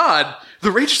my god, the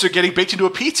Rangers are getting baked into a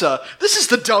pizza. This is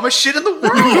the dumbest shit in the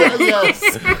world.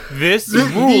 Yes. This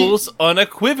rules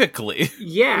unequivocally.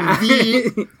 Yeah.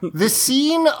 The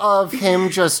scene of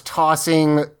him just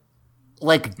tossing,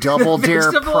 like, double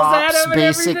dare Vegetables props, at him and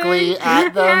basically,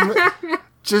 at them...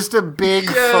 Just a big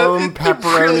foam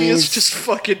pepperonis. It really is just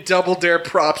fucking double dare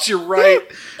props. You're right.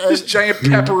 Just giant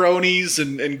pepperonis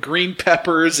and green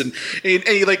peppers, and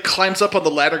he like climbs up on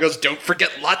the ladder and goes, don't forget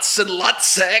lots and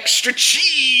lots of extra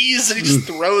cheese, and he just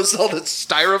throws all the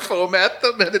styrofoam at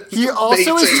them, and it's he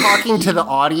also amazing. is talking to the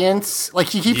audience. Like,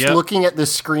 he keeps looking at the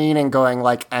screen and going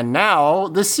like, and now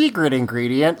the secret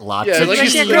ingredient, lots of like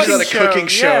cheese. he's at a cooking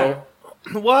show.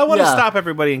 Well, I want to stop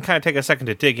everybody and kind of take a second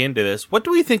to dig into this. What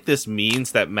do we think this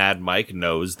means that Mad Mike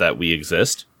knows that we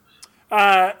exist?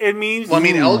 It means... Well, I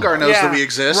mean, Elgar knows that we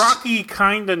exist. Rocky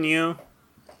kind of knew.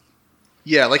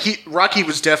 Yeah, like Rocky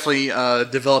was definitely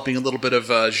developing a little bit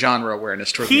of genre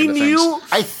awareness toward the He end of knew...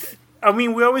 things. I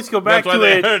mean, we always go back That's to why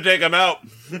they it. had to take him out.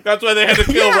 That's why they had to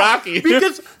kill Rocky.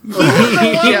 Because he was the one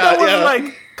that was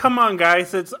like, come on,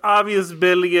 guys, it's obvious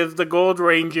Billy is the Gold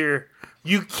Ranger.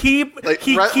 You keep... Like,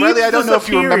 he keeps Riley, I don't know if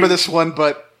you remember disappearing. this one,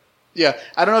 but... Yeah,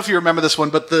 I don't know if you remember this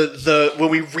one, but the when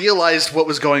we realized what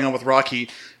was going on with Rocky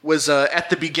was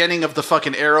at the beginning of the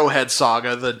fucking Arrowhead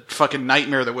saga, the fucking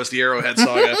nightmare that was the Arrowhead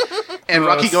saga, and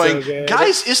Rocky going,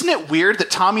 guys, isn't it weird that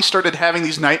Tommy started having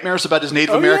these nightmares about his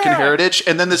Native American heritage,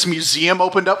 and then this museum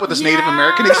opened up with this Native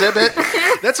American exhibit?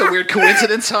 That's a weird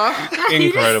coincidence, huh?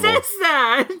 Incredible. He just says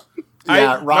that.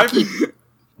 Yeah, Rocky...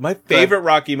 My favorite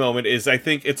Rocky moment is, I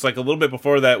think it's like a little bit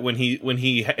before that when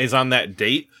he is on that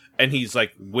date and he's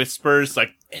like whispers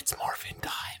like, it's morphin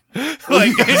time.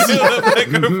 Like into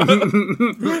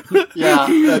the microphone. Yeah,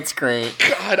 that's great.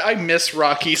 God, I miss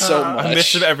Rocky so much. I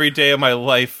miss him every day of my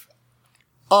life.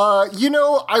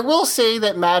 I will say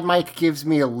that Mad Mike gives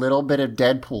me a little bit of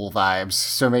Deadpool vibes,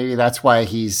 so maybe that's why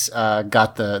he's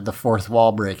got the fourth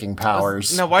wall breaking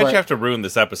powers. Now, why'd you have to ruin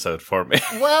this episode for me?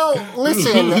 Well,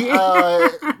 listen,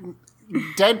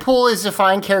 Deadpool is a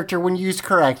fine character when used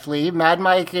correctly. Mad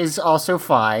Mike is also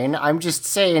fine. I'm just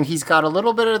saying he's got a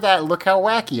little bit of that look how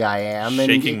wacky I am. And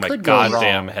Shaking my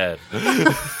goddamn head.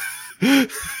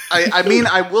 I mean,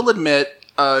 I will admit,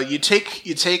 you take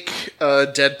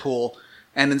Deadpool,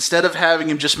 and instead of having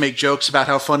him just make jokes about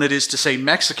how fun it is to say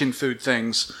Mexican food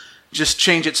things, just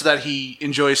change it so that he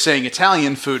enjoys saying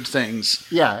Italian food things.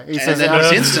 Yeah, he says then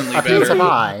it's instantly a pizza better.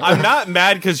 pie. I'm not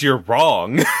mad because you're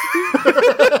wrong.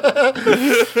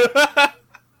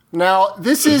 Now,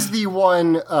 this is the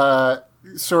one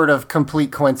sort of complete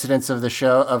coincidence of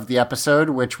the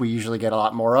episode, which we usually get a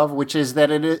lot more of, which is that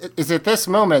it is at this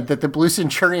moment that the Blue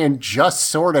Centurion just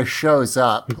sort of shows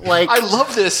up. Like, I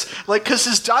love this, like, because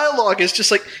his dialogue is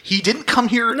just like, he didn't come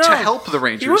here to help the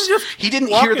Rangers. He didn't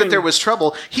hear that there was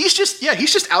trouble. He's just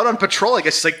out on patrol. I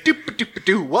guess he's like,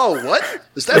 doop. Whoa, what?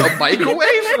 Is that a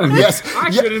microwave? Yes, I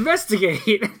should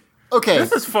investigate. Okay,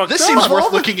 this seems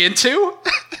worth looking into.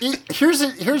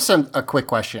 Here's a quick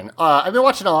question. I've been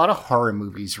watching a lot of horror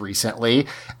movies recently,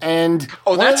 and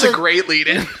that's a great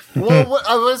lead-in. Well, what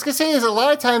I was gonna say is a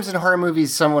lot of times in horror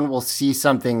movies, someone will see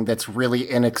something that's really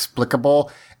inexplicable,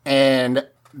 and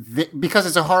because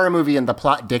it's a horror movie and the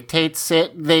plot dictates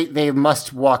it, they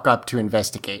must walk up to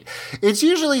investigate. It's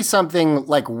usually something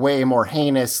like way more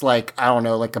heinous, like, I don't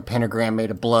know, like a pentagram made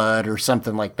of blood or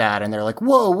something like that. And they're like,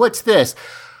 whoa, what's this?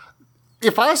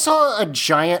 If I saw a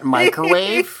giant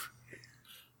microwave,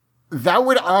 that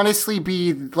would honestly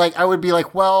be like, I would be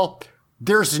like, well,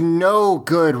 there's no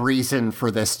good reason for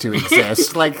this to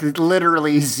exist. Like,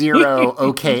 literally zero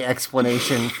okay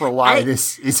explanation for why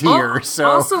this is here. So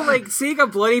also, like, seeing a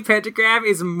bloody pentagram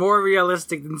is more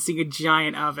realistic than seeing a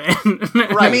giant oven.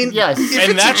 Right. I mean, yes.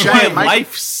 And that's why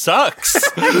life sucks.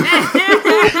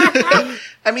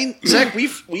 I mean, Zach,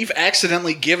 we've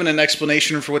accidentally given an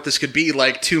explanation for what this could be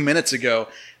like 2 minutes ago.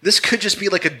 This could just be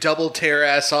like a double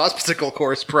tear-ass obstacle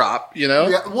course prop, you know?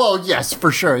 Yeah, well, yes,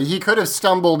 for sure. He could have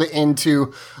stumbled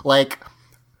into, like,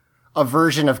 a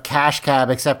version of Cash Cab,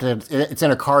 except it's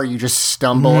in a car you just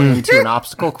stumble into an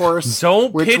obstacle course.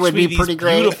 Don't which pitch would me be pretty these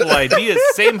great. beautiful ideas.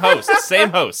 Same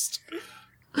host.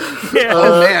 Yeah.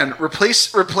 Oh man, replace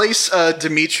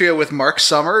Demetria with Mark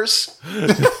Summers.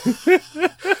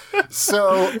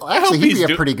 So actually, he'd be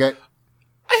a pretty good.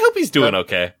 I hope he's doing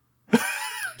okay.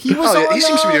 He was. He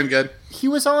seems to be doing good. He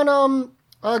was on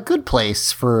a Good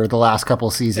Place for the last couple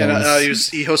seasons. And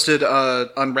he hosted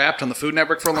Unwrapped on the Food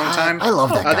Network for a long time. I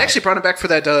love that guy. They actually brought him back for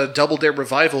that Double Dare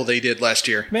revival they did last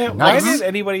year. Man, Nice. why did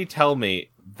anybody tell me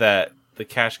that the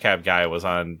Cash Cab guy was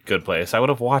on Good Place? I would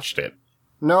have watched it.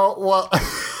 No, well,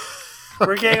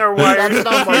 We're getting our wires. that's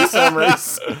not Mark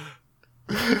Summers.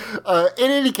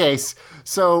 In any case,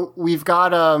 so we've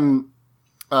got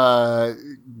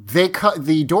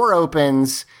the door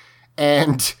opens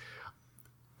and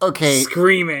okay,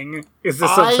 Screaming is the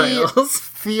I subtitles.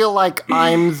 feel like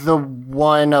I'm the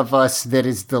one of us that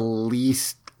is the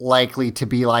least likely to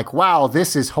be like, wow,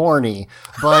 this is horny.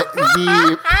 But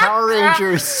the Power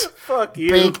Rangers Fuck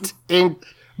you.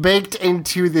 baked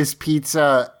into this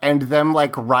pizza and them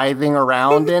like writhing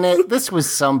around in it. This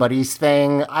was somebody's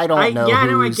thing. I don't know. I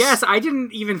whose. guess I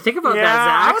didn't even think about Yeah,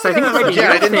 that, Zach. So I think it might be Yeah, I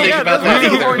your didn't thing. think about that That's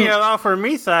either. not horny at all for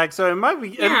me, Zach. So it might be.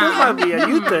 This might be a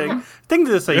you thing. I think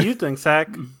this is a you thing, Zach.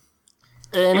 In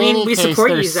I mean, any we case, support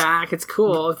you, there's- Zach. It's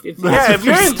cool. If Yeah, if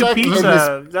you're into stuck in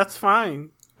pizza, that's fine.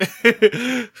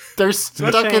 They're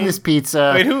stuck in shame. this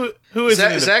pizza. Wait, who is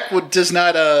Zach does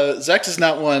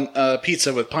not want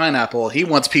pizza with pineapple. He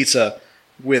wants pizza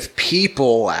with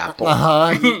people apple.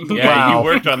 Yeah, Yeah, you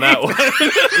worked on that one.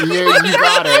 you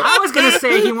got it. I was gonna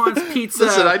say he wants pizza.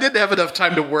 Listen, I didn't have enough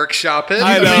time to workshop it.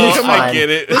 I mean, know. come I on.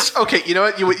 get it. Okay, you know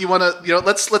what? You want to?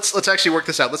 Let's actually work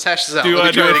this out. Let's hash this out. Do you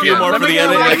Let want me to do try a it few again. more for the get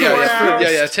edit? one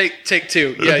Yeah. Take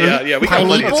two. Yeah. We got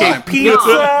plenty of Pineapple? time.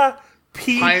 Pizza,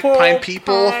 people, Pine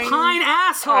people. Pine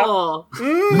asshole.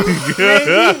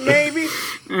 maybe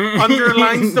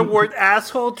underlines the word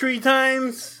asshole 3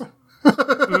 times.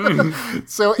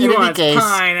 So He in any wants case,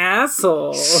 pine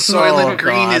asshole. Soylent Oh,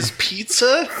 Green God. is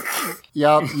pizza.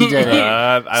 yep, you did it.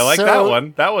 I like So- that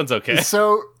one. That one's okay.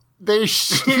 So he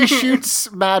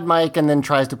shoots Mad Mike and then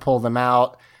tries to pull them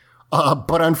out.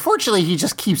 But unfortunately, he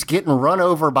just keeps getting run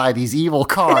over by these evil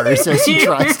cars as he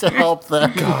tries to help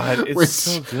them. God, it's Which-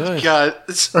 so good. God,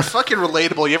 it's fucking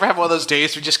relatable. You ever have one of those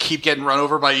days where you just keep getting run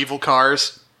over by evil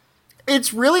cars?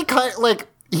 It's really kind of like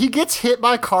he gets hit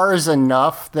by cars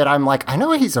enough that I'm like, I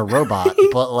know he's a robot,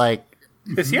 but like,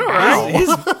 Is he alright?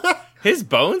 His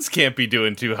bones can't be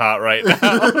doing too hot right now.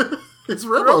 it's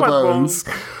Robo Robot Bones.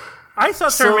 I saw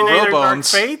Terminator Dark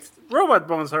Robones. Fate. Robot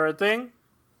bones are a thing.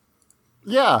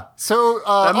 Yeah. So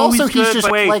That also movie's he's good, just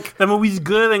but wait, like, that movie's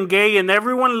good and gay, and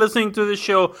everyone listening to the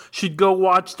show should go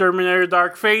watch Terminator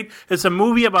Dark Fate. It's a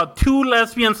movie about 2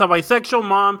 lesbians, a bisexual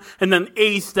mom, and an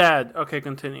ace dad. Okay,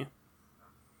 continue.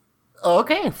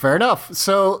 okay, fair enough.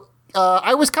 So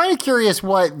I was kind of curious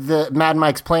what the Mad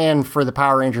Mike's plan for the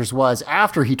Power Rangers was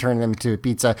after he turned them into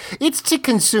pizza. It's to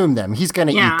consume them. He's going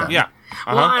to eat them. Yeah.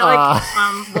 Well, I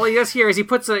like. Well, he does here is he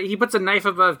puts a knife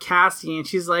above Cassie, and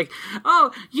she's like,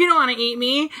 "Oh, you don't want to eat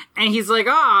me?" And he's like,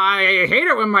 "Oh, I hate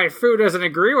it when my food doesn't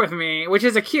agree with me," which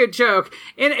is a cute joke.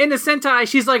 In the Sentai,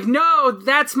 she's like, "No,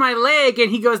 that's my leg," and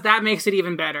he goes, "That makes it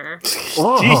even better."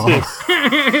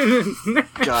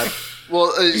 God.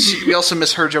 Well, we also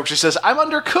miss her joke. She says, "I'm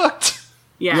undercooked."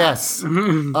 Yeah. Yes.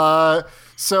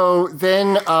 So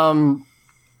then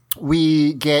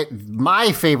we get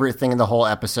my favorite thing in the whole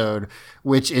episode,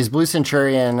 which is Blue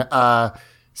Centurion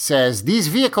says, these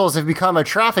vehicles have become a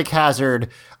traffic hazard,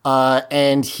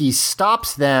 and he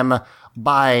stops them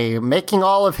by making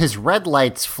all of his red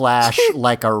lights flash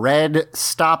like a red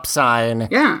stop sign.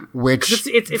 Yeah. Which...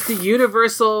 It's the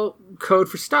universal code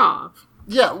for stop.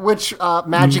 Yeah, which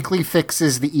magically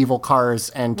fixes the evil cars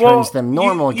and turns them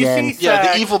normal again.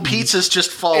 The evil pizzas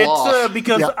just fall off. It's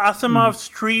because Asimov's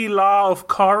tree law of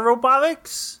car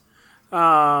robotics.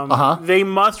 They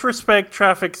must respect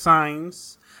traffic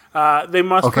signs. They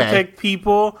must protect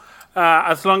people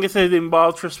as long as it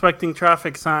involves respecting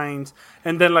traffic signs.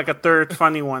 And then like a third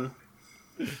funny one.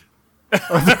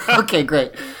 Okay,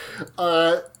 great.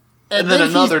 And then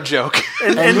another joke.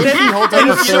 And then he holds up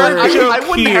a third.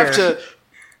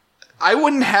 I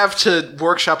wouldn't have to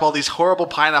workshop all these horrible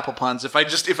pineapple puns if I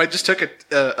just took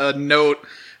a note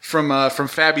from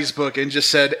Fabby's book and just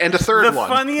said, and a third one.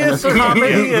 The funniest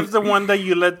comedy is the one that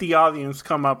you let the audience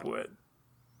come up with.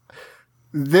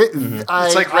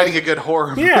 It's like writing a good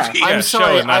horror movie. I'm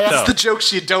sorry. That's the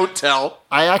jokes you don't tell.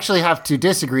 I actually have to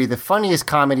disagree. The funniest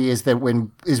comedy is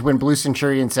when Blue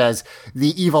Centurion says the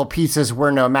evil pizzas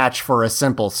were no match for a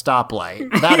simple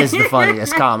stoplight. That is the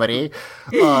funniest comedy.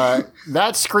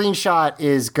 That screenshot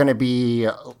is going to be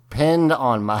pinned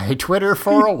on my Twitter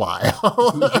for a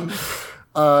while.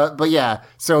 But yeah,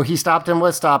 so he stopped him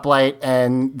with stoplight,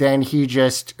 and then he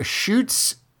just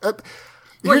shoots.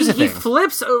 He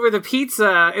flips over the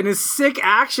pizza in a sick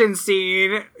action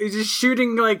scene. He's just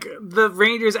shooting like the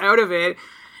Rangers out of it,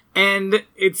 and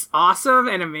it's awesome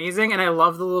and amazing. And I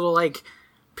love the little like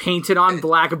painted on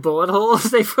black bullet holes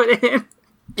they put in.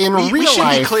 We should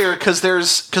be clear because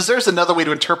there's another way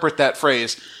to interpret that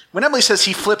phrase. When Emily says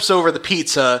he flips over the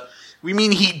pizza, we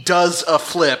mean he does a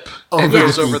flip and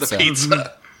goes over the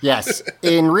pizza. Yes.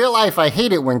 In real life, I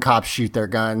hate it when cops shoot their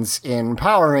guns. In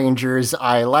Power Rangers,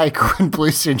 I like when Blue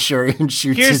Centurion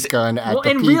shoots his gun at the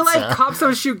pizza. In real life, cops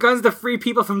don't shoot guns to free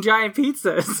people from giant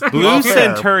pizzas. Blue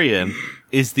Centurion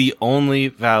is the only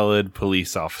valid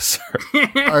police officer.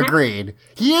 Agreed.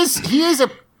 He is a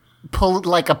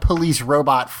police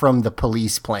robot from the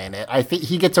police planet. I think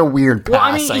he gets a weird pass. Well,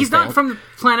 I mean, he's not from the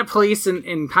planet police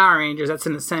in Power Rangers. That's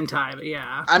in the Sentai, but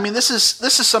yeah. I mean, this is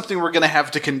something we're going to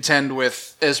have to contend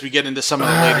with as we get into some of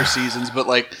the later seasons, but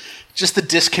like just the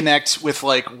disconnect with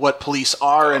like what police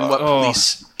are and what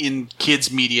police in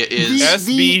kids media is.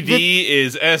 SBD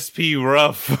is SP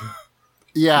rough.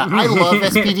 Yeah, I love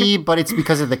SPD, but it's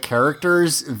because of the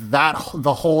characters.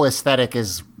 The whole aesthetic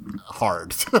is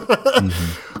hard.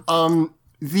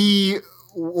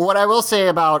 What I will say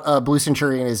about Blue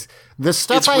Centurion is the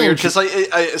stuff. It's weird because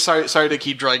I sorry to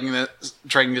keep dragging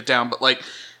it down, but like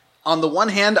on the one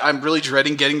hand, I'm really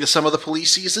dreading getting to some of the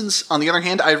police seasons. On the other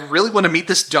hand, I really want to meet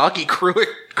this Doggy Kruger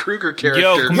character.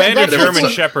 Yo, Commander German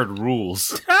Shepherd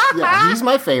rules. Yeah, he's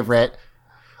my favorite.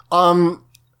 The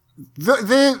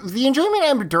enjoyment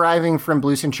I'm deriving from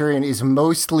Blue Centurion is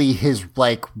mostly his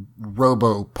like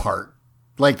robo part.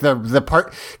 Like the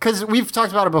part, because we've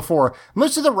talked about it before.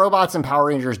 Most of the robots in Power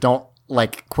Rangers don't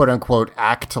like quote unquote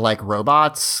act like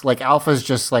robots. Like Alpha's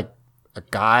just like a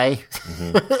guy.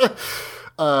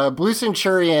 Mm-hmm. Blue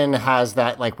Centurion has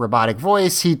that like robotic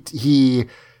voice. He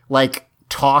like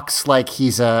talks like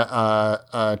he's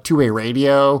a two-way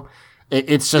radio.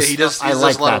 It's just he does a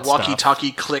lot of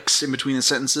walkie-talkie clicks in between the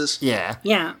sentences. Yeah.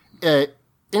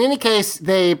 In any case,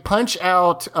 they punch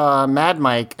out Mad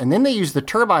Mike, and then they use the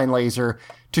turbine laser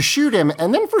to shoot him.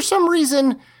 And then for some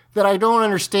reason that I don't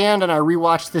understand, and I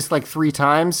rewatched this like 3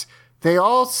 times, they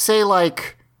all say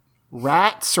like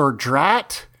rats or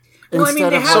drat. Well, I mean,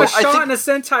 they have a shot in a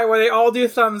Sentai where they all do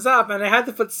thumbs up, and they had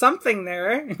to put something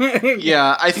there.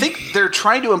 Yeah, I think they're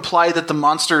trying to imply that the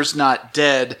monster's not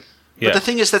dead. But the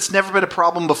thing is, that's never been a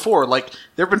problem before. Like,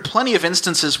 there have been plenty of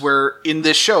instances where, in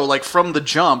this show, like from the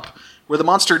jump, where the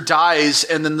monster dies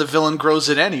and then the villain grows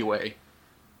it anyway.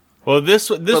 Well, this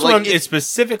one is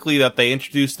specifically that they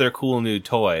introduced their cool new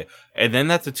toy, and then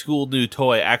that the cool new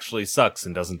toy actually sucks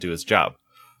and doesn't do its job.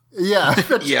 Yeah,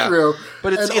 that's true.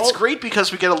 But it's great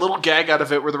because we get a little gag out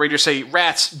of it where the Rangers say,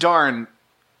 rats, darn,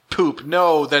 poop,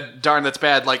 no, darn, that's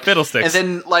bad. Like Fiddlesticks.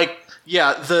 And then, like,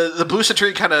 yeah, the Blue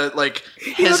Centurion kind of, like,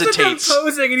 hesitates. He's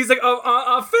posing, and he's like,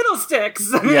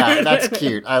 fiddlesticks. Yeah, that's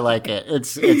cute. I like it.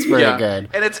 It's very good.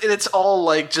 And it's all,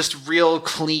 like, just real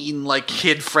clean, like,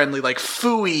 kid-friendly, like,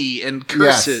 phooey and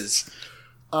curses.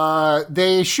 Yes.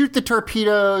 They shoot the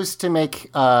torpedoes to make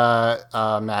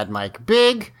Mad Mike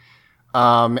big,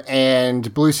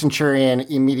 and Blue Centurion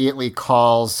immediately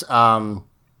calls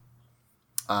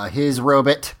his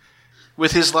robot.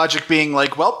 With his logic being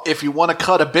like, well, if you want to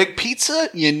cut a big pizza,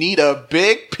 you need a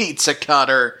big pizza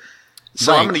cutter.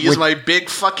 So I'm going to use my big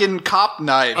fucking cop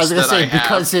knives. I was going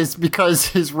to say, because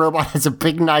his robot has a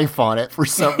big knife on it for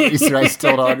some reason I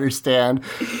still don't understand.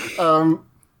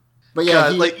 But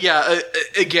yeah,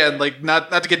 again, like not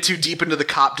to get too deep into the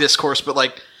cop discourse, but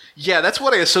like Yeah, that's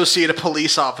what I associate a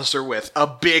police officer with. A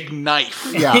big knife.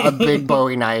 Yeah, a big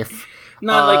Bowie knife.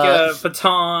 Not like a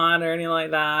baton or anything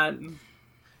like that.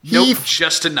 Nope,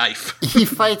 just a knife. He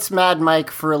fights Mad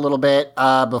Mike for a little bit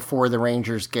before the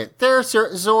Rangers get their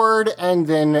Zord, and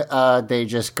then they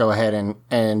just go ahead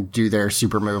and do their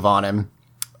super move on him.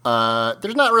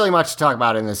 There's not really much to talk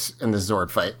about in this Zord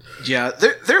fight. Yeah,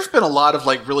 there've been a lot of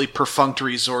like really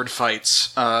perfunctory Zord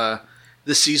fights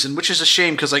this season, which is a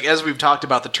shame because like as we've talked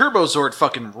about, the Turbo Zord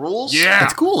fucking rules. Yeah,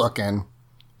 it's cool looking.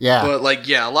 Yeah, but like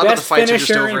a lot of the fights are just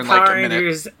over in like a minute.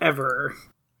 Rangers ever.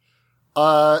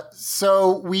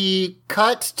 So we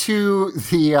cut to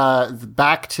the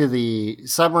back to the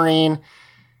submarine,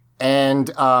 and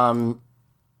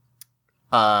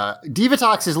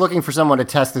Divatox is looking for someone to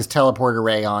test this teleporter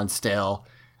ray on still,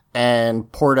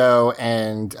 and Porto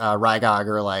and Rygog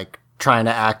are like trying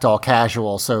to act all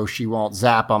casual so she won't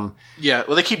zap them. Yeah,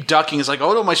 well they keep ducking. It's like,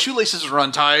 oh no, my shoelaces are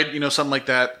untied, something like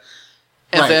that.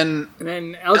 And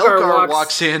then Elgar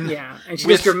walks in. Yeah, and she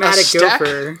does dramatic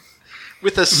gopher.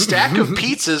 With a stack of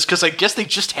pizzas, because I guess they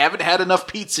just haven't had enough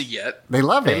pizza yet. They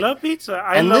love it. They love pizza.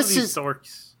 I love these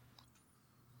orcs.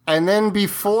 And then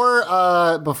before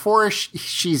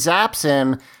she zaps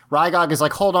him, Rygog is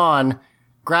like, hold on,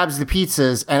 grabs the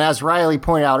pizzas, and as Riley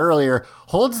pointed out earlier,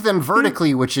 holds them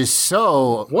vertically, which is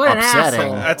so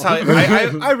upsetting. That's how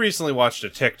I recently watched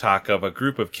a TikTok of a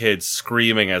group of kids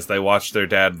screaming as they watched their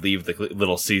dad leave the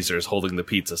Little Caesars holding the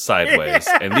pizza sideways.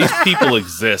 And these people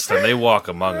exist, and they walk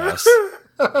among us.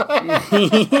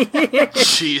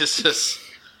 Jesus.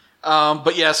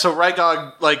 But yeah, so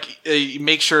Rygog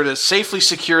makes sure to safely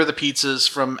secure the pizzas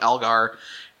from Elgar,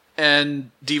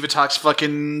 and Divatox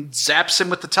fucking zaps him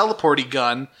with the teleporty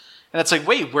gun, and it's like,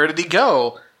 wait, where did he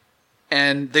go?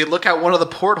 And they look out one of the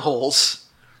portholes,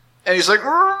 and he's like,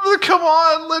 come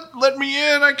on, let me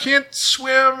in, I can't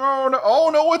swim, oh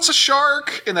no, it's a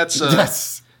shark, and that's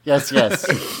Yes.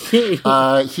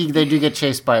 They do get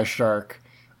chased by a shark.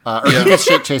 He gets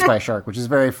chased by a shark, which is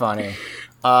very funny.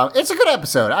 It's a good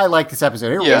episode. I like this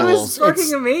episode. It rules. It was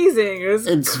fucking amazing.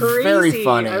 It's crazy. Very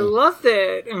funny. I loved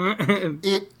it.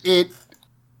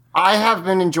 I have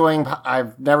been enjoying.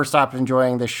 I've never stopped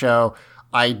enjoying this show.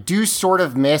 I do sort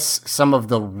of miss some of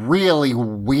the really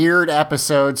weird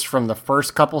episodes from the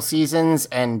first couple seasons,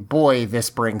 and boy, this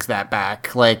brings that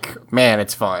back. Like, man,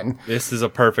 it's fun. This is a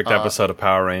perfect episode of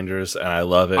Power Rangers, and I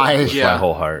love it with my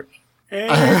whole heart.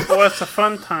 It was a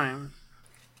fun time.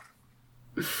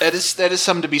 That is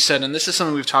something to be said, and this is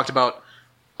something we've talked about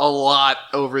a lot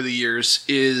over the years,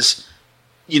 is,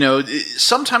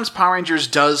 sometimes Power Rangers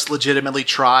does legitimately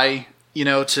try,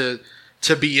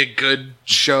 to be a good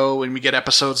show, and we get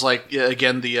episodes like,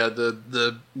 again,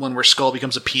 the one where Skull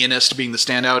becomes a pianist being the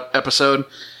standout episode.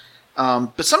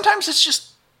 But sometimes it's just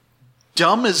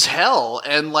dumb as hell,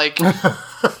 and like,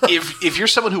 if you're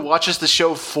someone who watches the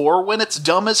show for when it's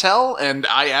dumb as hell, and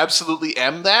I absolutely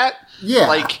am that,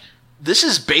 like, this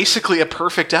is basically a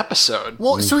perfect episode.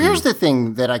 Well, so here's the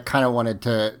thing that I kind of wanted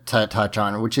to touch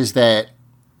on, which is that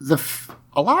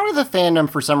a lot of the fandom,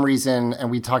 for some reason, and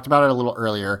we talked about it a little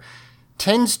earlier,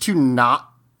 tends to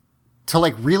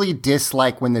really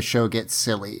dislike when the show gets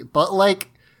silly. But like,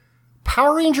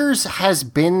 Power Rangers has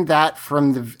been that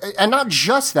and not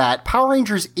just that, Power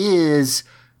Rangers is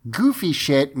goofy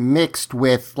shit mixed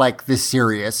with like the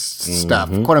serious stuff,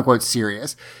 quote unquote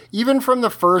serious. Even from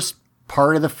the first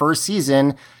part of the first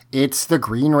season, it's the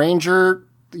Green Ranger,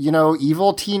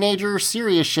 evil teenager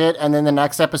serious shit, and then the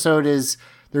next episode is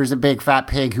there's a big fat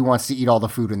pig who wants to eat all the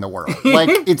food in the world. Like,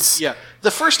 it's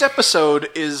the first episode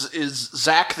is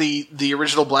Zach, the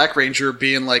original Black Ranger,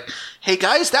 being like, hey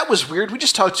guys, that was weird, we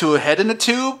just talked to a head in a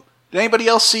tube. Did anybody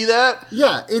else see that?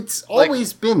 Yeah, it's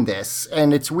always been this,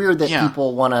 and it's weird that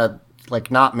people want to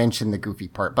not mention the goofy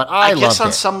part, but I guess on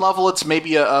it. some level it's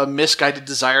maybe a misguided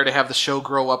desire to have the show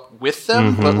grow up with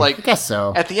them, but I guess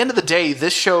so. At the end of the day,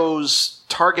 this show's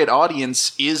target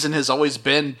audience is and has always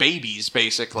been babies,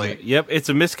 basically. Yep, it's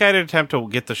a misguided attempt to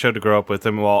get the show to grow up with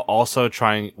them while also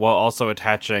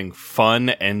attaching fun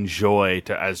and joy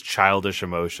as childish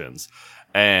emotions.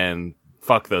 And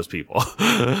fuck those people.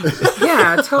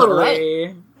 Yeah, totally.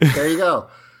 Right. There you go.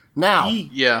 Now,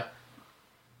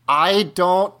 I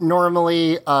don't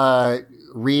normally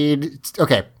read...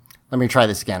 Okay, let me try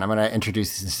this again. I'm going to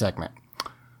introduce this segment.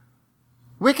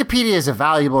 Wikipedia is a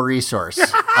valuable resource.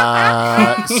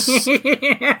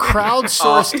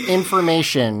 Crowdsourced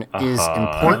information is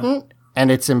important,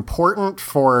 and it's important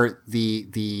for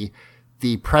the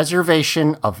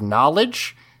preservation of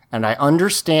knowledge, and I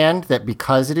understand that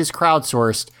because it is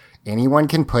crowdsourced, anyone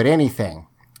can put anything.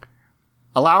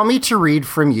 Allow me to read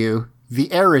from you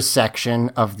the errors section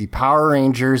of the Power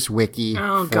Rangers wiki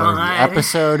for the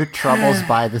episode Troubles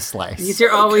by the Slice. These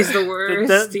are always the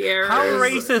worst. The errors. How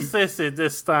racist is it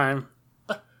this time?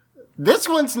 This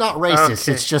one's not racist.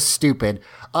 Okay. It's just stupid.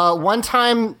 One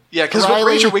time... Yeah, because with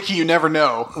Ranger Wiki, you never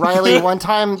know. Riley, one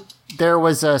time there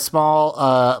was a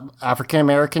small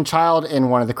African-American child in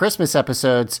one of the Christmas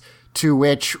episodes to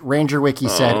which Ranger Wiki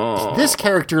said, this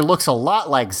character looks a lot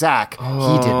like Zach.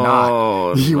 He did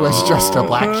not. He was just a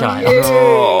black child.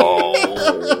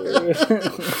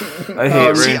 I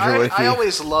hate Ranger Wiki. I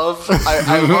always love...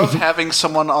 I love having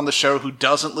someone on the show who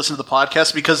doesn't listen to the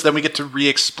podcast because then we get to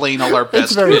re-explain all our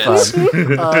best bits.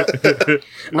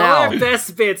 Now, all our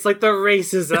best bits, like the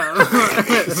racism.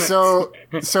 So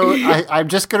I'm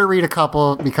just going to read a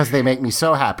couple because they make me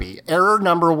so happy. Error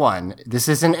number 1. This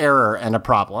is an error and a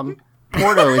problem.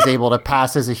 Porto is able to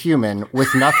pass as a human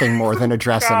with nothing more than a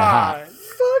dress and a hat.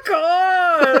 Fuck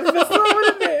off! That's not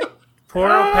what it is.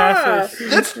 Porto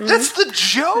passes. That's the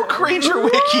joke, Ranger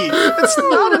Wiki. It's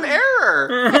not an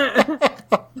error.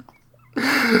 All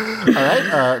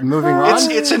right, moving on.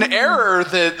 It's an error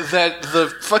that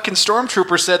the fucking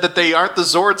stormtrooper said that they aren't the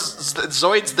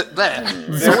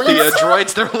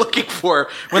droids they're looking for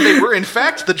when they were in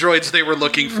fact the droids they were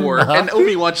looking for, and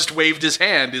Obi-Wan just waved his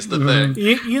hand is the thing.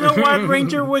 You know what,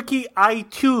 Ranger Wiki? I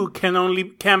too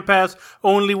can pass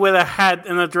only with a hat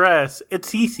and a dress.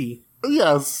 It's easy.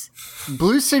 Yes.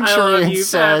 Blue Centurion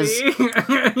says.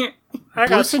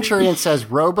 Blue Centurion says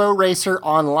Robo Racer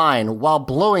online while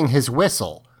blowing his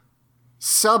whistle.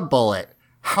 Sub-bullet.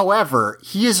 However,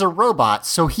 he is a robot,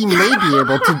 so he may be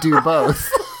able to do both.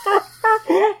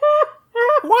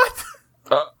 What?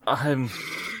 When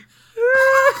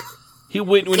he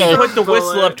put the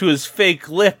whistle up to his fake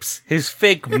lips, his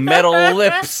fake metal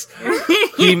lips,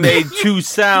 he made 2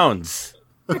 sounds.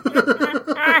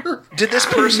 Did this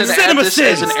person add this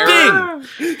as an error?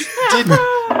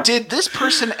 Did this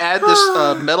person add this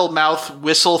metal mouth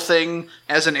whistle thing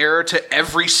as an error to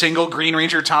every single Green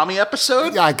Ranger Tommy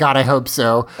episode? Yeah, God, I hope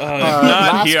so.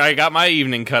 Not here. I got my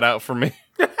evening cut out for me.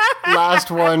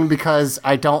 Last one, because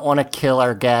I don't want to kill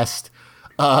our guest.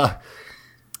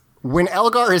 When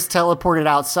Elgar is teleported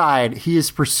outside, he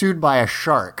is pursued by a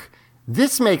shark.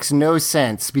 This makes no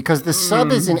sense because the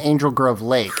sub is in Angel Grove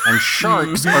Lake and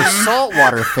sharks are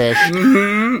saltwater fish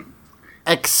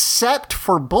except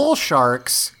for bull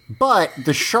sharks, but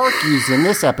the shark used in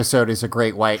this episode is a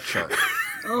great white shark.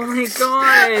 Oh my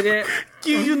god.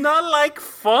 Do you not like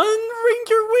fun,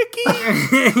 Ranger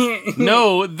Wiki?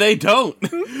 No, they don't.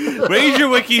 Ranger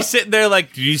Wiki's sitting there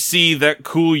like, did you see that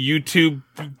cool YouTube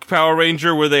Power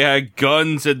Ranger where they had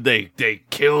guns and they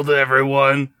killed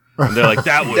everyone? And they're like,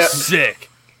 that was sick.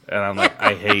 And I'm like,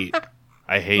 I hate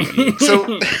you.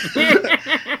 So,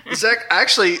 Zach,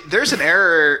 actually, there's an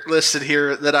error listed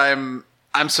here that I'm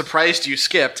surprised you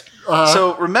skipped.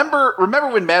 So remember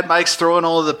when Mad Mike's throwing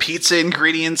all of the pizza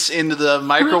ingredients into the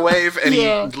microwave and he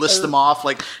lists them off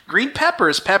like green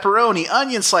peppers, pepperoni,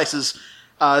 onion slices.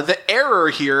 The error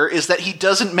here is that he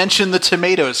doesn't mention the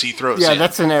tomatoes he throws in. Yeah,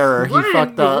 that's an error. He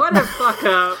fucked up. What a fuck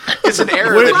up. It's an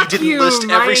error that he didn't list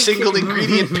every single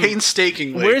ingredient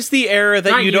painstakingly. Where's the error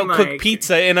that you don't cook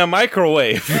pizza in a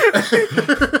microwave?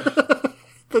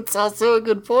 That's also a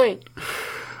good point.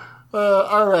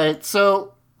 All right,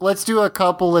 so let's do a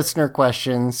couple listener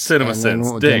questions. Cinema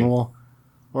Sins. Ding. We'll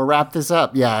wrap this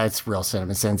up. Yeah, it's real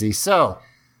Cinema Sensy. So,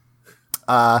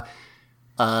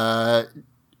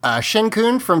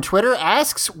 Shin-kun from Twitter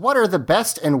asks, what are the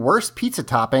best and worst pizza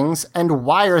toppings, and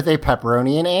why are they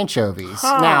pepperoni and anchovies?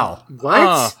 Now.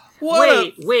 What?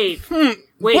 Wait,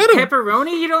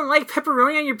 pepperoni? You don't like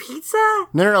pepperoni on your pizza?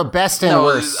 No, best and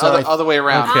worst. So other way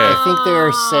around. Okay. I think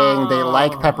they're saying they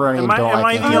like pepperoni and don't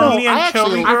like anchovy. Am I the only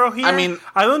anchovy girl here? I mean,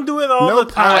 I don't do it all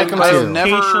the time, but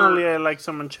never... occasionally I like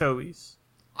some anchovies.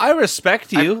 I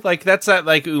respect you. Like that's that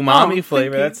like umami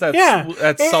flavor. That's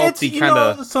salty kind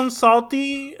of. Some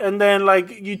salty, and then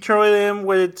like you throw it in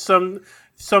with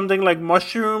something like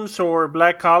mushrooms or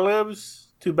black olives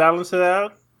to balance it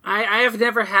out. I have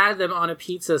never had them on a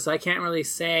pizza, so I can't really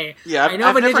say. Yeah, I know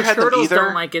I've never Ninja had Turtles them either.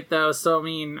 Don't like it though, so I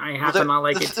mean, I have to not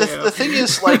like it too. The thing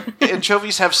is, like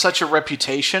anchovies have such a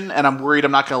reputation, and I'm worried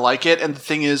I'm not going to like it. And the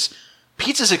thing is,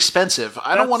 pizza's expensive.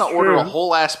 I don't want to order a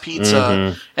whole ass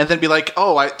pizza and then be like,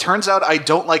 it turns out I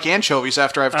don't like anchovies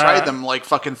after I've tried them like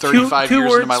fucking 35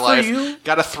 years into my life.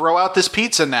 Got to throw out this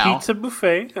pizza now. Pizza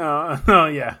buffet.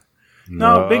 Yeah.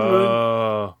 No, big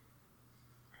mood.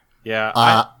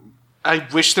 Yeah. I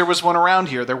wish there was one around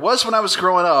here. There was when I was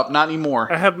growing up, not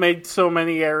anymore. I have made so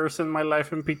many errors in my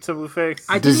life in pizza buffets.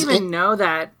 I didn't even know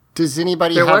that does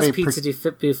anybody there have was pizza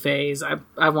buffets.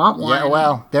 I want one. Yeah,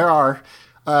 well, there are.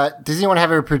 Does anyone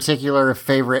have a particular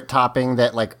favorite topping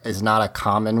that like is not a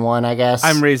common one? I guess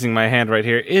I'm raising my hand right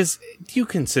here. Do you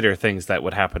consider things that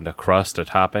would happen to crust a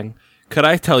topping? Could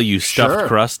I tell you stuffed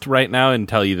crust right now and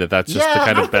tell you that that's just the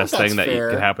kind of best thing that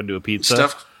could happen to a pizza?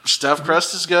 Stuffed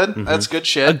crust is good. Mm-hmm. That's good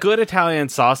shit. A good Italian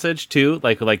sausage too,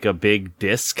 like a big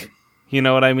disc. You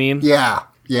know what I mean? Yeah.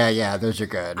 Those are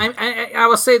good. I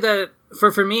will say that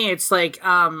for me, it's like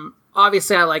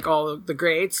obviously I like all of the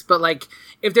greats, but like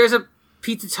if there's a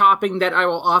pizza topping that I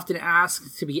will often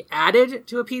ask to be added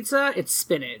to a pizza, it's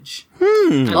spinach.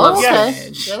 I love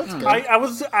spinach. Yeah, that's good. I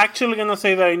was actually going to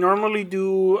say that I normally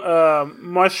do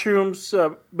mushrooms,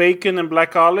 bacon, and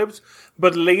black olives,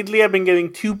 but lately I've been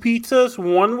getting 2 pizzas,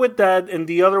 one with that, and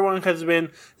the other one has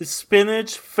been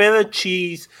spinach, feta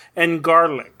cheese, and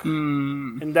garlic.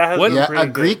 And that has been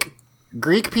pretty good.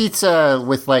 Greek pizza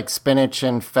with like spinach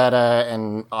and feta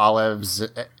and olives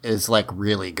is like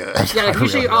really good. Yeah, like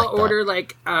usually I'll order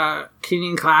like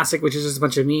Canadian classic, which is just a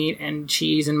bunch of meat and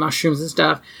cheese and mushrooms and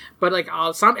stuff. But like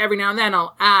every now and then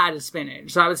I'll add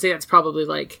spinach. So I would say that's probably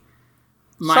like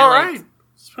my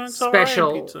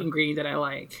special ingredient that I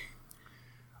like.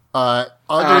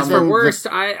 For worst,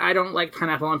 I don't like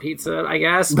pineapple on pizza, I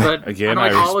guess, but again, I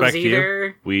don't like olives respect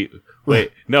either.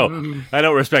 Wait, no, I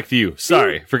don't respect you.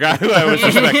 Sorry, forgot who I was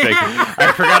respecting.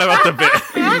 I forgot about the bit.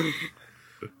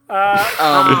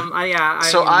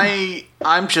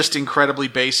 I'm just incredibly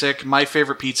basic. My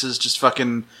favorite pizza is just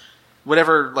fucking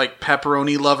whatever like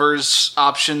pepperoni lovers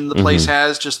option the place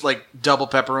has. Just like double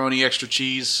pepperoni, extra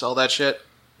cheese, all that shit.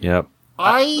 Yep.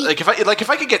 If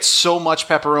I could get so much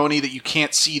pepperoni that you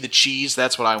can't see the cheese,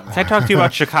 that's what I want. Can I talk to you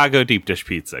about Chicago deep dish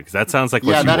pizza? Because that sounds like what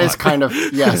you want. Yeah, that is kind of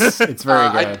yes. It's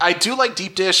very good. I do like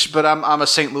deep dish, but I'm a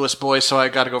St. Louis boy, so I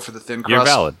got to go for the thin crust. You're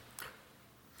valid.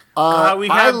 We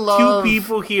have 2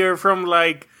 people here from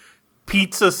like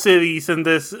pizza cities in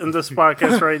this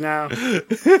podcast right now.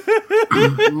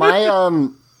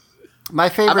 My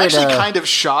favorite. I'm actually kind of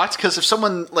shocked because if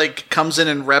someone like comes in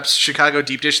and reps Chicago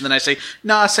deep dish and then I say,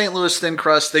 nah, St. Louis thin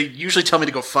crust, they usually tell me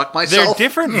to go fuck myself. They're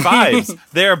different vibes.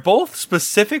 They're both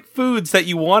specific foods that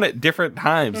you want at different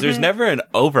times. There's never an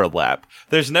overlap.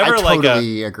 There's never I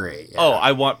totally agree. Yeah. Oh,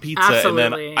 I want pizza, Absolutely.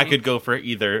 and then I could go for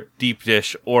either deep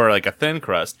dish or like a thin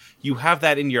crust. You have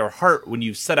that in your heart when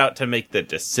you set out to make the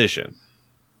decision.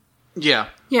 Yeah.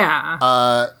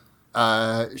 Yeah.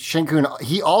 Shinkun,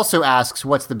 he also asks,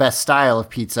 what's the best style of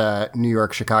pizza, New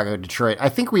York, Chicago, Detroit? I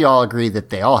think we all agree that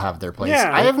they all have their place.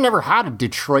 Yeah. I have never had a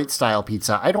Detroit-style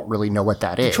pizza. I don't really know what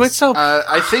that is. Detroit-style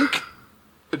I think...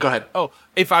 Go ahead. Oh,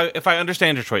 if I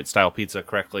understand Detroit-style pizza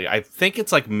correctly, I think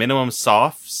it's like minimum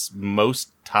softs,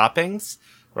 most toppings,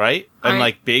 right? And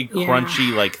like big,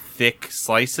 crunchy, like thick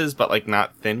slices, but like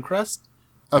not thin crust?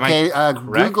 Okay,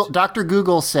 Dr.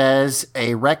 Google says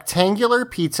a rectangular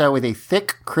pizza with a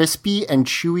thick, crispy, and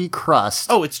chewy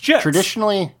crust. Oh, it's Jets.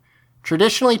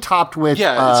 Traditionally topped with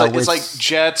it's like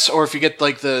Jets, or if you get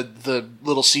like the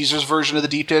Little Caesars version of the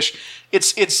deep dish,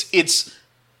 it's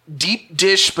deep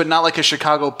dish, but not like a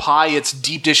Chicago pie. It's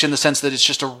deep dish in the sense that it's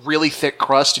just a really thick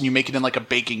crust, and you make it in like a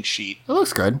baking sheet. It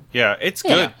looks good. Yeah, it's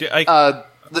good.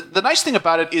 The nice thing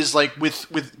about it is like with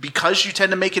because you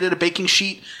tend to make it in a baking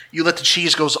sheet, you let the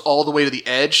cheese goes all the way to the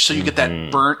edge, so you get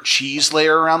that burnt cheese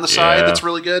layer around the side. That's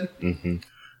really good.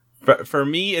 Mm-hmm. For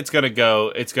me, it's gonna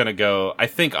go. I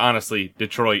think honestly,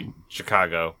 Detroit,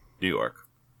 Chicago, New York,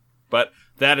 but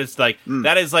that is like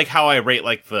how I rate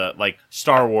like the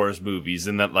Star Wars movies,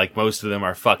 and that like most of them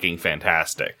are fucking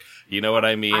fantastic. You know what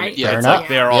I mean? It's like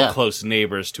they're all close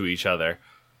neighbors to each other,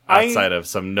 outside of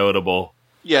some notable.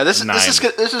 Yeah, this is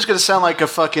going to sound like a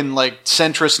fucking like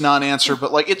centrist non-answer,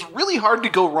 but like it's really hard to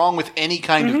go wrong with any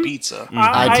kind of pizza.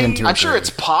 I tend to. I'm sure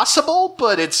it's possible,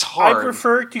 but it's hard. I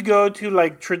prefer to go to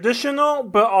like traditional,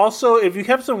 but also if you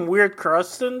have some weird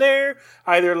crust in there,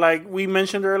 either like we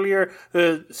mentioned earlier,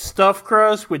 the stuffed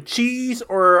crust with cheese,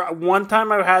 or one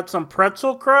time I had some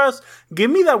pretzel crust.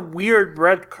 Give me that weird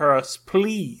bread crust,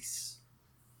 please.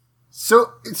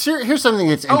 So here's something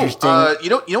that's interesting. You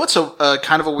know what's a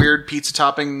kind of a weird pizza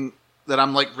topping that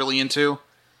I'm like really into?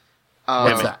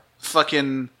 What's that?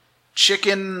 Fucking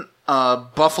chicken,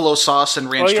 buffalo sauce and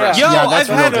ranch dressing. Yo, that's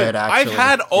real good. Actually, I've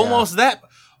had almost that.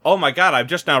 Oh my god! I'm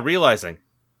just now realizing.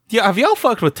 Yeah, have y'all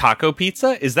fucked with taco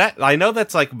pizza? Is that? I know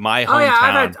that's like my hometown. Oh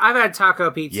yeah, I've had taco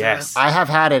pizza. Yes, I have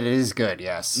had it. It is good.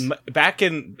 Yes. Back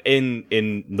in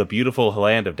the beautiful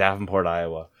land of Davenport,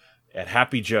 Iowa, at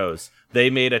Happy Joe's. They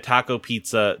made a taco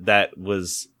pizza that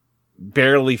was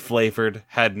barely flavored,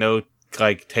 had no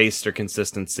like taste or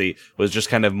consistency, was just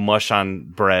kind of mush on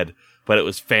bread, but it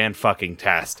was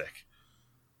fan-fucking-tastic.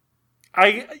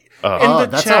 In the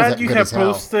that chat, sounds you good have as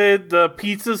hell. posted the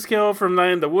pizza scale from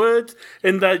Night in the Woods,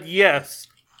 and that yes,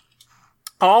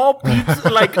 all pizza,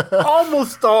 like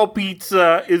almost all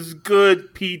pizza, is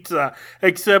good pizza,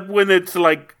 except when it's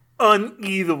like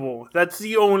uneatable. That's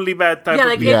the only bad type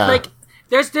of pizza. Like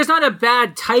there's not a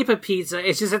bad type of pizza.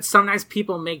 It's just that sometimes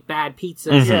people make bad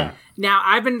pizzas. Yeah. Now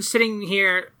I've been sitting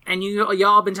here, and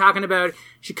y'all have been talking about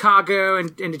Chicago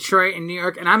and Detroit and New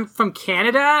York, and I'm from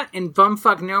Canada in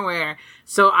bumfuck nowhere,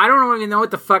 so I don't even know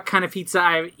what the fuck kind of pizza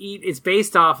I eat is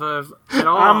based off of at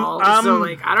all. So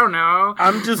like I don't know.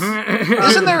 I'm just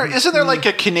Isn't there like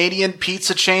a Canadian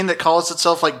pizza chain that calls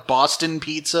itself like Boston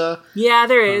Pizza? Yeah,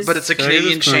 there is. But it's a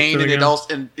Canadian chain,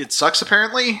 and it sucks.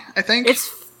 Apparently, I think it's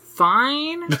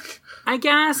fine. I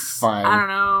guess. Fine. I don't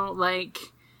know. Like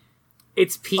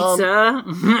it's pizza,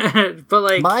 but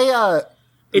like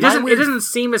it doesn't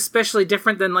seem especially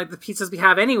different than like the pizzas we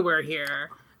have anywhere here.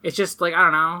 It's just like I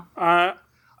don't know.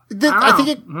 I think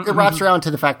it wraps around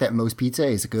to the fact that most pizza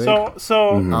is good.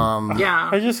 Yeah.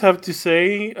 I just have to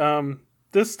say,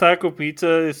 this taco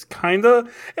pizza is kind of,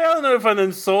 I don't know if an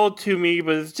insult to me,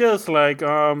 but it's just like,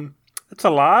 it's a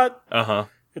lot.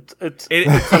 It's a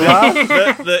lot.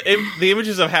 The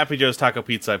images of Happy Joe's Taco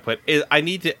Pizza I put,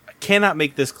 cannot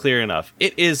make this clear enough.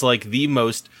 It is like the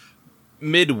most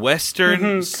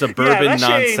Midwestern suburban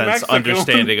nonsense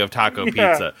understanding of taco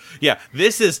pizza. Yeah,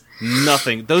 this is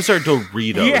nothing. Those are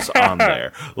Doritos on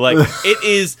there. Like it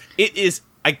is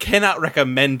I cannot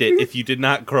recommend it if you did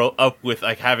not grow up with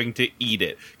like having to eat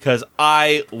it, because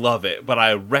I love it, but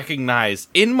I recognize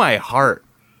in my heart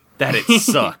that it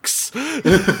sucks.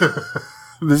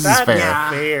 This is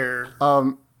fair.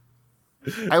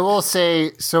 I will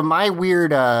say, so my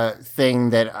weird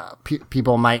thing that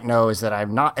people might know is that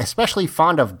I'm not especially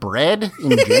fond of bread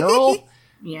in general.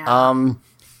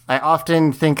 I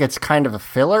often think it's kind of a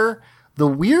filler. The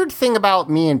weird thing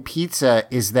about me and pizza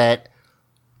is that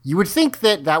you would think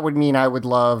that would mean I would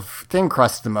love thin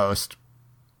crust the most.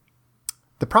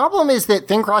 The problem is that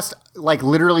thin crust, like,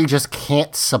 literally just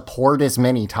can't support as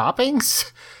many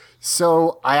toppings.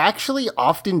 So I actually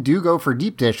often do go for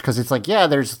deep dish because it's like, yeah,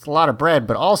 there's a lot of bread,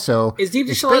 but also is deep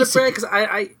dish a lot of bread? Because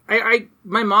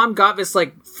my mom got this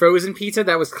like frozen pizza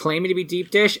that was claiming to be deep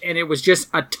dish, and it was just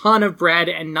a ton of bread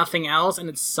and nothing else, and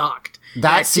it sucked.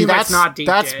 That's not deep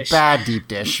dish. That's bad deep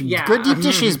dish. Yeah. Good deep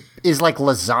dish is like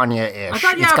lasagna-ish. I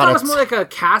thought it was more like a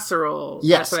casserole.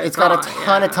 Yes, it's got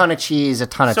a ton of cheese, a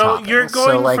ton of toppings. So you're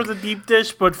going for the deep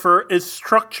dish, but for its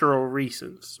structural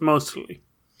reasons mostly.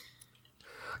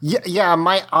 Yeah,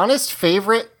 my honest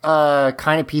favorite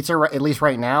kind of pizza, at least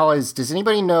right now, is, does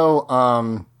anybody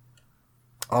know,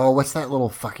 what's that little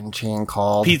fucking chain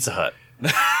called? Pizza Hut.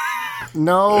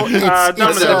 No,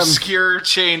 it's an obscure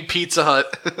chain Pizza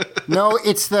Hut. No,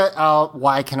 it's the,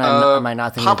 why can am I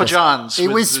not thinking Papa of this? John's. It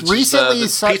was recently...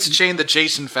 the pizza chain that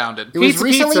Jason founded. It was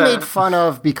recently made fun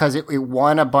of because it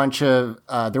won a bunch of...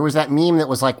 there was that meme that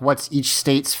was like, what's each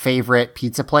state's favorite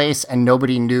pizza place? And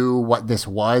nobody knew what this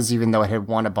was, even though it had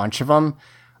won a bunch of them.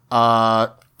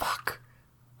 Fuck.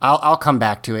 I'll come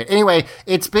back to it. Anyway,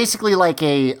 it's basically like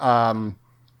a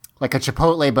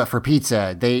Chipotle, but for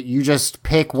pizza. You just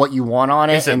pick what you want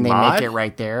on it, and they make it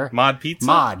right there. Mod Pizza?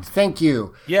 Mod, thank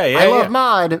you. Yeah, I love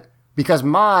Mod because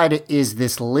Mod is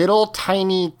this little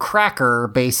tiny cracker,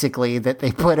 basically, that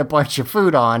they put a bunch of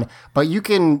food on, but you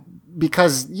can,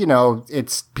 because,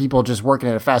 it's people just working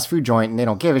at a fast food joint and they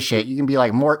don't give a shit, you can be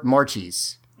like, more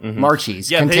cheese. More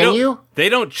cheese. Yeah, Continue? They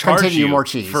don't charge Continue, you more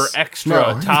cheese. for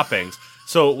extra toppings.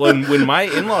 So when my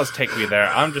in-laws take me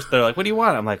there, they're like, what do you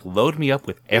want? I'm like, load me up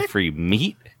with every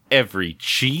meat, every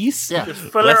cheese. Yeah. Let's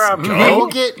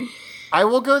go. I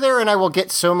will go there and I will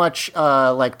get so much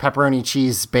like pepperoni,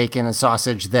 cheese, bacon, and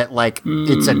sausage that like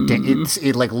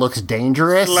it like looks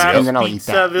dangerous, and then I'll eat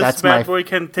that. This bad boy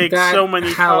can take so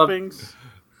many toppings.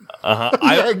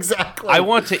 Yeah, exactly. I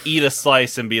want to eat a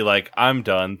slice and be like, I'm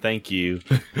done, thank you.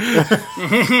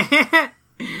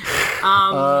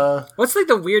 What's like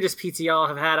the weirdest pizza y'all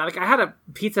have had? Like, I had a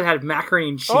pizza that had macaroni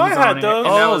and cheese on it. I had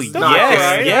those.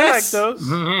 Yes. I like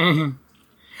those.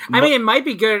 I mean, it might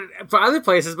be good for other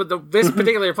places, but this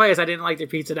particular place, I didn't like their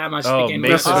pizza that much to begin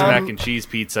with. Mace's mac and cheese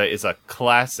pizza is a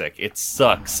classic. It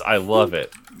sucks. I love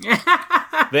it.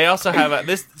 They also have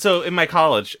this. So in my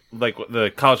college, like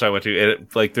the college I went to,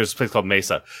 there's a place called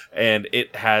Mesa, and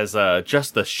it has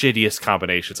just the shittiest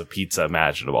combinations of pizza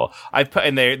imaginable.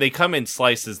 They come in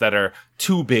slices that are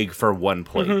too big for one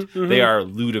plate. They are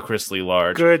ludicrously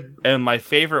large. Good. And my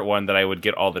favorite one that I would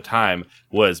get all the time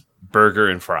was burger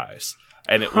and fries.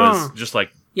 And it was just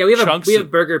like we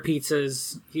have burger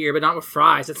pizzas here, but not with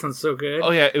fries. That sounds so good.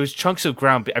 Oh yeah, it was chunks of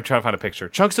ground beef. I'm trying to find a picture.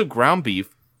 Chunks of ground beef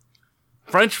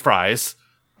French fries,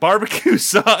 barbecue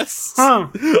sauce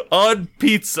on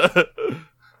pizza.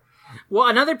 Well,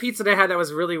 another pizza that I had that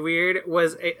was really weird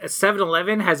was a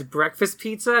 7-Eleven has breakfast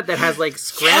pizza that has like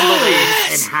scrambled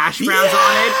eggs and hash browns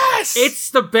on it. It's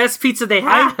the best pizza they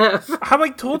have. Have I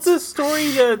told this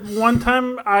story that one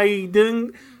time I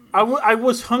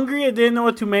was hungry, I didn't know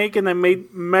what to make, and I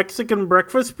made Mexican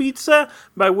breakfast pizza,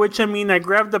 by which I mean I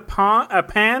grabbed a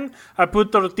pan, I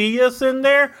put tortillas in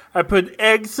there, I put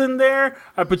eggs in there,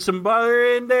 I put some butter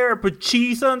in there, I put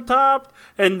cheese on top,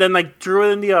 and then I threw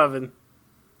it in the oven.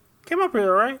 Came up really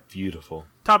alright. Beautiful.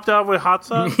 Topped it off with hot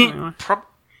sauce. Anyway.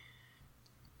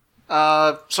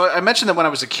 So I mentioned that when I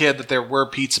was a kid that there were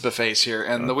pizza buffets here,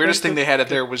 and the weirdest thing they had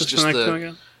there was just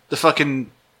the fucking...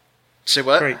 Say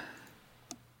what? Great.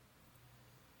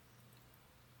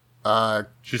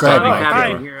 She's go ahead,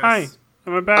 talking. Mike. Hi.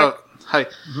 Am I back? Oh, hi.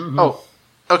 Oh,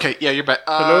 okay. Yeah, you're back.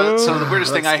 So the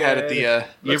weirdest thing I had at the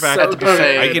You're back. at the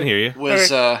buffet, I can hear you.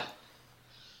 was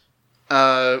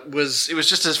it was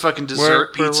just this fucking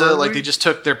dessert pizza. were Like we? they just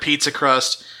took their pizza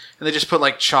crust and they just put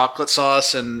like chocolate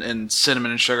sauce and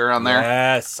cinnamon and sugar on there.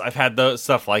 Yes, I've had those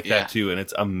stuff like Yeah. that too, and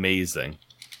it's amazing.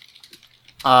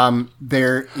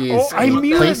 There is I a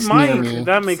muted place near Mike. me.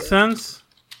 That makes sense.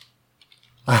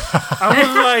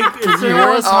 I was like, is there hear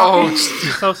us? Oh,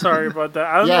 so sorry about that.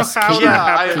 I don't Yes, know how can that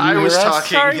yeah, happened. I was hear us?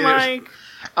 talking. Sorry, here. Mike.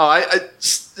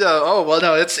 Oh, well,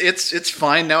 no, it's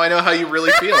fine. Now I know how you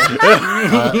really feel.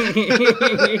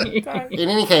 In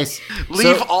any case,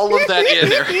 Leave so all of that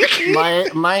in,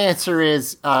 Eric. my answer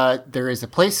is there is a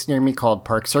place near me called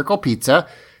Park Circle Pizza,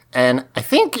 and I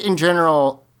think in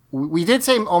general we did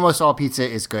say almost all pizza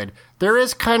is good. There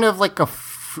is kind of like a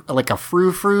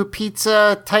frou-frou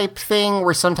pizza type thing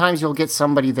where sometimes you'll get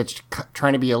somebody that's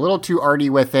trying to be a little too arty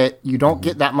with it. You don't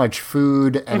get that much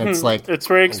food, and it's like It's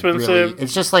very expensive. really,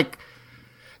 it's just like,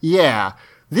 yeah,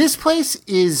 this place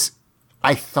is.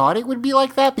 I thought it would be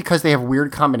like that because they have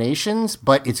weird combinations,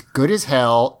 but it's good as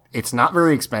hell. It's not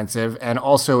very expensive, and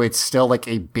also it's still like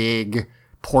a big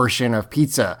portion of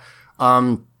pizza.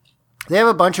 They have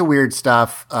a bunch of weird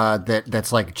stuff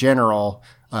that's like general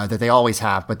that they always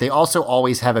have, but they also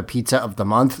always have a pizza of the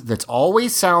month that's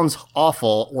always sounds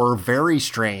awful or very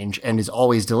strange and is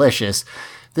always delicious.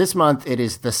 This month it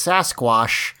is the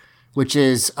Sasquatch, which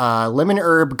is lemon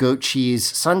herb, goat cheese,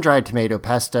 sun-dried tomato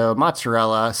pesto,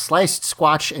 mozzarella, sliced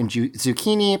squash and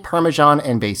zucchini, parmesan,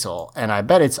 and basil. And I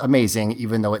bet it's amazing,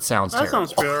 even though it sounds That terrible.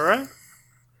 sounds pretty alright.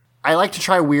 I like to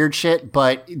try weird shit,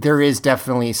 but there is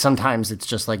definitely sometimes it's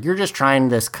just like you're just trying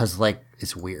this because like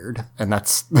it's weird, and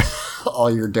that's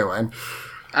all you're doing.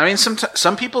 I mean,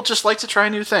 some people just like to try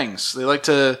new things. They like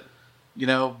to,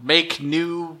 make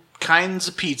new kinds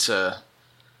of pizza,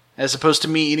 as opposed to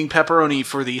me eating pepperoni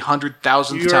for the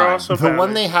 100,000th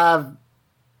time.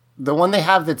 The one they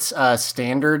have that's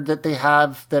standard that they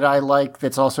have that I like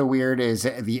that's also weird is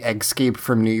the Eggscape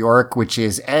from New York, which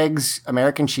is eggs,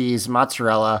 American cheese,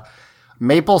 mozzarella,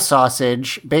 maple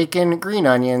sausage, bacon, green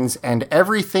onions, and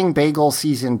everything bagel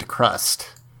seasoned crust.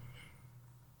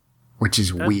 Which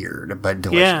is weird, but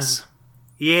delicious.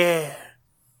 Yeah.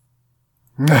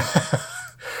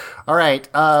 All right.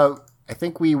 I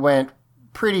think we went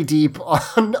pretty deep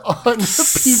on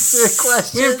the pizza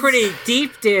question. We have a pretty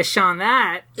deep dish on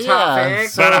that topic. Yeah,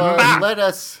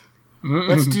 so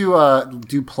let's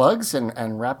do plugs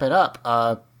and wrap it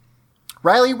up.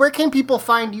 Riley, where can people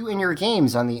find you in your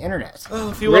games on the internet?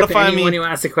 Oh, if you want to find me, anyone who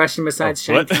asked a question besides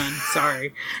Shankan,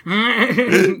 sorry.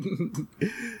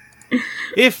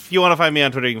 If you want to find me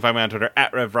on Twitter, you can find me on Twitter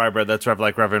at RevRyeBread. That's Rev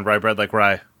like Reverend, Rye like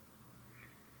Rye.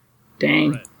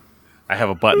 Dang. I have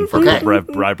a button for Rev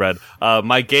Rye Bread.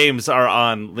 My games are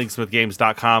on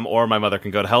linksmithgames.com or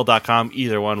mymothercangotohell.com.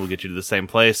 Either one will get you to the same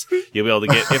place. You'll be able to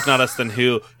get If Not Us Then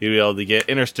Who. You'll be able to get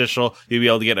Interstitial. You'll be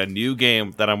able to get a new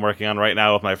game that I'm working on right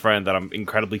now with my friend that I'm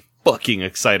incredibly fucking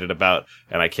excited about,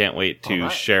 and I can't wait to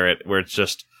share it, where it's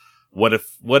just what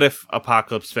if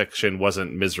apocalypse fiction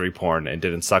wasn't misery porn and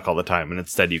didn't suck all the time, and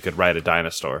instead you could ride a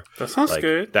dinosaur. That sounds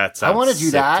good. That sounds I want to do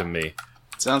sick that to me.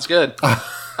 Sounds good.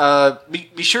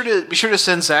 Be sure to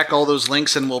send Zach all those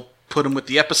links, and we'll put them with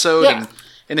the episode. Yeah.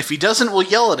 And if he doesn't, we'll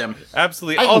yell at him.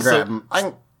 Absolutely. I can Also, grab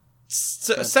 'em.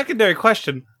 secondary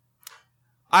question.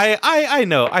 I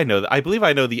know. I believe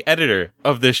I know the editor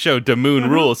of this show, Damoon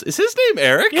Rules. Is his name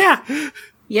Eric? Yeah.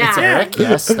 Yeah. It's Eric.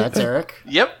 Yes, that's Eric.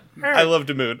 Yep. I love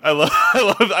Damoon. I love.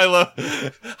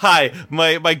 Hi,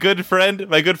 my good friend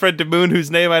Damoon,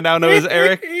 whose name I now know is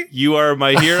Eric. You are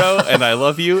my hero, and I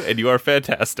love you, and you are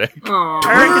fantastic.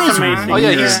 Eric is amazing. Oh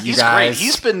yeah, You he's guys.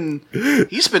 great.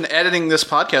 He's been editing this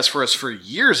podcast for us for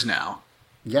years now.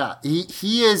 Yeah,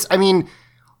 he is. I mean,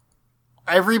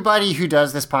 everybody who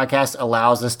does this podcast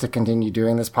allows us to continue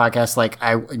doing this podcast. Like,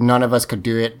 none of us could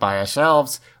do it by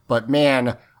ourselves. But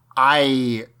man,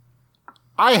 I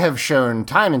have shown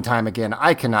time and time again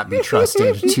I cannot be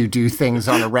trusted to do things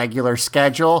on a regular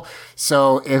schedule.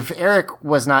 So if Eric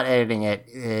was not editing it,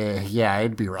 yeah,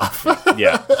 it'd be rough.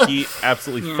 Yeah, he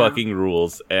absolutely fucking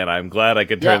rules, and I'm glad I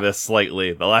could turn this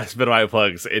slightly, the last bit of my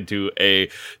plugs, into a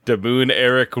Damoon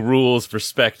Eric rules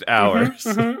respect hours.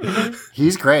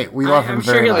 He's great. We love him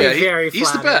very much.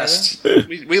 He's the best.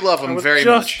 We love him very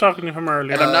much. Just talking to him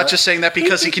earlier. And I'm not just saying that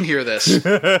because he can hear this.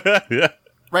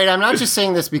 Right, I'm not just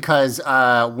saying this because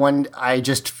when I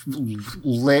just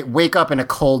wake up in a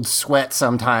cold sweat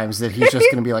sometimes that he's just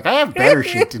going to be like, I have better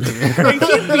shit to do.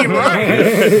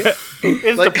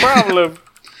 It's the problem.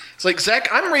 It's like, Zach,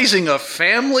 I'm raising a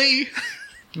family.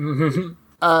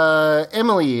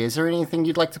 Emily, is there anything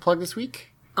you'd like to plug this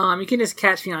week? You can just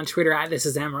catch me on Twitter at This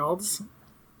Is Emeralds.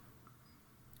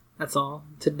 That's all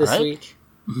to this week.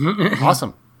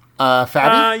 Awesome.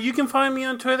 Fabi? You can find me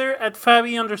on Twitter at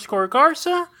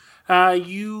Fabi_Garza.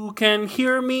 You can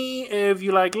hear me if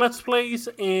you like Let's Plays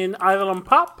in Eidolon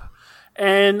Pop.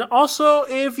 And also,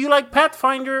 if you like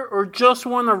Pathfinder or just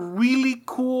want a really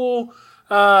cool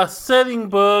setting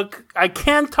book, I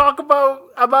can't talk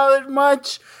about it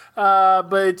much,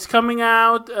 but it's coming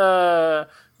out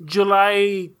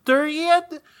July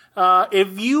 30th.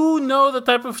 If you know the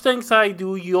type of things I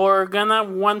do, you're gonna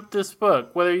want this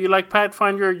book. Whether you like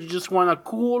Pathfinder or you just want a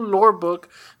cool lore book,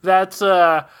 that's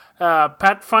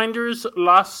Pathfinder's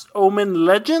Lost Omen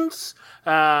Legends.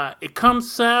 It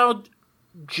comes out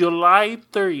July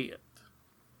 30th.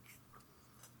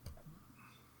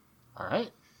 All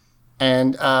right.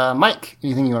 And Mike,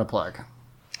 anything you want to plug?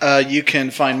 You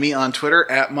can find me on Twitter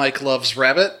at Mike Loves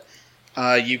Rabbit.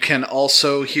 You can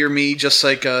also hear me just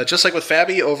like with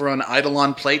Fabi over on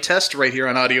Eidolon Playtest right here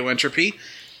on Audio Entropy.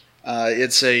 It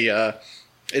is a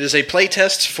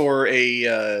playtest for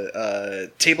a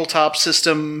tabletop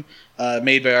system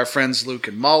made by our friends Luke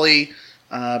and Molly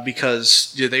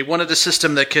because they wanted a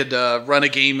system that could run a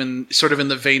game in sort of in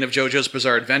the vein of JoJo's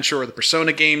Bizarre Adventure or the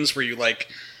Persona games, where you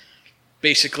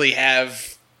basically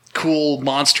have cool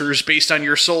monsters based on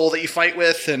your soul that you fight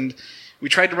with. And we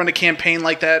tried to run a campaign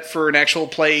like that for an actual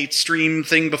play stream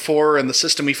thing before, and the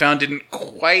system we found didn't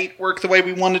quite work the way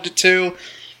we wanted it to.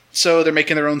 So they're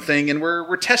making their own thing, and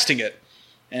we're testing it.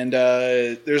 And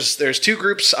there's two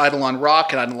groups, Eidolon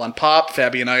Rock and Eidolon Pop.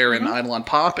 Fabi and I are in Eidolon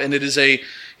Pop, and it's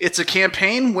a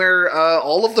campaign where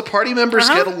all of the party members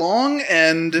get along,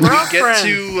 and we get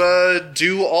to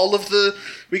do all of the.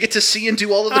 We get to see and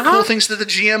do all of the cool things that the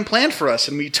GM planned for us,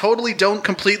 and we totally don't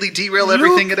completely derail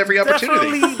everything at every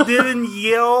opportunity. Definitely didn't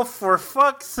yell for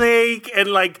fuck's sake and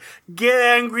get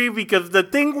angry because the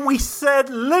thing we said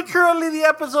literally the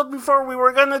episode before we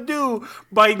were gonna do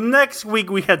by next week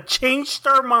we had changed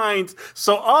our minds,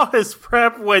 so all his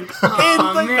prep went in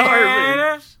the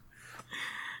garbage.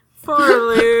 Poor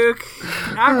Luke.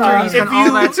 After he's spent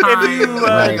all that time. If you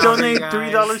donate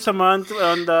 $3 a month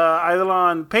on the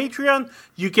Eidolon Patreon,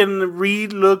 you can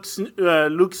read Luke's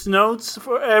notes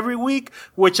for every week,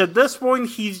 which at this point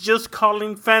he's just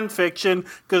calling fan fiction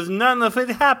because none of it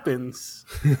happens.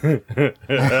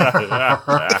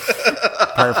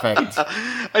 Perfect.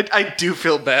 I do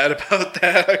feel bad about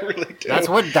that. I really do.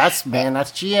 That's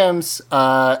GMs.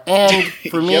 And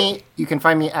for me, you can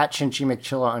find me at Shinchi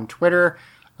McChilla on Twitter.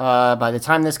 By the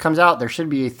time this comes out, there should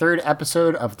be a third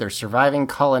episode of Their Surviving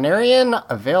Culinarian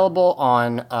available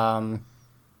on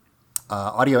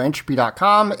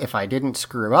audioentropy.com if I didn't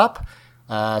screw up.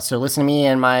 So listen to me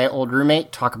and my old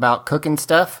roommate talk about cooking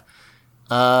stuff.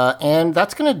 And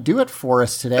that's going to do it for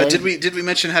us today. Did we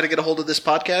mention how to get a hold of this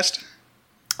podcast?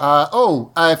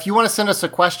 If you want to send us a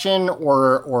question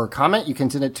or comment, you can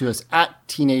send it to us at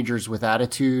Teenagers with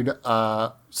Attitude.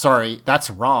 Sorry, that's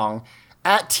wrong.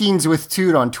 At Teens with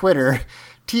Tude on Twitter,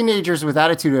 Teenagers with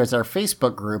Attitude is our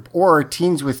Facebook group, or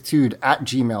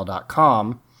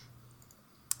teenswithtude@gmail.com.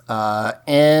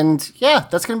 And yeah,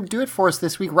 that's going to do it for us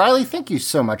this week. Riley, thank you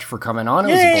so much for coming on. It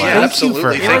was a blast. Yeah,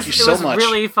 absolutely. Thank you so much. It was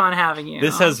really fun having you.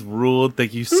 This has ruled.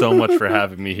 Thank you so much for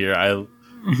having me here. I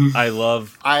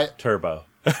love Turbo.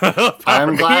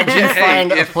 I'm glad you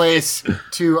find a place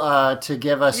to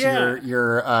give us your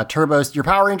turbos, your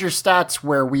Power Ranger stats,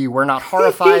 where we were not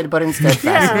horrified, but instead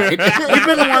fascinated. We've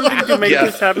been wanting to make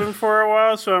this happen for a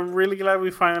while, so I'm really glad we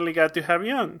finally got to have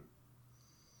you on.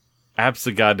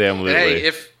 Absolutely.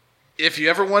 Hey, if you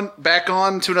ever want back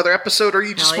on to another episode, or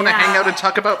you just Hell want to yeah. hang out and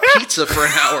talk about pizza for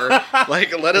an hour,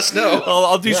 like, let us know.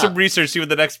 I'll do some research, see what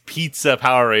the next Pizza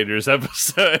Power Rangers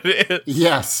episode is.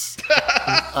 Yes.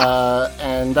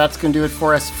 And that's going to do it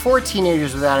for us. For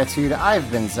Teenagers with Attitude, I've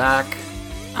been Zach.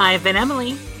 I've been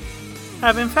Emily.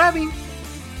 I've been Fabi.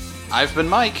 I've been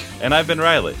Mike. And I've been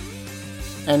Riley.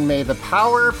 And may the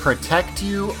power protect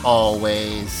you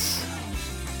always.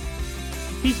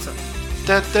 Pizza. You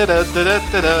know,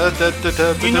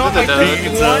 I took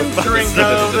one drink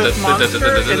of this monster,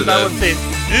 and that was it.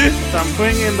 So I'm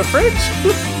putting it in the fridge.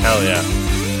 Hell yeah.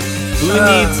 Who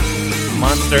needs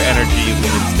Monster Energy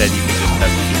when instead you can just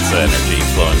have pizza energy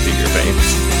flowing through your veins?